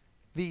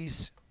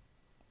these,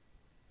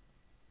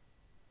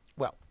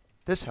 well,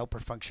 this helper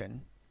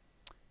function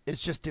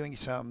is just doing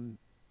some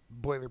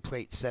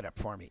boilerplate setup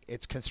for me.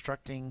 It's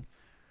constructing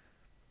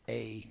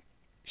a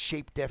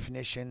shape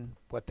definition.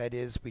 What that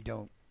is, we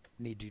don't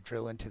need to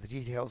drill into the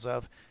details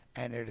of.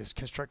 And it is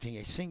constructing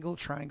a single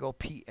triangle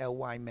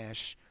PLY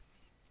mesh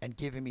and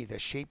giving me the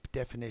shape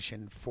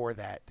definition for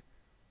that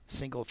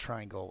single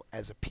triangle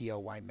as a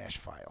PLY mesh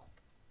file.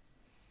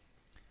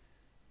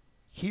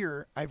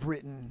 Here, I've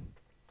written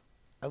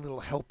a little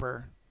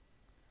helper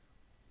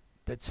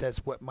that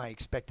says what my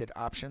expected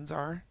options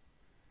are.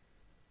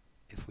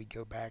 If we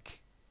go back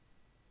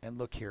and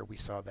look here, we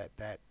saw that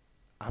that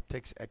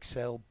Optics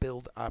Excel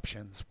build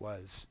options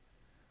was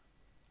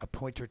a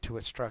pointer to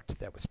a struct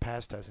that was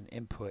passed as an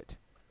input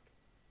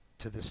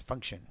to this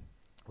function.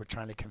 We're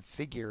trying to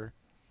configure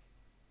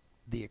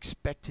the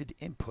expected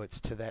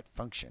inputs to that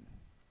function.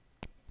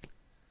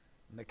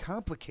 And the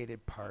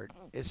complicated part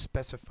is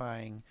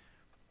specifying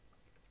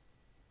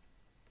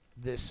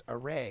this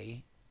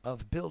array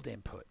of build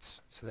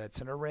inputs. So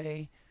that's an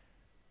array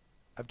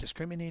of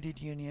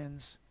discriminated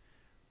unions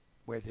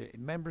where the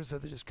members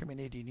of the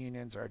discriminated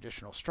unions are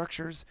additional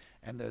structures,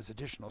 and those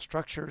additional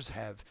structures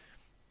have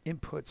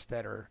inputs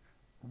that are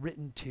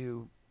written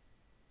to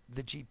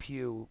the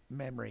GPU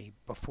memory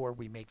before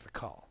we make the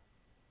call.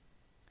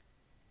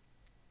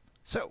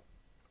 So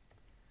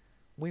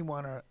we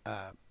want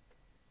to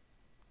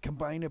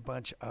combine a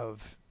bunch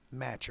of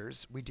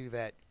matchers. We do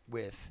that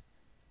with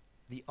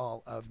the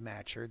all of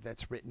matcher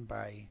that's written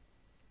by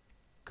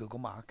Google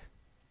Mock.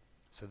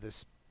 So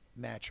this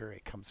matcher,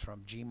 it comes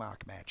from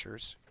GMock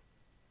matchers.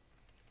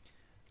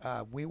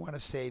 We want to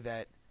say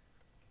that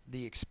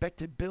the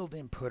expected build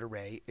input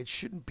array, it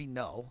shouldn't be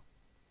null,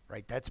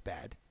 right? That's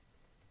bad.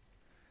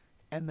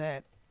 And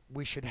that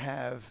we should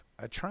have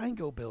a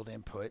triangle build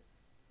input.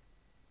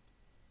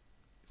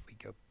 If we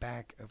go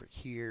back over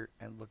here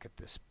and look at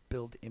this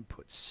build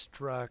input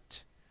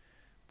struct,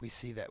 we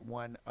see that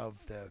one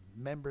of the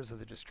members of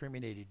the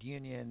discriminated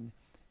union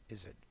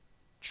is a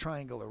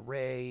triangle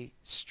array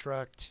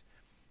struct,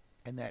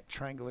 and that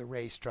triangle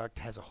array struct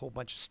has a whole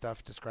bunch of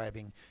stuff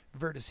describing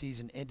vertices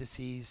and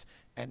indices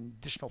and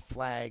additional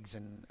flags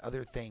and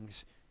other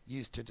things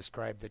used to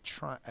describe the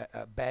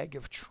a bag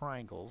of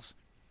triangles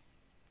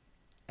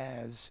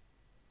as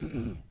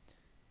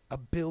a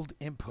build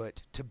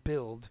input to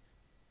build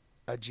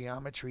a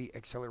geometry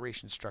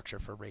acceleration structure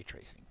for ray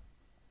tracing.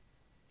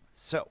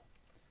 So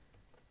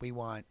we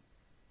want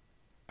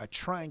a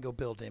triangle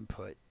build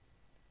input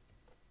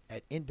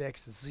at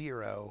index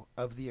 0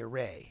 of the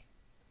array.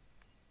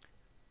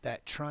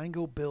 That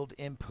triangle build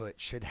input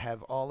should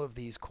have all of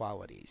these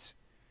qualities.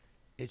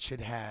 It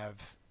should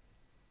have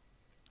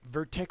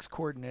vertex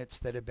coordinates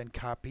that have been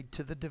copied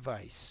to the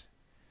device.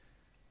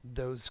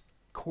 Those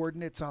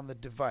coordinates on the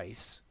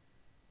device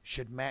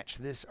should match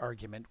this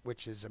argument,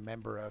 which is a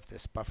member of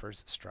this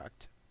buffers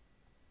struct.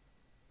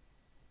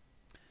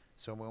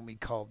 So when we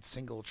called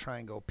single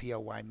triangle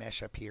PLY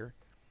mesh up here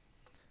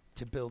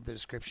to build the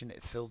description,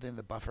 it filled in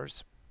the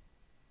buffers.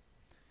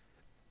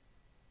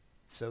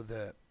 So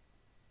the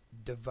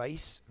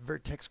device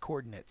vertex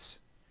coordinates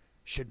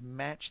should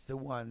match the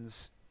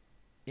ones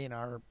in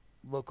our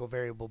local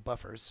variable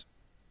buffers.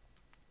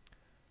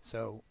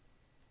 So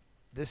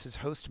this is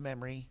host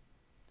memory,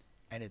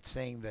 and it's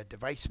saying the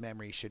device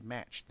memory should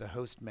match the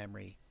host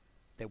memory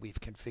that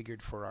we've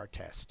configured for our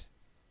test.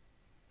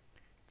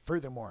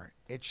 Furthermore,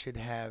 it should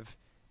have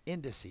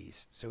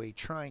indices. So a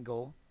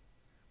triangle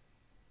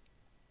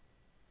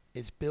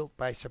is built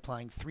by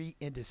supplying 3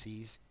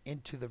 indices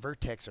into the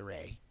vertex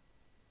array.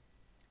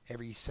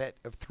 Every set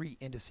of 3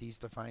 indices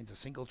defines a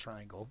single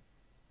triangle.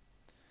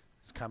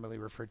 It's commonly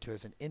referred to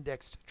as an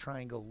indexed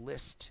triangle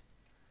list.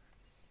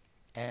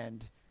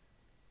 And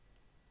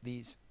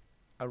these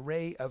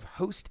array of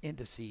host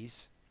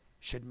indices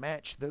should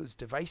match those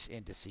device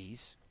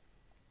indices.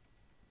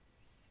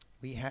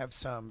 We have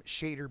some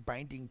shader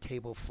binding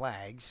table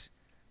flags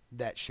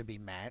that should be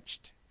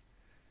matched.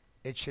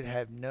 It should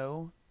have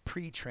no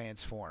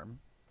pre-transform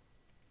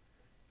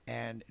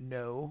and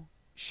no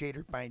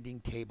shader binding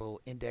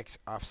table index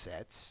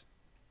offsets.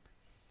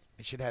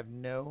 It should have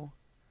no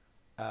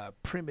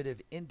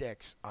primitive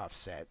index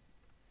offset,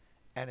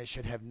 and it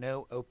should have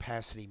no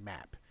opacity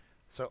map.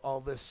 So all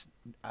this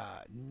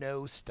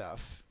no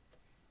stuff,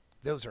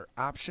 those are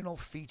optional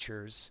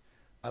features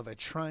of a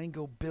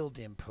triangle build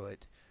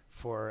input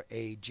for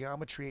a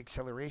geometry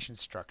acceleration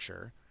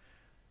structure.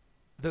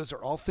 Those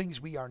are all things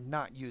we are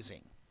not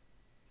using.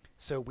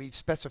 So we've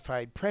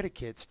specified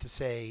predicates to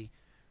say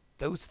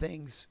those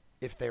things,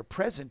 if they're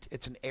present,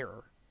 it's an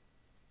error.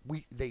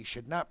 They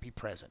should not be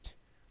present.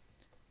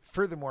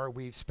 Furthermore,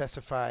 we've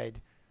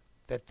specified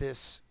that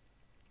these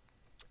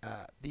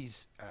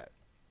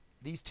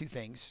two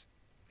things,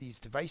 these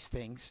device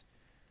things,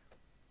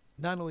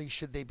 not only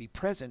should they be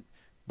present,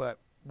 but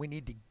we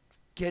need to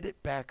get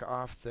it back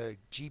off the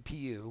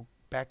GPU,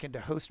 back into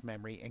host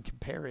memory, and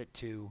compare it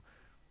to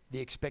the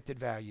expected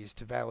values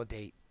to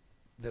validate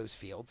those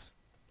fields.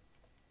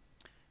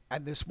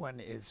 And this one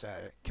is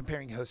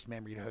comparing host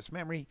memory to host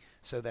memory,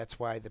 so that's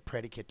why the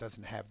predicate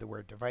doesn't have the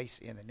word device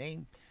in the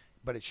name,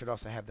 but it should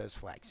also have those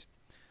flags.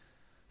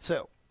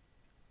 So,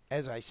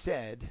 as I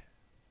said,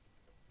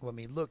 when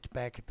we looked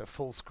back at the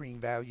full screen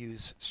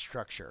values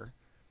structure,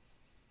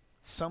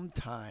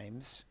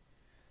 sometimes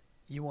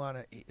you want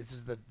to,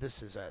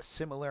 this is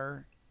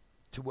similar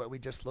to what we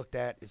just looked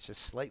at. It's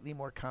just slightly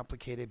more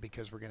complicated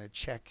because we're going to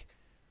check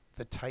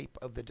the type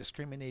of the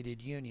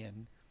discriminated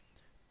union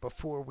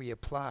before we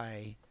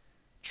apply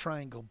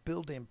triangle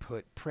build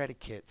input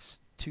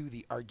predicates to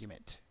the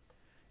argument.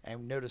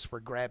 And notice we're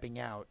grabbing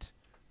out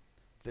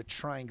the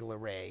triangle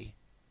array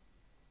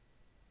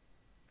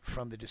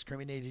from the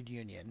discriminated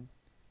union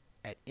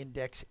at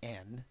index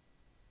n.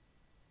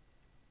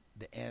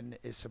 The n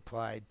is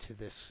supplied to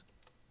this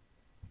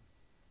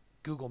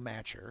Google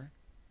matcher,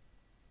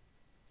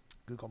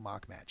 Google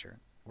Mock matcher.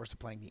 We're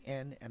supplying the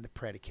n and the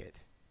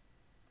predicate.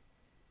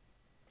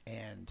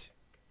 And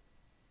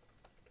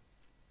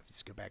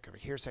let's go back over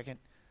here a second.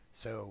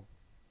 So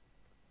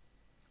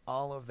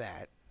all of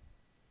that,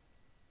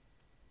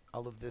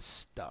 all of this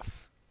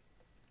stuff,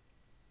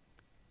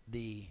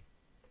 the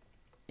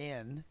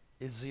n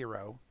is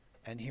 0,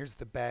 and here's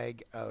the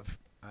bag of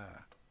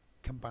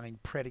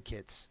combined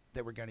predicates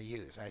that we're going to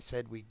use. I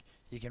said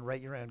you can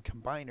write your own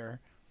combiner.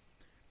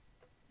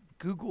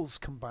 Google's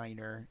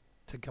combiner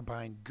to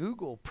combine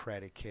Google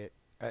predicate,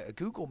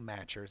 Google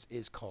matchers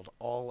is called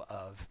all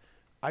of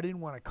I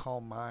didn't want to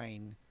call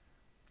mine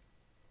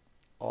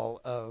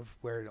all of,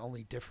 where it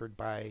only differed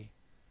by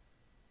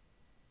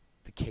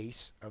the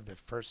case of the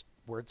first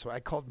word. So I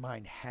called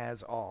mine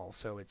has all,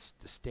 so it's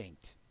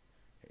distinct.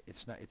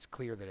 It's not. It's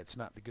clear that it's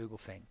not the Google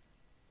thing.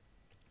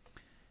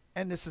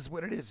 And this is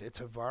what it is. It's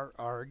a var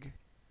arg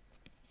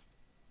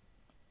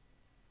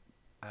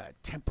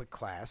template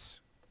class.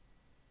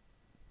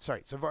 Sorry,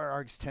 it's a var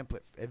args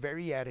template, a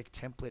variadic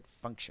template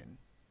function.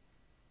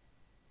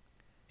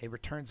 It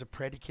returns a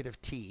predicate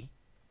of t.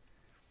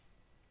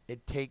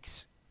 It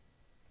takes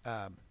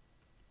a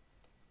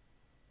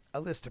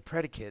list of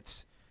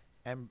predicates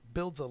and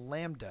builds a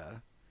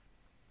lambda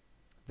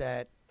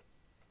that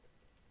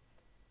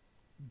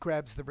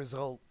grabs the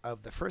result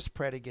of the first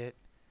predicate,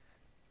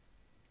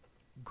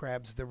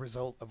 grabs the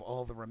result of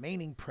all the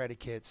remaining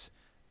predicates,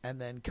 and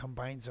then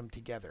combines them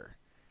together.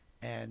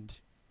 And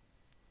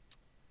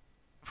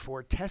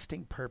for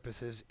testing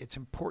purposes, it's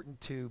important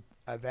to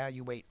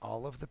evaluate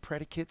all of the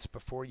predicates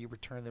before you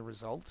return the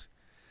result.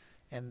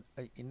 And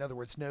in other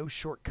words, no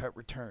shortcut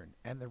return.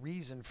 And the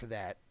reason for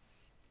that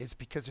is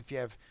because if you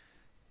have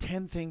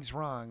 10 things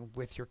wrong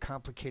with your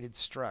complicated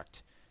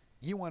struct,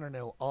 you want to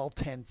know all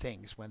 10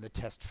 things when the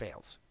test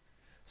fails.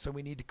 So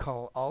we need to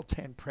call all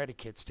 10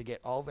 predicates to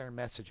get all their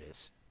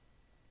messages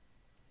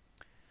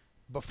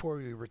before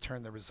we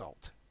return the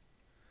result.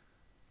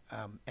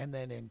 And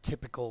then in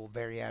typical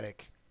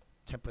variadic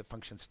template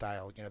function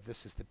style,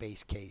 this is the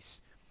base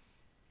case.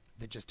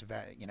 That just,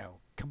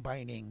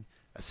 combining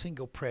a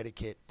single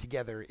predicate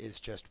together is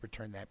just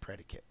return that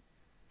predicate.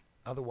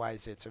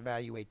 Otherwise, it's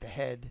evaluate the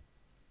head,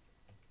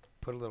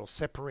 put a little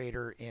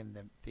separator in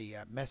the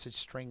message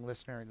string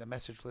listener, the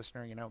message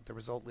listener, the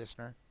result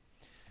listener,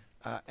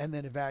 and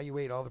then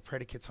evaluate all the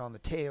predicates on the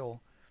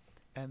tail,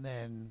 and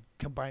then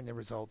combine the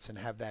results and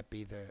have that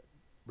be the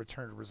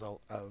returned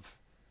result of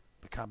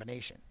the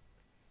combination.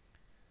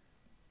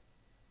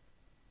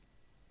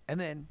 And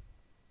then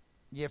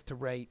you have to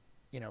write,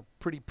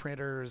 pretty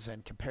printers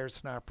and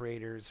comparison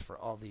operators for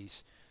all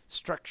these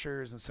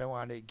structures and so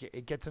on.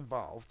 It gets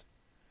involved.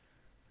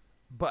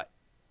 But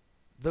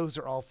those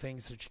are all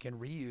things that you can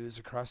reuse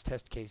across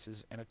test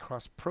cases and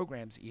across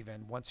programs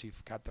even once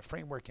you've got the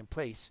framework in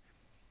place.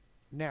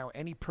 Now,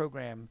 any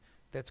program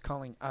that's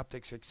calling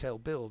optics Excel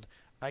build,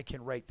 I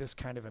can write this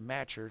kind of a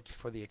matcher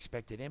for the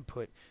expected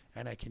input,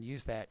 and I can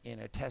use that in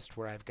a test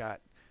where I've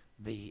got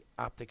the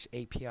optics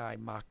API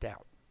mocked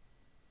out.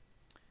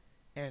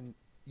 And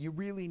you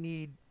really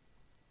need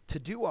to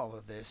do all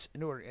of this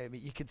in order.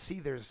 You can see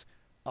there's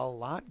a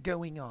lot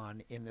going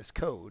on in this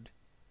code,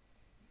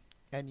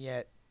 and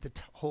yet the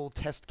whole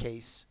test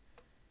case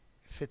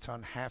fits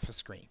on half a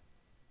screen,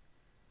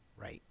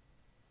 right?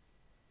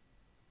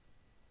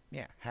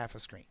 Yeah, half a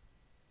screen.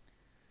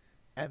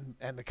 And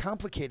the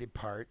complicated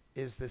part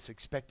is this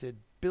expected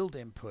build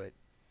input,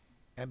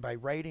 and by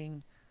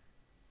writing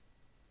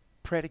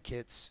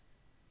predicates,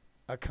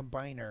 a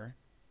combiner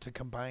to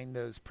combine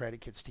those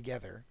predicates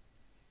together,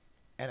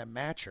 and a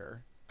matcher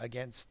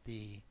against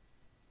the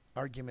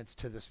arguments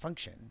to this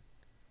function,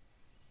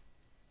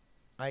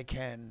 I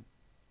can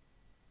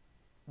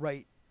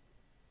write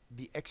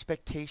the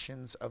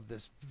expectations of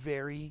this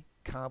very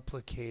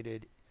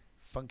complicated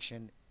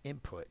function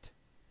input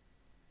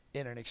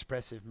in an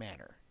expressive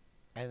manner.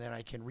 And then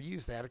I can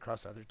reuse that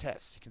across other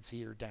tests. You can see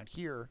here down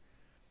here,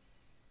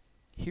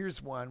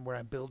 here's one where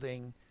I'm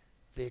building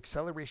the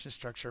acceleration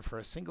structure for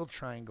a single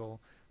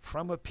triangle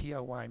from a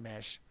POI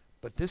mesh,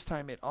 but this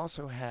time it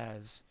also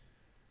has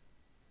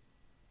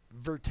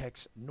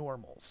vertex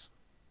normals.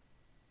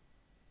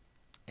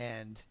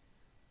 And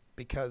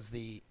because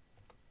the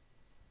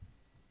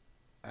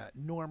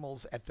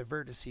normals at the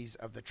vertices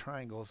of the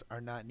triangles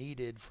are not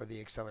needed for the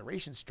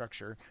acceleration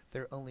structure,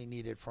 they're only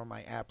needed for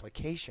my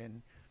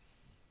application,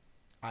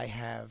 I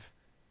have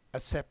a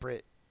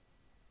separate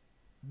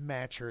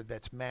matcher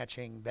that's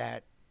matching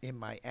that in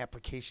my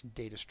application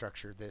data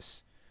structure,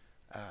 this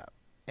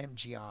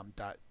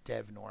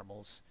mgeom.dev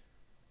normals.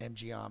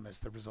 Mgeom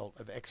is the result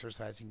of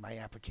exercising my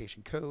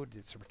application code.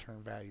 It's a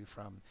return value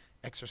from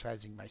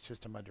exercising my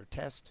system under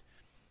test.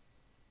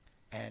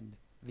 And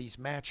these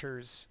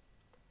matchers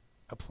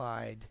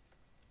applied,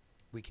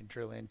 we can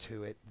drill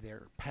into it.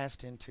 They're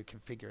passed into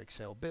configure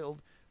Excel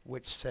build,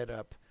 which set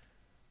up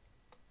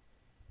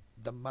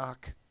the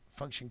mock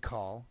function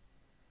call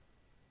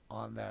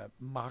on the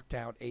mocked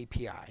out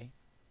API.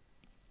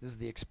 This is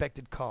the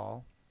expected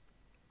call.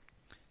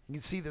 You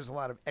can see there's a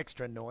lot of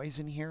extra noise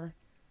in here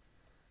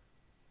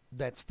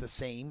that's the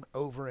same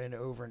over and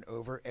over and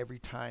over every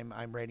time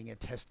I'm writing a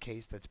test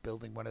case that's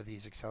building one of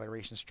these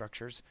acceleration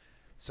structures.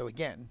 So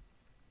again,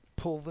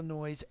 pull the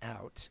noise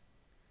out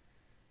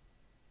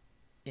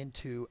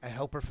into a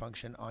helper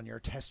function on your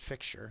test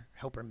fixture,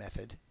 helper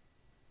method.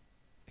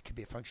 It could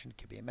be a function, it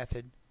could be a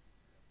method.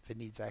 If it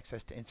needs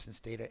access to instance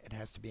data, it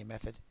has to be a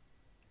method.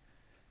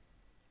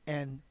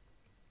 And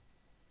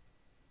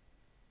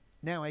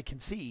now I can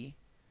see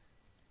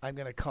I'm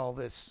going to call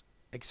this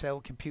Excel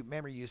compute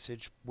memory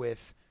usage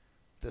with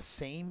the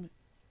same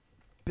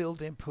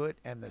build input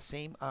and the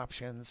same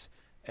options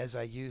as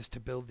I use to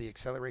build the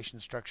acceleration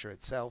structure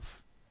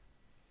itself.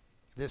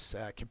 This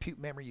compute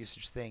memory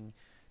usage thing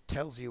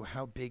tells you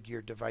how big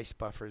your device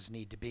buffers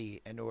need to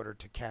be in order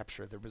to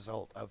capture the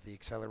result of the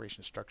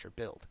acceleration structure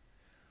build.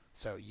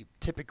 So you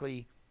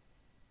typically,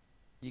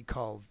 you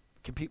call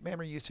compute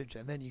memory usage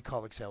and then you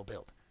call accel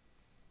build.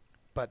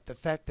 But the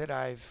fact that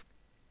I've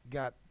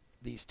got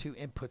these two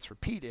inputs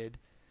repeated,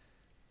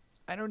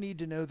 I don't need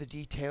to know the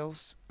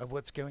details of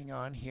what's going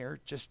on here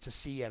just to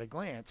see at a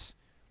glance,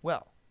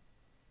 well,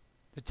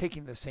 they're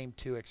taking the same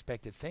two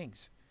expected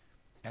things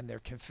and they're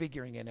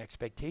configuring an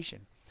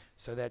expectation.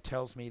 So that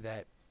tells me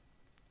that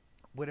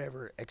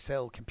whatever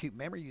accel compute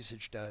memory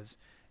usage does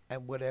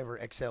and whatever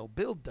accel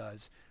build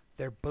does,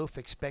 they're both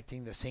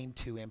expecting the same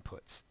two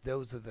inputs.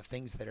 Those are the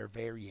things that are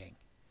varying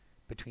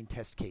between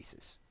test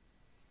cases.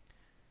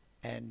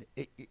 And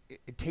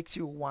it takes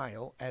you a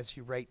while as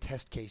you write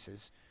test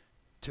cases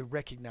to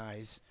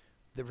recognize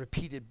the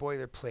repeated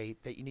boilerplate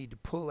that you need to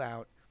pull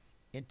out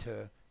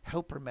into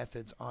helper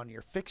methods on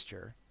your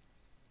fixture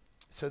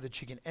so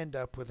that you can end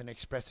up with an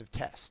expressive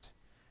test.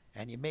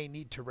 And you may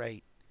need to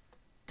write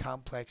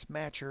complex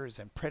matchers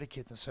and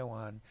predicates and so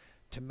on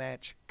to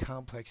match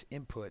complex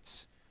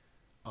inputs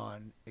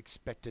on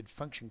expected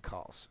function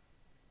calls.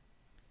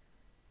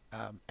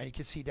 And you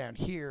can see down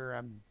here,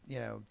 I'm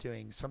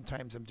doing,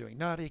 sometimes I'm doing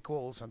not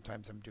equal,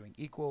 sometimes I'm doing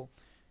equal.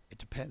 It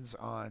depends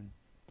on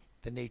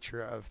the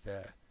nature of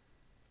the,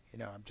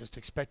 I'm just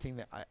expecting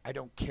that I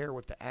don't care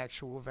what the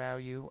actual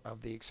value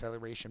of the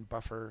acceleration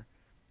buffer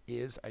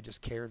is. I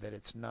just care that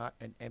it's not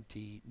an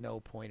empty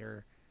null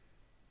pointer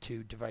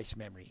to device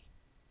memory.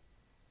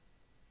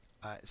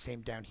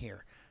 Same down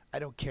here. I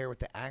don't care what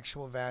the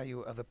actual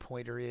value of the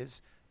pointer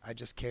is. I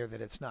just care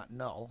that it's not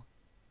null.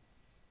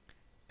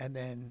 And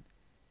then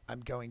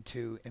I'm going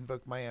to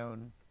invoke my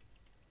own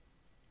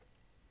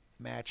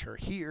matcher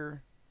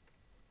here.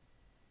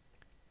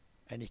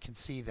 And you can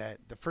see that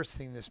the first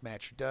thing this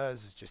matcher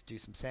does is just do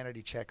some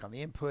sanity check on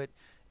the input.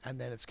 And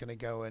then it's going to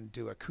go and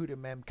do a CUDA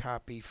mem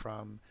copy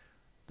from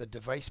the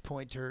device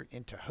pointer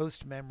into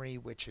host memory,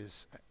 which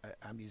is,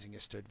 I'm using a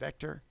stood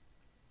vector.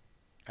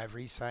 I've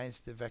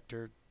resized the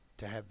vector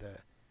to have the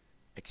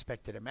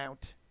expected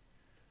amount.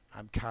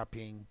 I'm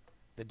copying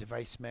the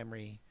device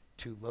memory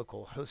to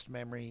local host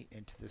memory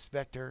into this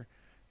vector,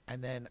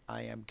 and then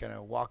I am going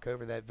to walk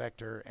over that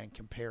vector and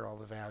compare all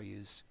the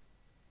values,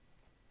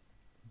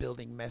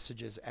 building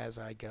messages as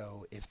I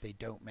go if they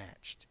don't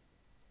match.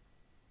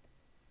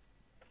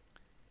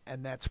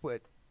 And that's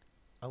what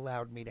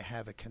allowed me to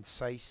have a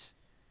concise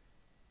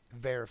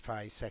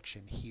verify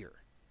section here.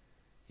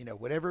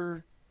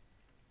 Whatever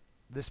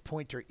this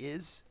pointer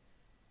is,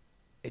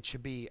 it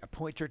should be a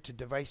pointer to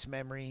device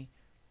memory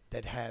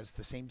that has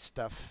the same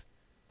stuff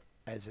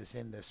as is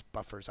in this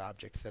buffers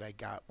object that I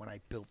got when I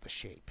built the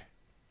shape.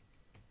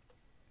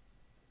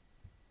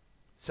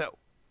 So,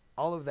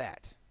 all of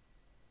that.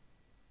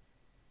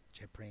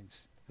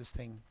 JetBrains, this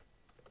thing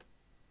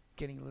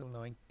getting a little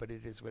annoying, but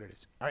it is what it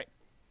is. All right.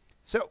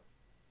 So,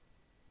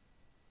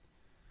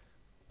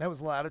 that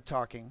was a lot of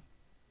talking.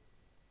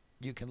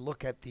 You can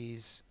look at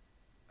these.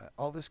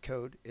 All this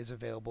code is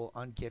available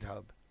on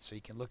GitHub, so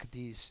you can look at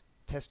these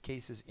test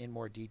cases in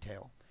more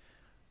detail.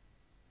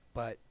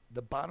 But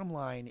the bottom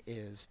line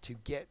is to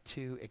get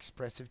to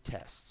expressive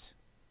tests.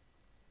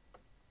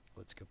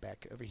 Let's go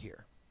back over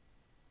here.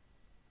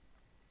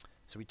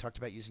 So we talked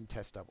about using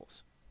test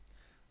doubles.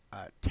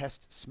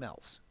 Test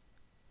smells.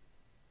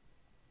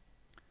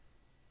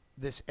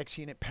 This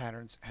XUnit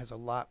patterns has a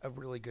lot of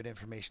really good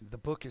information. The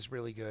book is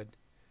really good.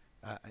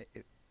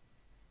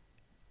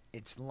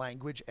 It's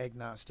language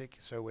agnostic,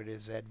 so it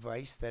is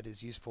advice that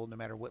is useful no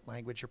matter what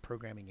language you're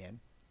programming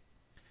in.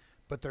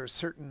 But there are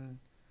certain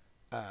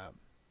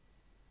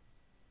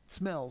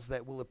smells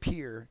that will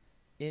appear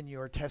in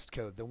your test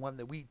code. The one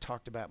that we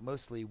talked about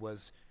mostly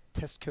was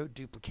test code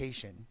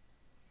duplication,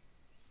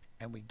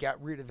 and we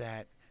got rid of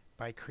that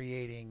by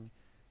creating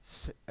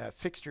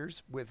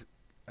fixtures with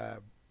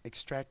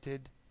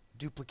extracted,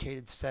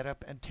 duplicated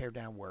setup and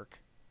teardown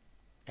work,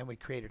 and we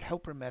created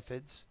helper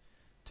methods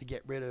to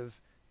get rid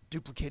of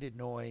duplicated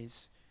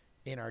noise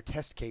in our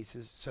test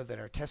cases so that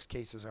our test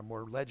cases are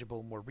more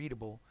legible, more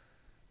readable,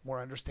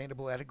 more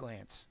understandable at a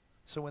glance.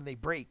 So when they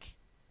break,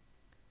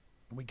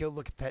 and we go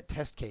look at that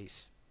test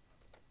case,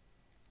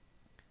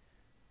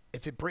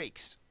 if it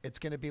breaks, it's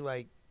going to be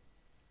like,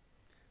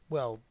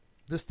 well,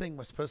 this thing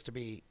was supposed to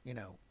be,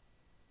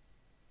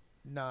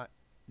 not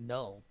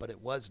null, but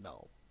it was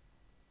null.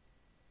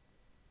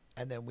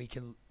 And then we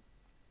can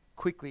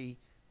quickly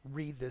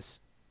read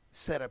this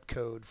setup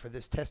code for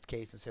this test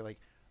case and say, like,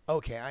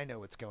 okay, I know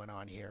what's going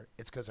on here.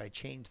 It's because I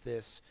changed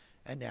this,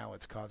 and now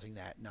it's causing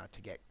that not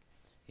to get,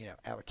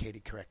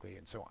 allocated correctly,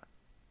 and so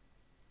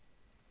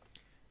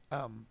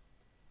on.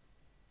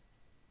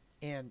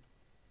 And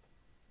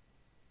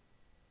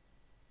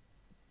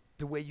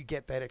the way you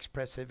get that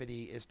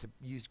expressivity is to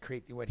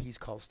create what he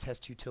calls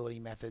test utility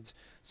methods.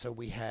 So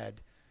we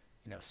had,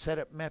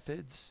 setup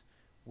methods.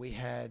 We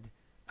had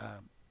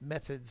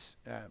methods,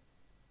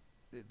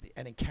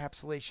 an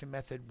encapsulation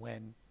method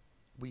when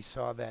we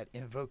saw that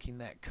invoking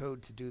that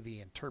code to do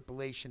the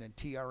interpolation and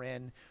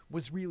TRN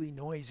was really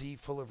noisy,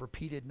 full of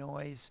repeated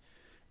noise,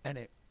 and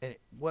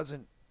it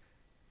wasn't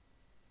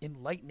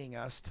enlightening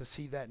us to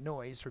see that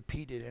noise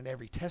repeated in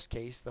every test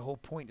case. The whole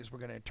point is we're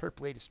going to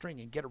interpolate a string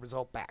and get a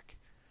result back.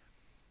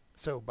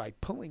 So by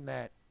pulling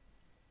that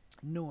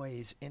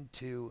noise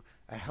into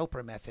a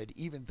helper method,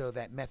 even though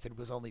that method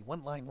was only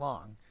one line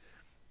long,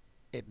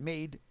 it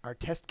made our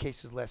test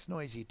cases less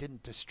noisy. It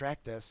didn't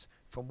distract us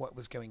from what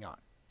was going on.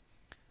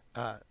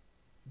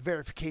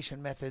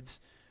 Verification methods,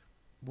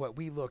 what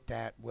we looked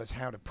at was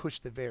how to push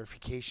the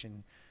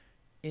verification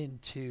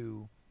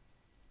into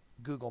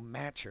Google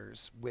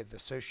matchers with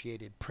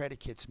associated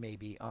predicates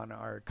maybe on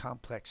our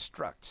complex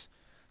structs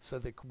so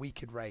that we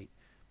could write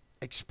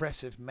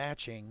expressive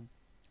matching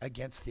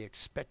against the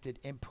expected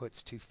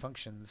inputs to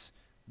functions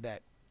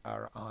that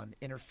are on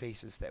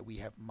interfaces that we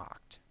have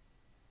mocked.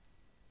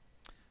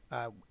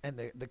 And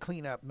the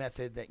cleanup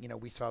method that,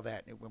 we saw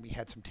that when we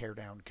had some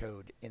teardown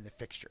code in the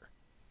fixture.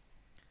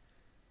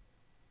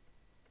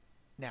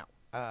 Now,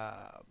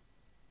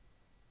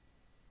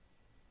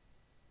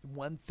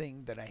 one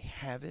thing that I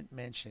haven't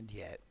mentioned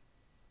yet,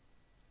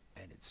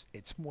 and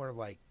it's more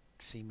like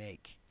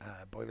CMake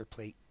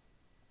boilerplate.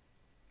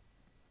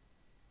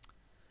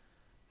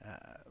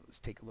 Let's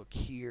take a look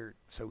here.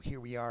 So here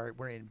we are.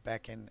 We're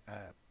back in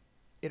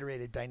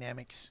iterated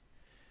dynamics.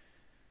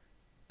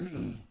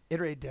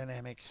 Iterated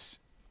dynamics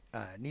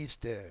needs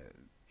to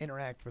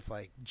interact with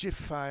like GIF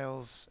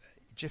files,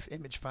 GIF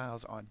image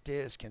files on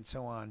disk, and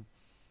so on.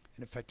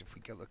 And in fact, if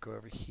we go look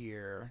over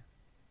here,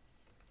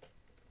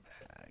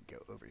 go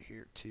over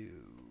here to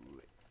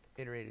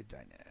iterated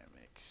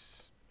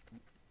dynamics.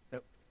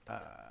 Nope.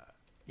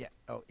 Yeah.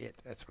 Oh, it.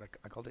 That's what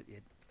I called it.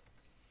 It.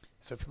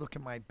 So if you look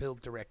in my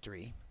build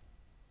directory,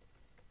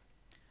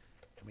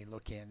 and we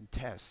look in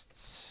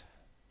tests,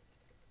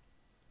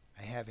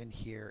 I have in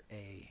here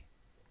a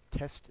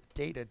test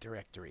data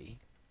directory,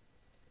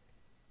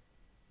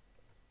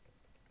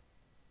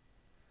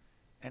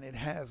 and it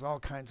has all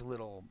kinds of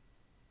little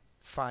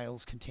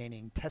files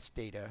containing test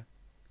data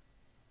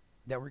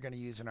that we're going to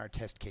use in our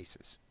test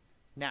cases.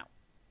 Now,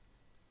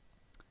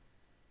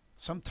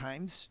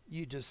 sometimes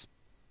you just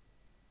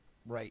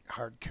write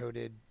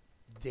hard-coded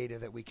data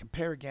that we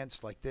compare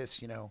against, like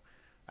this.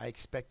 I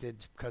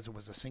expected, because it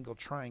was a single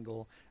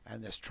triangle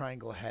and this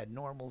triangle had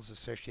normals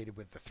associated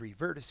with the 3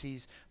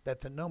 vertices,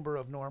 that the number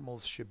of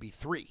normals should be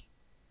 3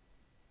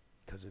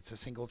 because it's a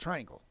single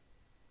triangle.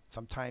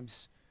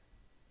 Sometimes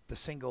the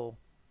single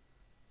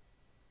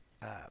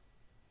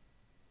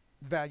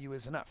value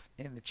is enough.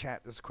 In the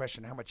chat, there's a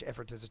question: how much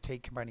effort does it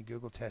take combining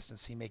Google Test and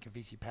CMake and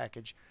VC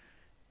Package?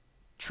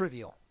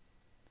 Trivial.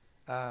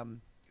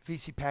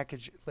 VC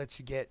Package lets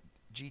you get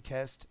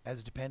GTest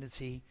as a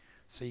dependency,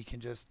 so you can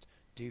just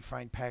do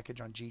find package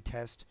on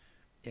GTest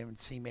and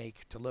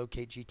CMake to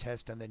locate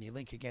GTest, and then you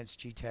link against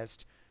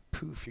GTest.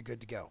 Poof, you're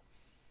good to go.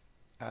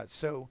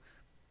 So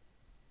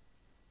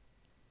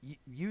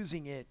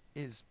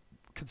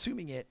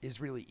consuming it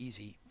is really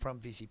easy from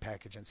VC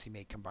Package and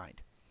CMake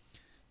combined.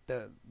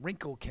 The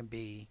wrinkle can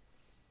be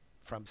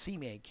from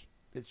CMake.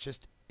 It's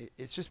just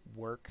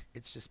work.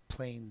 It's just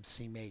plain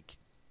CMake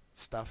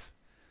stuff.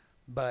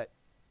 But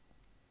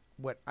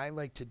what I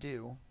like to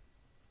do,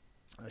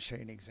 I'll show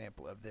you an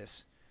example of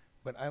this.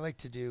 What I like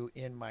to do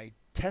in my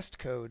test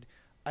code,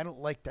 I don't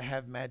like to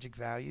have magic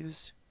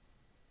values.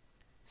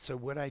 So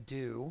what I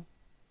do,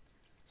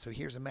 so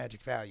here's a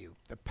magic value,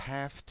 the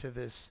path to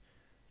this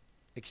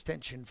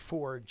extension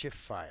 4 GIF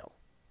file.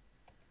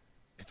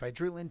 If I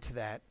drill into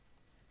that,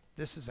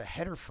 this is a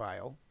header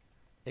file.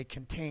 It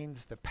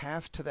contains the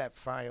path to that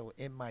file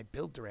in my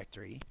build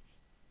directory.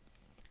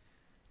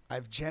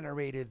 I've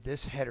generated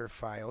this header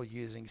file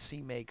using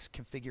CMake's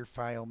configure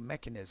file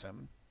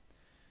mechanism.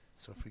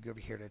 So if we go over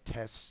here to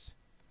test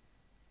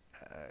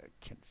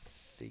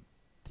config,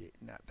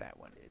 not that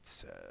one,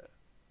 it's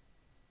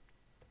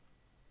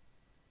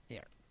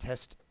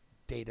test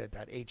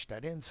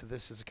data.h.in. So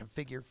this is a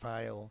configure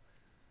file.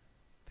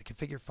 The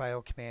configure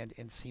file command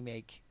in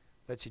CMake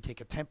lets you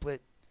take a template,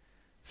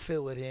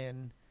 fill it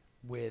in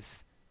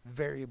with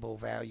variable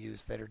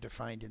values that are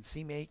defined in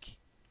CMake.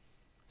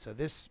 So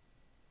this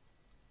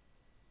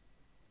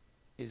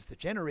is the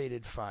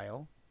generated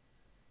file,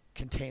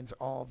 contains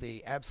all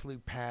the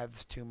absolute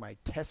paths to my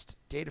test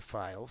data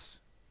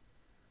files,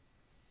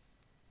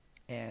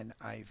 and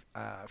I've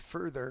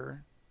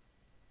further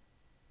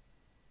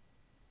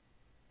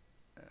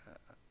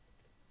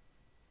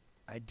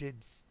I did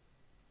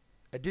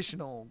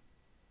additional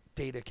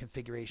data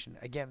configuration.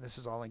 Again, this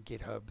is all in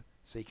GitHub,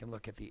 so you can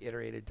look at the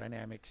iterated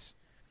dynamics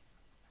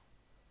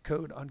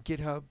code on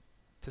GitHub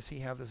to see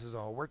how this is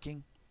all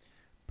working.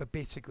 But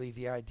basically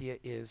the idea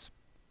is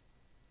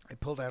I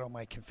pulled out all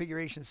my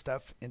configuration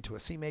stuff into a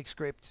CMake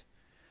script.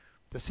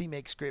 The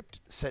CMake script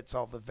sets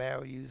all the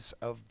values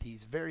of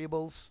these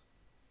variables,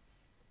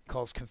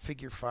 calls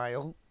configure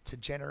file to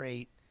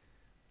generate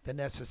the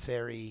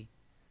necessary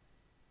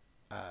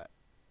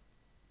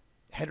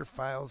header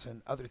files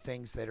and other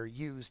things that are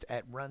used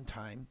at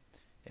runtime.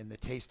 In the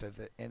case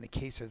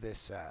of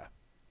this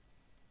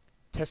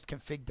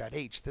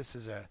testconfig.h. This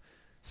is a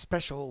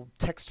special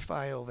text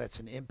file that's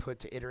an input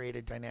to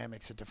iterated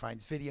dynamics. It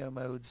defines video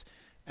modes,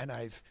 and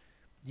I've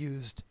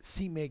used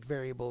CMake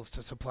variables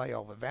to supply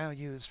all the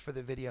values for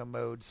the video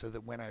mode so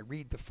that when I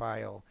read the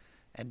file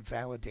and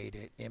validate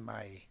it in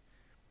my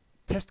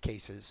test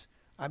cases,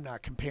 I'm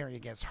not comparing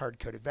against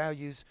hard-coded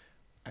values.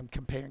 I'm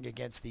comparing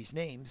against these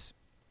names.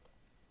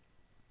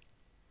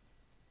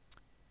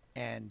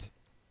 And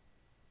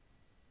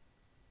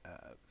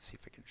let's see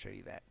if I can show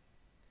you that.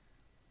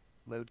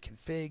 Load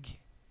config.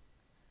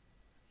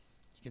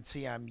 You can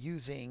see I'm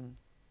using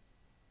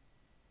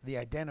the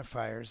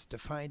identifiers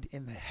defined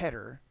in the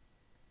header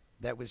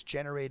that was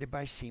generated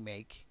by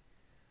CMake.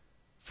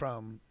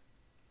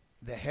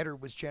 The header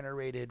was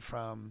generated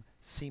from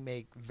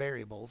CMake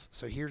variables.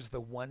 So here's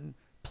the one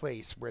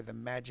place where the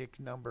magic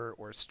number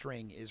or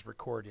string is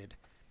recorded,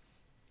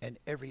 and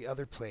every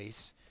other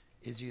place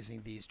is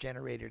using these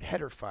generated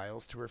header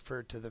files to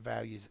refer to the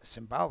values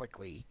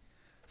symbolically,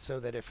 so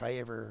that if I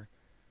ever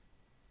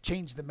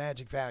change the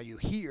magic value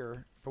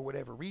here for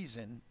whatever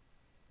reason,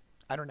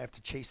 I don't have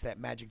to chase that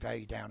magic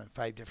value down in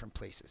 5 different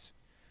places.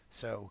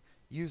 So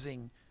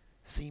using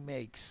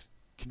CMake's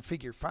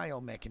configure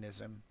file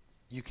mechanism,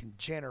 you can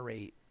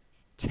generate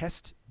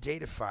test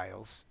data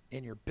files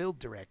in your build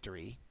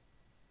directory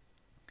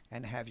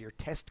and have your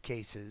test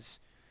cases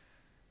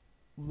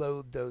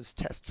load those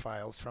test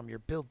files from your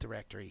build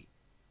directory,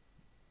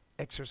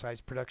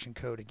 exercise production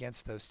code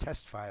against those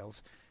test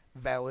files,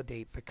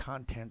 validate the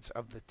contents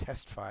of the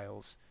test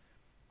files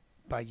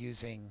by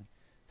using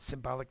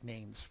symbolic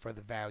names for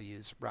the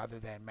values rather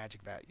than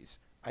magic values.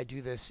 I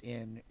do this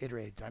in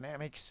iterated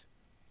dynamics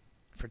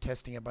for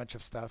testing a bunch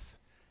of stuff,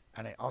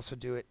 and I also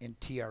do it in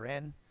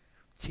TRN.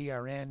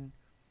 TRN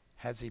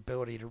has the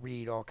ability to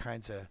read all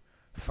kinds of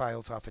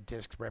files off a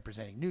disk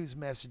representing news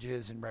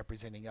messages and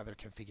representing other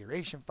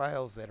configuration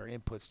files that are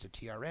inputs to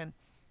TRN.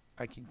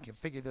 I can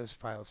configure those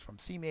files from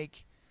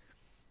CMake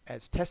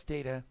as test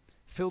data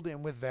filled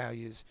in with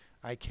values.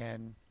 I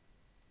can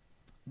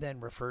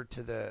then refer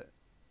to the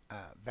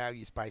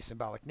values by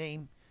symbolic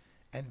name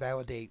and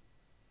validate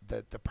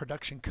the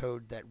production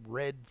code that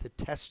read the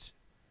test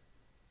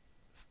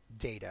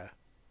data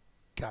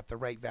got the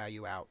right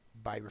value out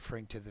by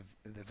referring to the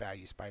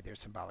values by their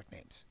symbolic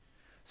names.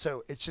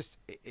 So it's just,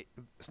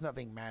 it's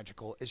nothing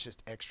magical. It's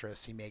just extra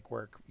CMake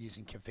work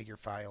using configure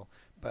file,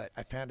 but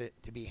I found it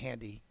to be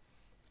handy.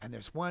 And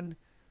there's one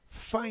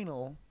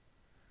final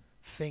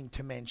thing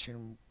to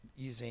mention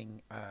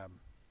using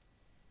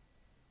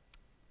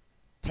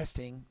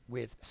testing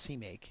with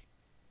CMake.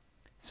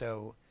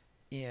 So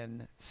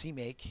in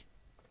CMake,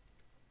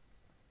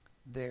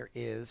 there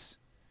is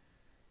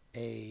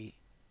a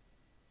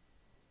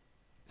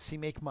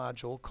CMake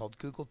module called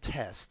Google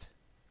Test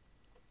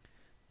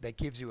that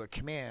gives you a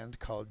command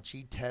called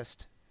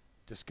GTest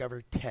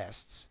discover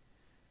tests.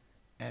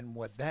 And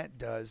what that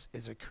does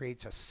is it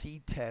creates a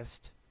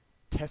CTest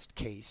test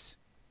case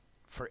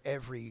for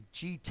every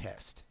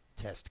GTest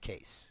test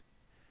case.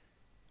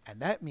 And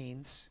that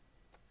means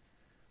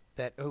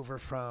that over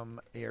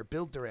from your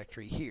build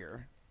directory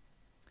here,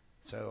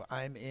 so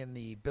I'm in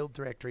the build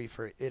directory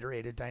for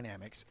iterated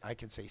dynamics, I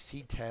can say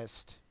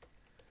CTest,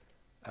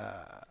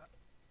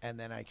 and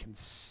then I can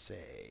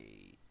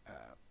say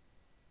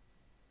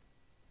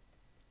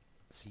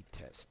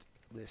CTest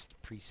list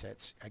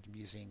presets. I'm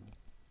using,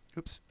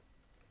 oops,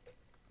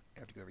 I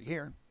have to go over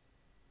here.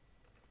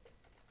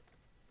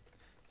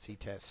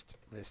 CTest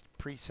list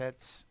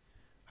presets.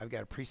 I've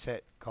got a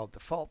preset called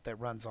default that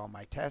runs all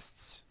my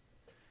tests.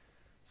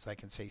 So I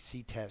can say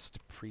CTest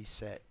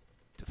preset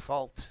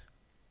default.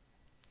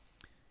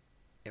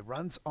 It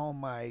runs all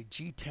my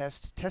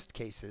GTest test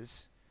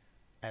cases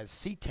as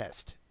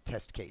CTest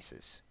test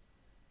cases.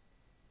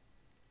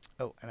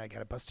 Oh, and I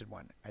got a busted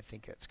one. I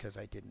think that's because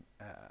I didn't,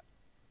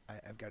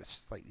 I've got a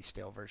slightly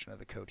stale version of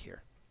the code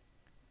here.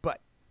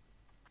 But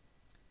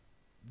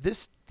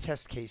this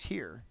test case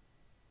here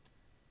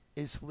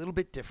is a little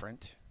bit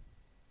different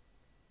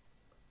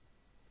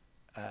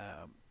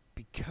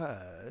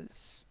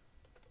because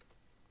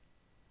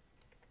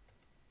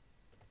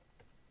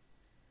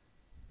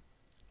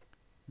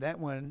that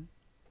one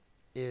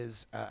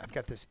is, I've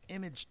got this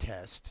image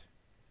test,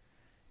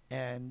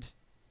 and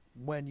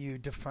when you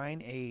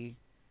define a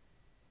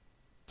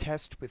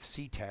test with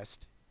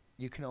CTest,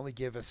 you can only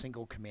give a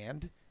single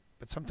command,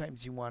 but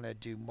sometimes you want to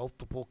do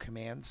multiple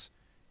commands.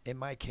 In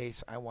my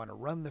case, I want to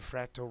run the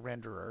fractal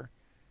renderer,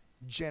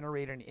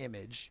 generate an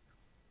image,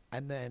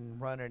 and then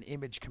run an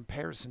image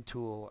comparison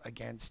tool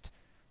against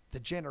the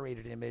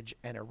generated image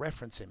and a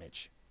reference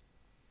image.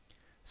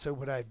 So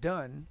what I've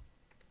done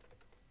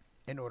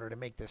in order to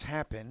make this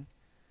happen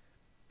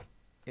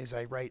is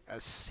I write a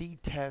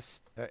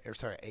CMake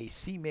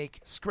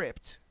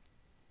script.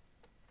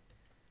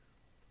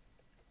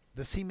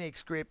 The CMake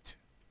script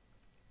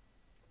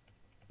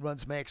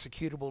runs my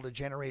executable to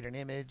generate an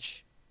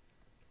image,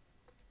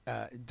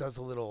 it does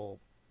a little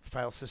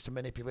file system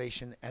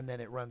manipulation, and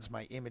then it runs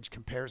my image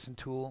comparison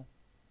tool.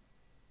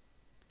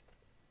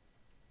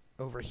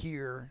 Over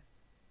here,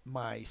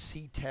 my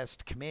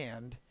CTest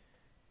command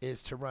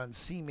is to run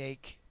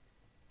CMake,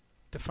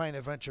 define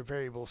a bunch of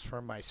variables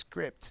from my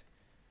script,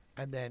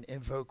 and then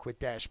invoke with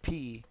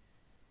 -p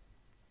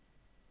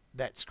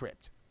that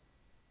script.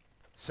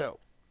 So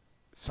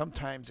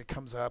sometimes it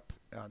comes up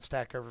on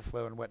Stack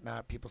Overflow and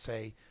whatnot. People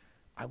say,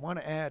 I want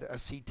to add a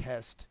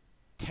CTest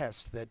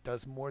test that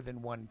does more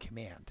than one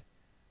command.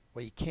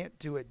 Well, you can't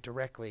do it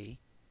directly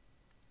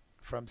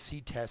from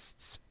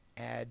CTest's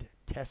add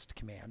test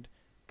command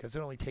because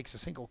it only takes a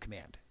single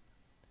command.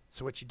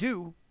 So what you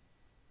do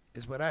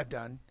is what I've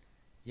done.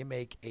 You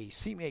make a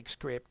CMake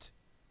script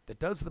that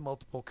does the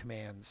multiple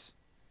commands,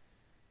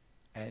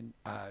 and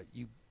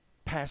you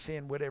pass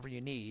in whatever you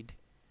need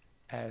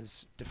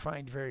as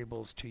defined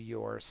variables to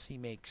your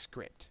CMake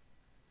script.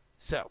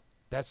 So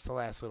that's the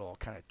last little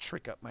kind of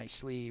trick up my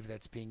sleeve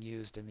that's being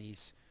used in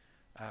these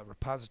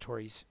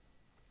repositories.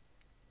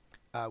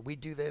 We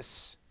do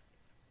this.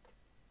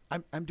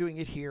 I'm doing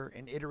it here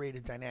in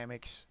iterated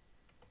dynamics.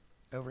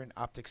 Over in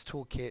Optics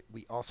Toolkit,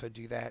 we also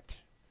do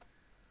that.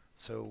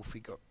 So if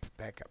we go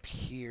back up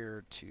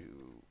here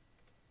to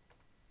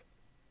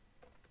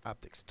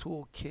Optics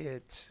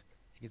Toolkit,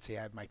 you can see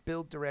I have my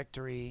build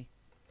directory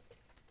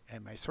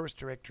and my source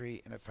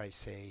directory. And if I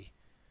say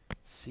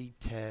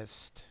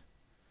ctest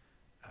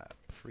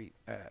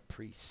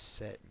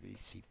preset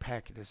vc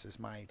pack, this is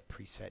my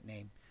preset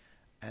name.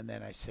 And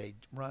then I say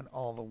run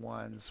all the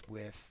ones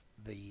with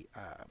the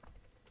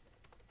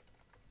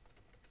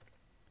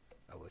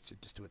let's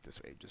just do it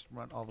this way. Just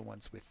run all the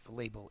ones with the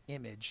label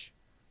image.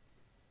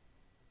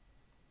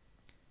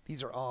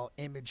 These are all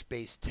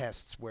image-based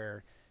tests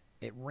where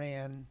it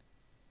ran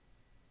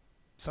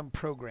some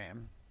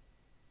program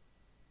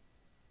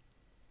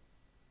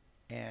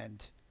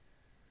and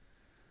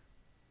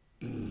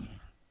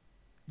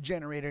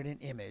generated an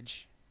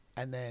image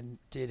and then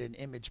did an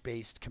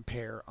image-based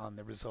compare on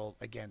the result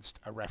against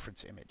a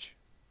reference image.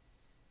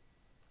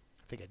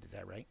 I think I did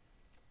that right.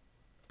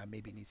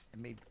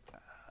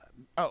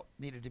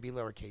 Needed to be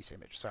lowercase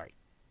image. Sorry.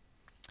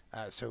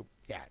 So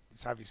yeah,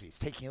 it's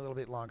taking a little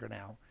bit longer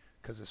now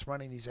because it's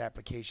running these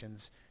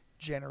applications,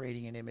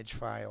 generating an image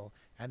file,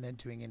 and then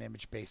doing an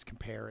image-based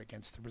compare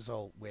against the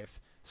result with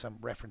some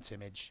reference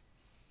image.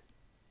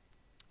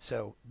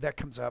 So that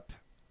comes up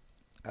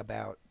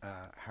about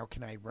how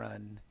can I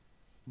run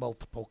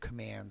multiple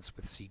commands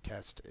with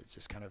CTest. It's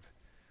just kind of,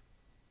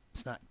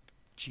 it's not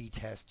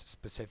GTest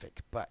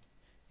specific, but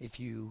if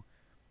you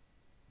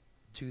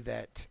do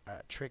that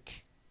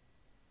trick,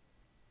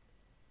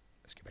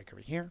 let's get back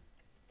over here.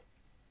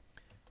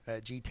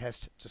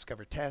 GTest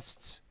discover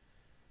tests.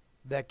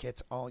 That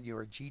gets all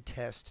your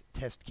GTest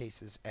test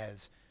cases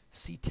as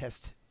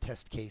CTest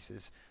test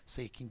cases,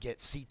 so you can get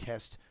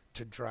CTest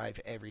to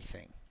drive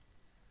everything.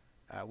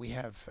 We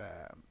have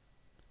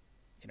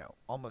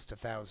almost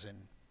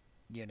 1,000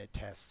 unit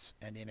tests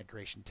and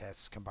integration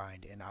tests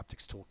combined in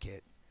Optics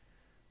Toolkit.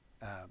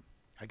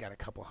 I got a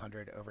couple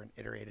hundred over in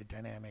Iterated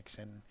Dynamics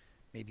and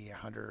maybe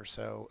 100 or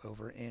so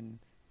over in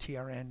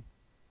TRN.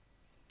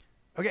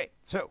 Okay,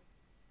 so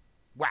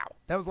wow,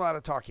 that was a lot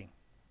of talking,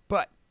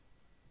 but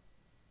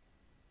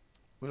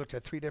we looked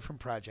at 3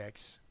 different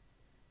projects.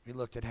 We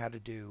looked at how to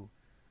do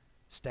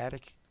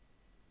static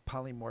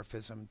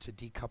polymorphism to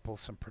decouple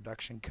some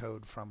production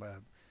code from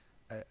a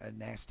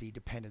nasty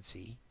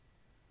dependency,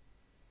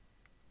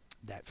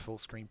 that full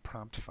screen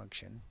prompt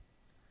function.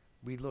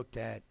 We looked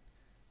at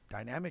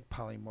dynamic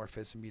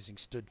polymorphism using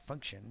stood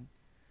function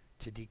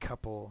to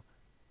decouple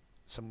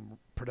some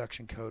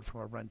production code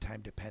from a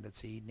runtime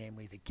dependency,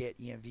 namely the get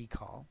env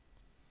call.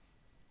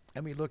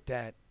 And we looked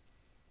at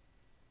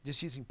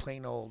just using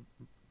plain old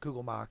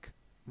Google Mock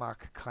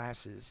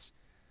classes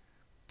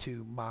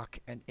to mock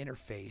an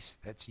interface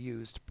that's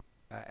used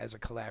as a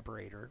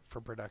collaborator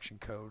for production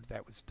code.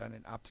 That was done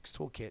in Optics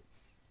Toolkit.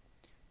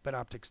 But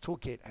Optics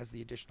Toolkit has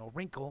the additional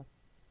wrinkle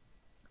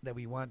that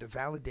we wanted to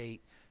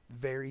validate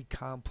very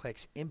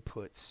complex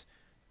inputs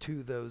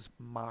to those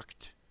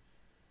mocked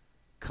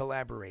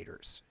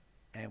collaborators.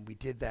 And we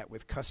did that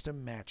with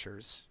custom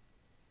matchers.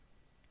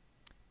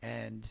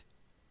 And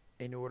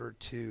in order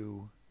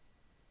to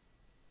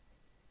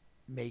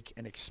make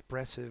an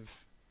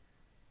expressive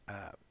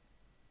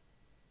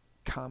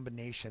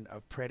combination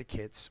of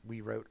predicates,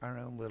 we wrote our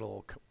own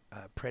little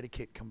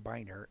predicate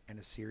combiner and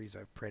a series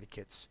of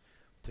predicates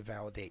to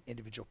validate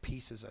individual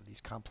pieces of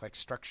these complex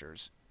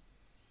structures.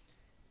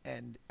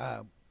 And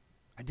I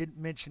didn't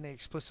mention it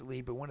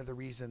explicitly, but one of the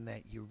reasons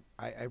that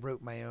I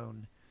wrote my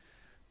own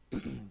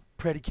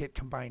predicate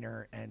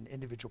combiner and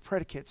individual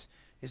predicates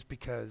is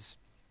because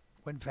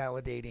when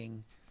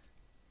validating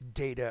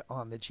data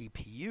on the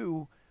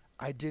GPU,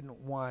 I didn't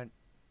want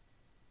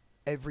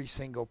every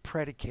single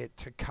predicate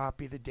to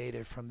copy the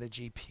data from the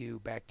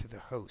GPU back to the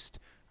host.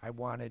 I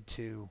wanted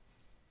to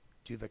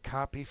do the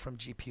copy from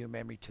GPU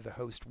memory to the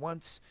host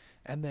once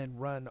and then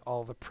run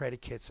all the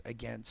predicates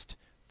against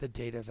the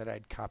data that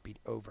I'd copied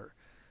over.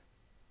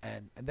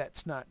 And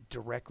that's not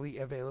directly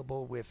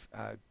available with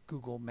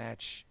Google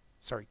Mock's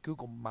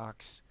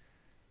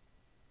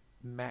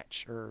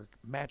matcher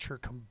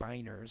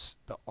combiners,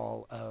 the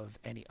all of,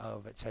 any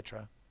of,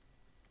 etc.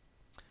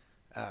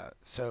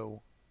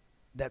 So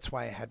that's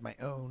why I had my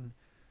own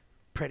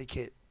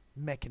predicate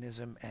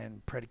mechanism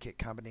and predicate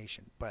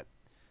combination. But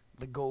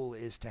the goal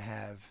is to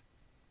have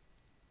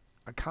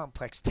a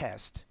complex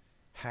test,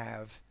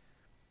 have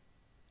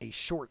a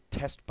short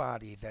test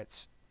body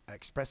that's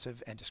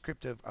expressive and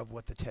descriptive of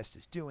what the test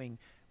is doing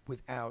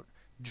without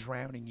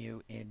drowning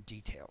you in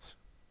details.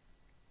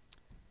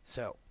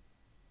 So,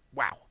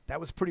 wow, that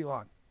was pretty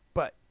long,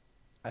 but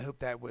I hope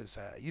that was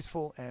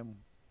useful, and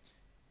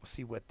we'll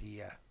see what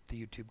the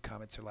YouTube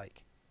comments are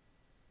like.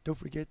 Don't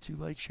forget to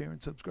like, share,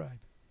 and subscribe.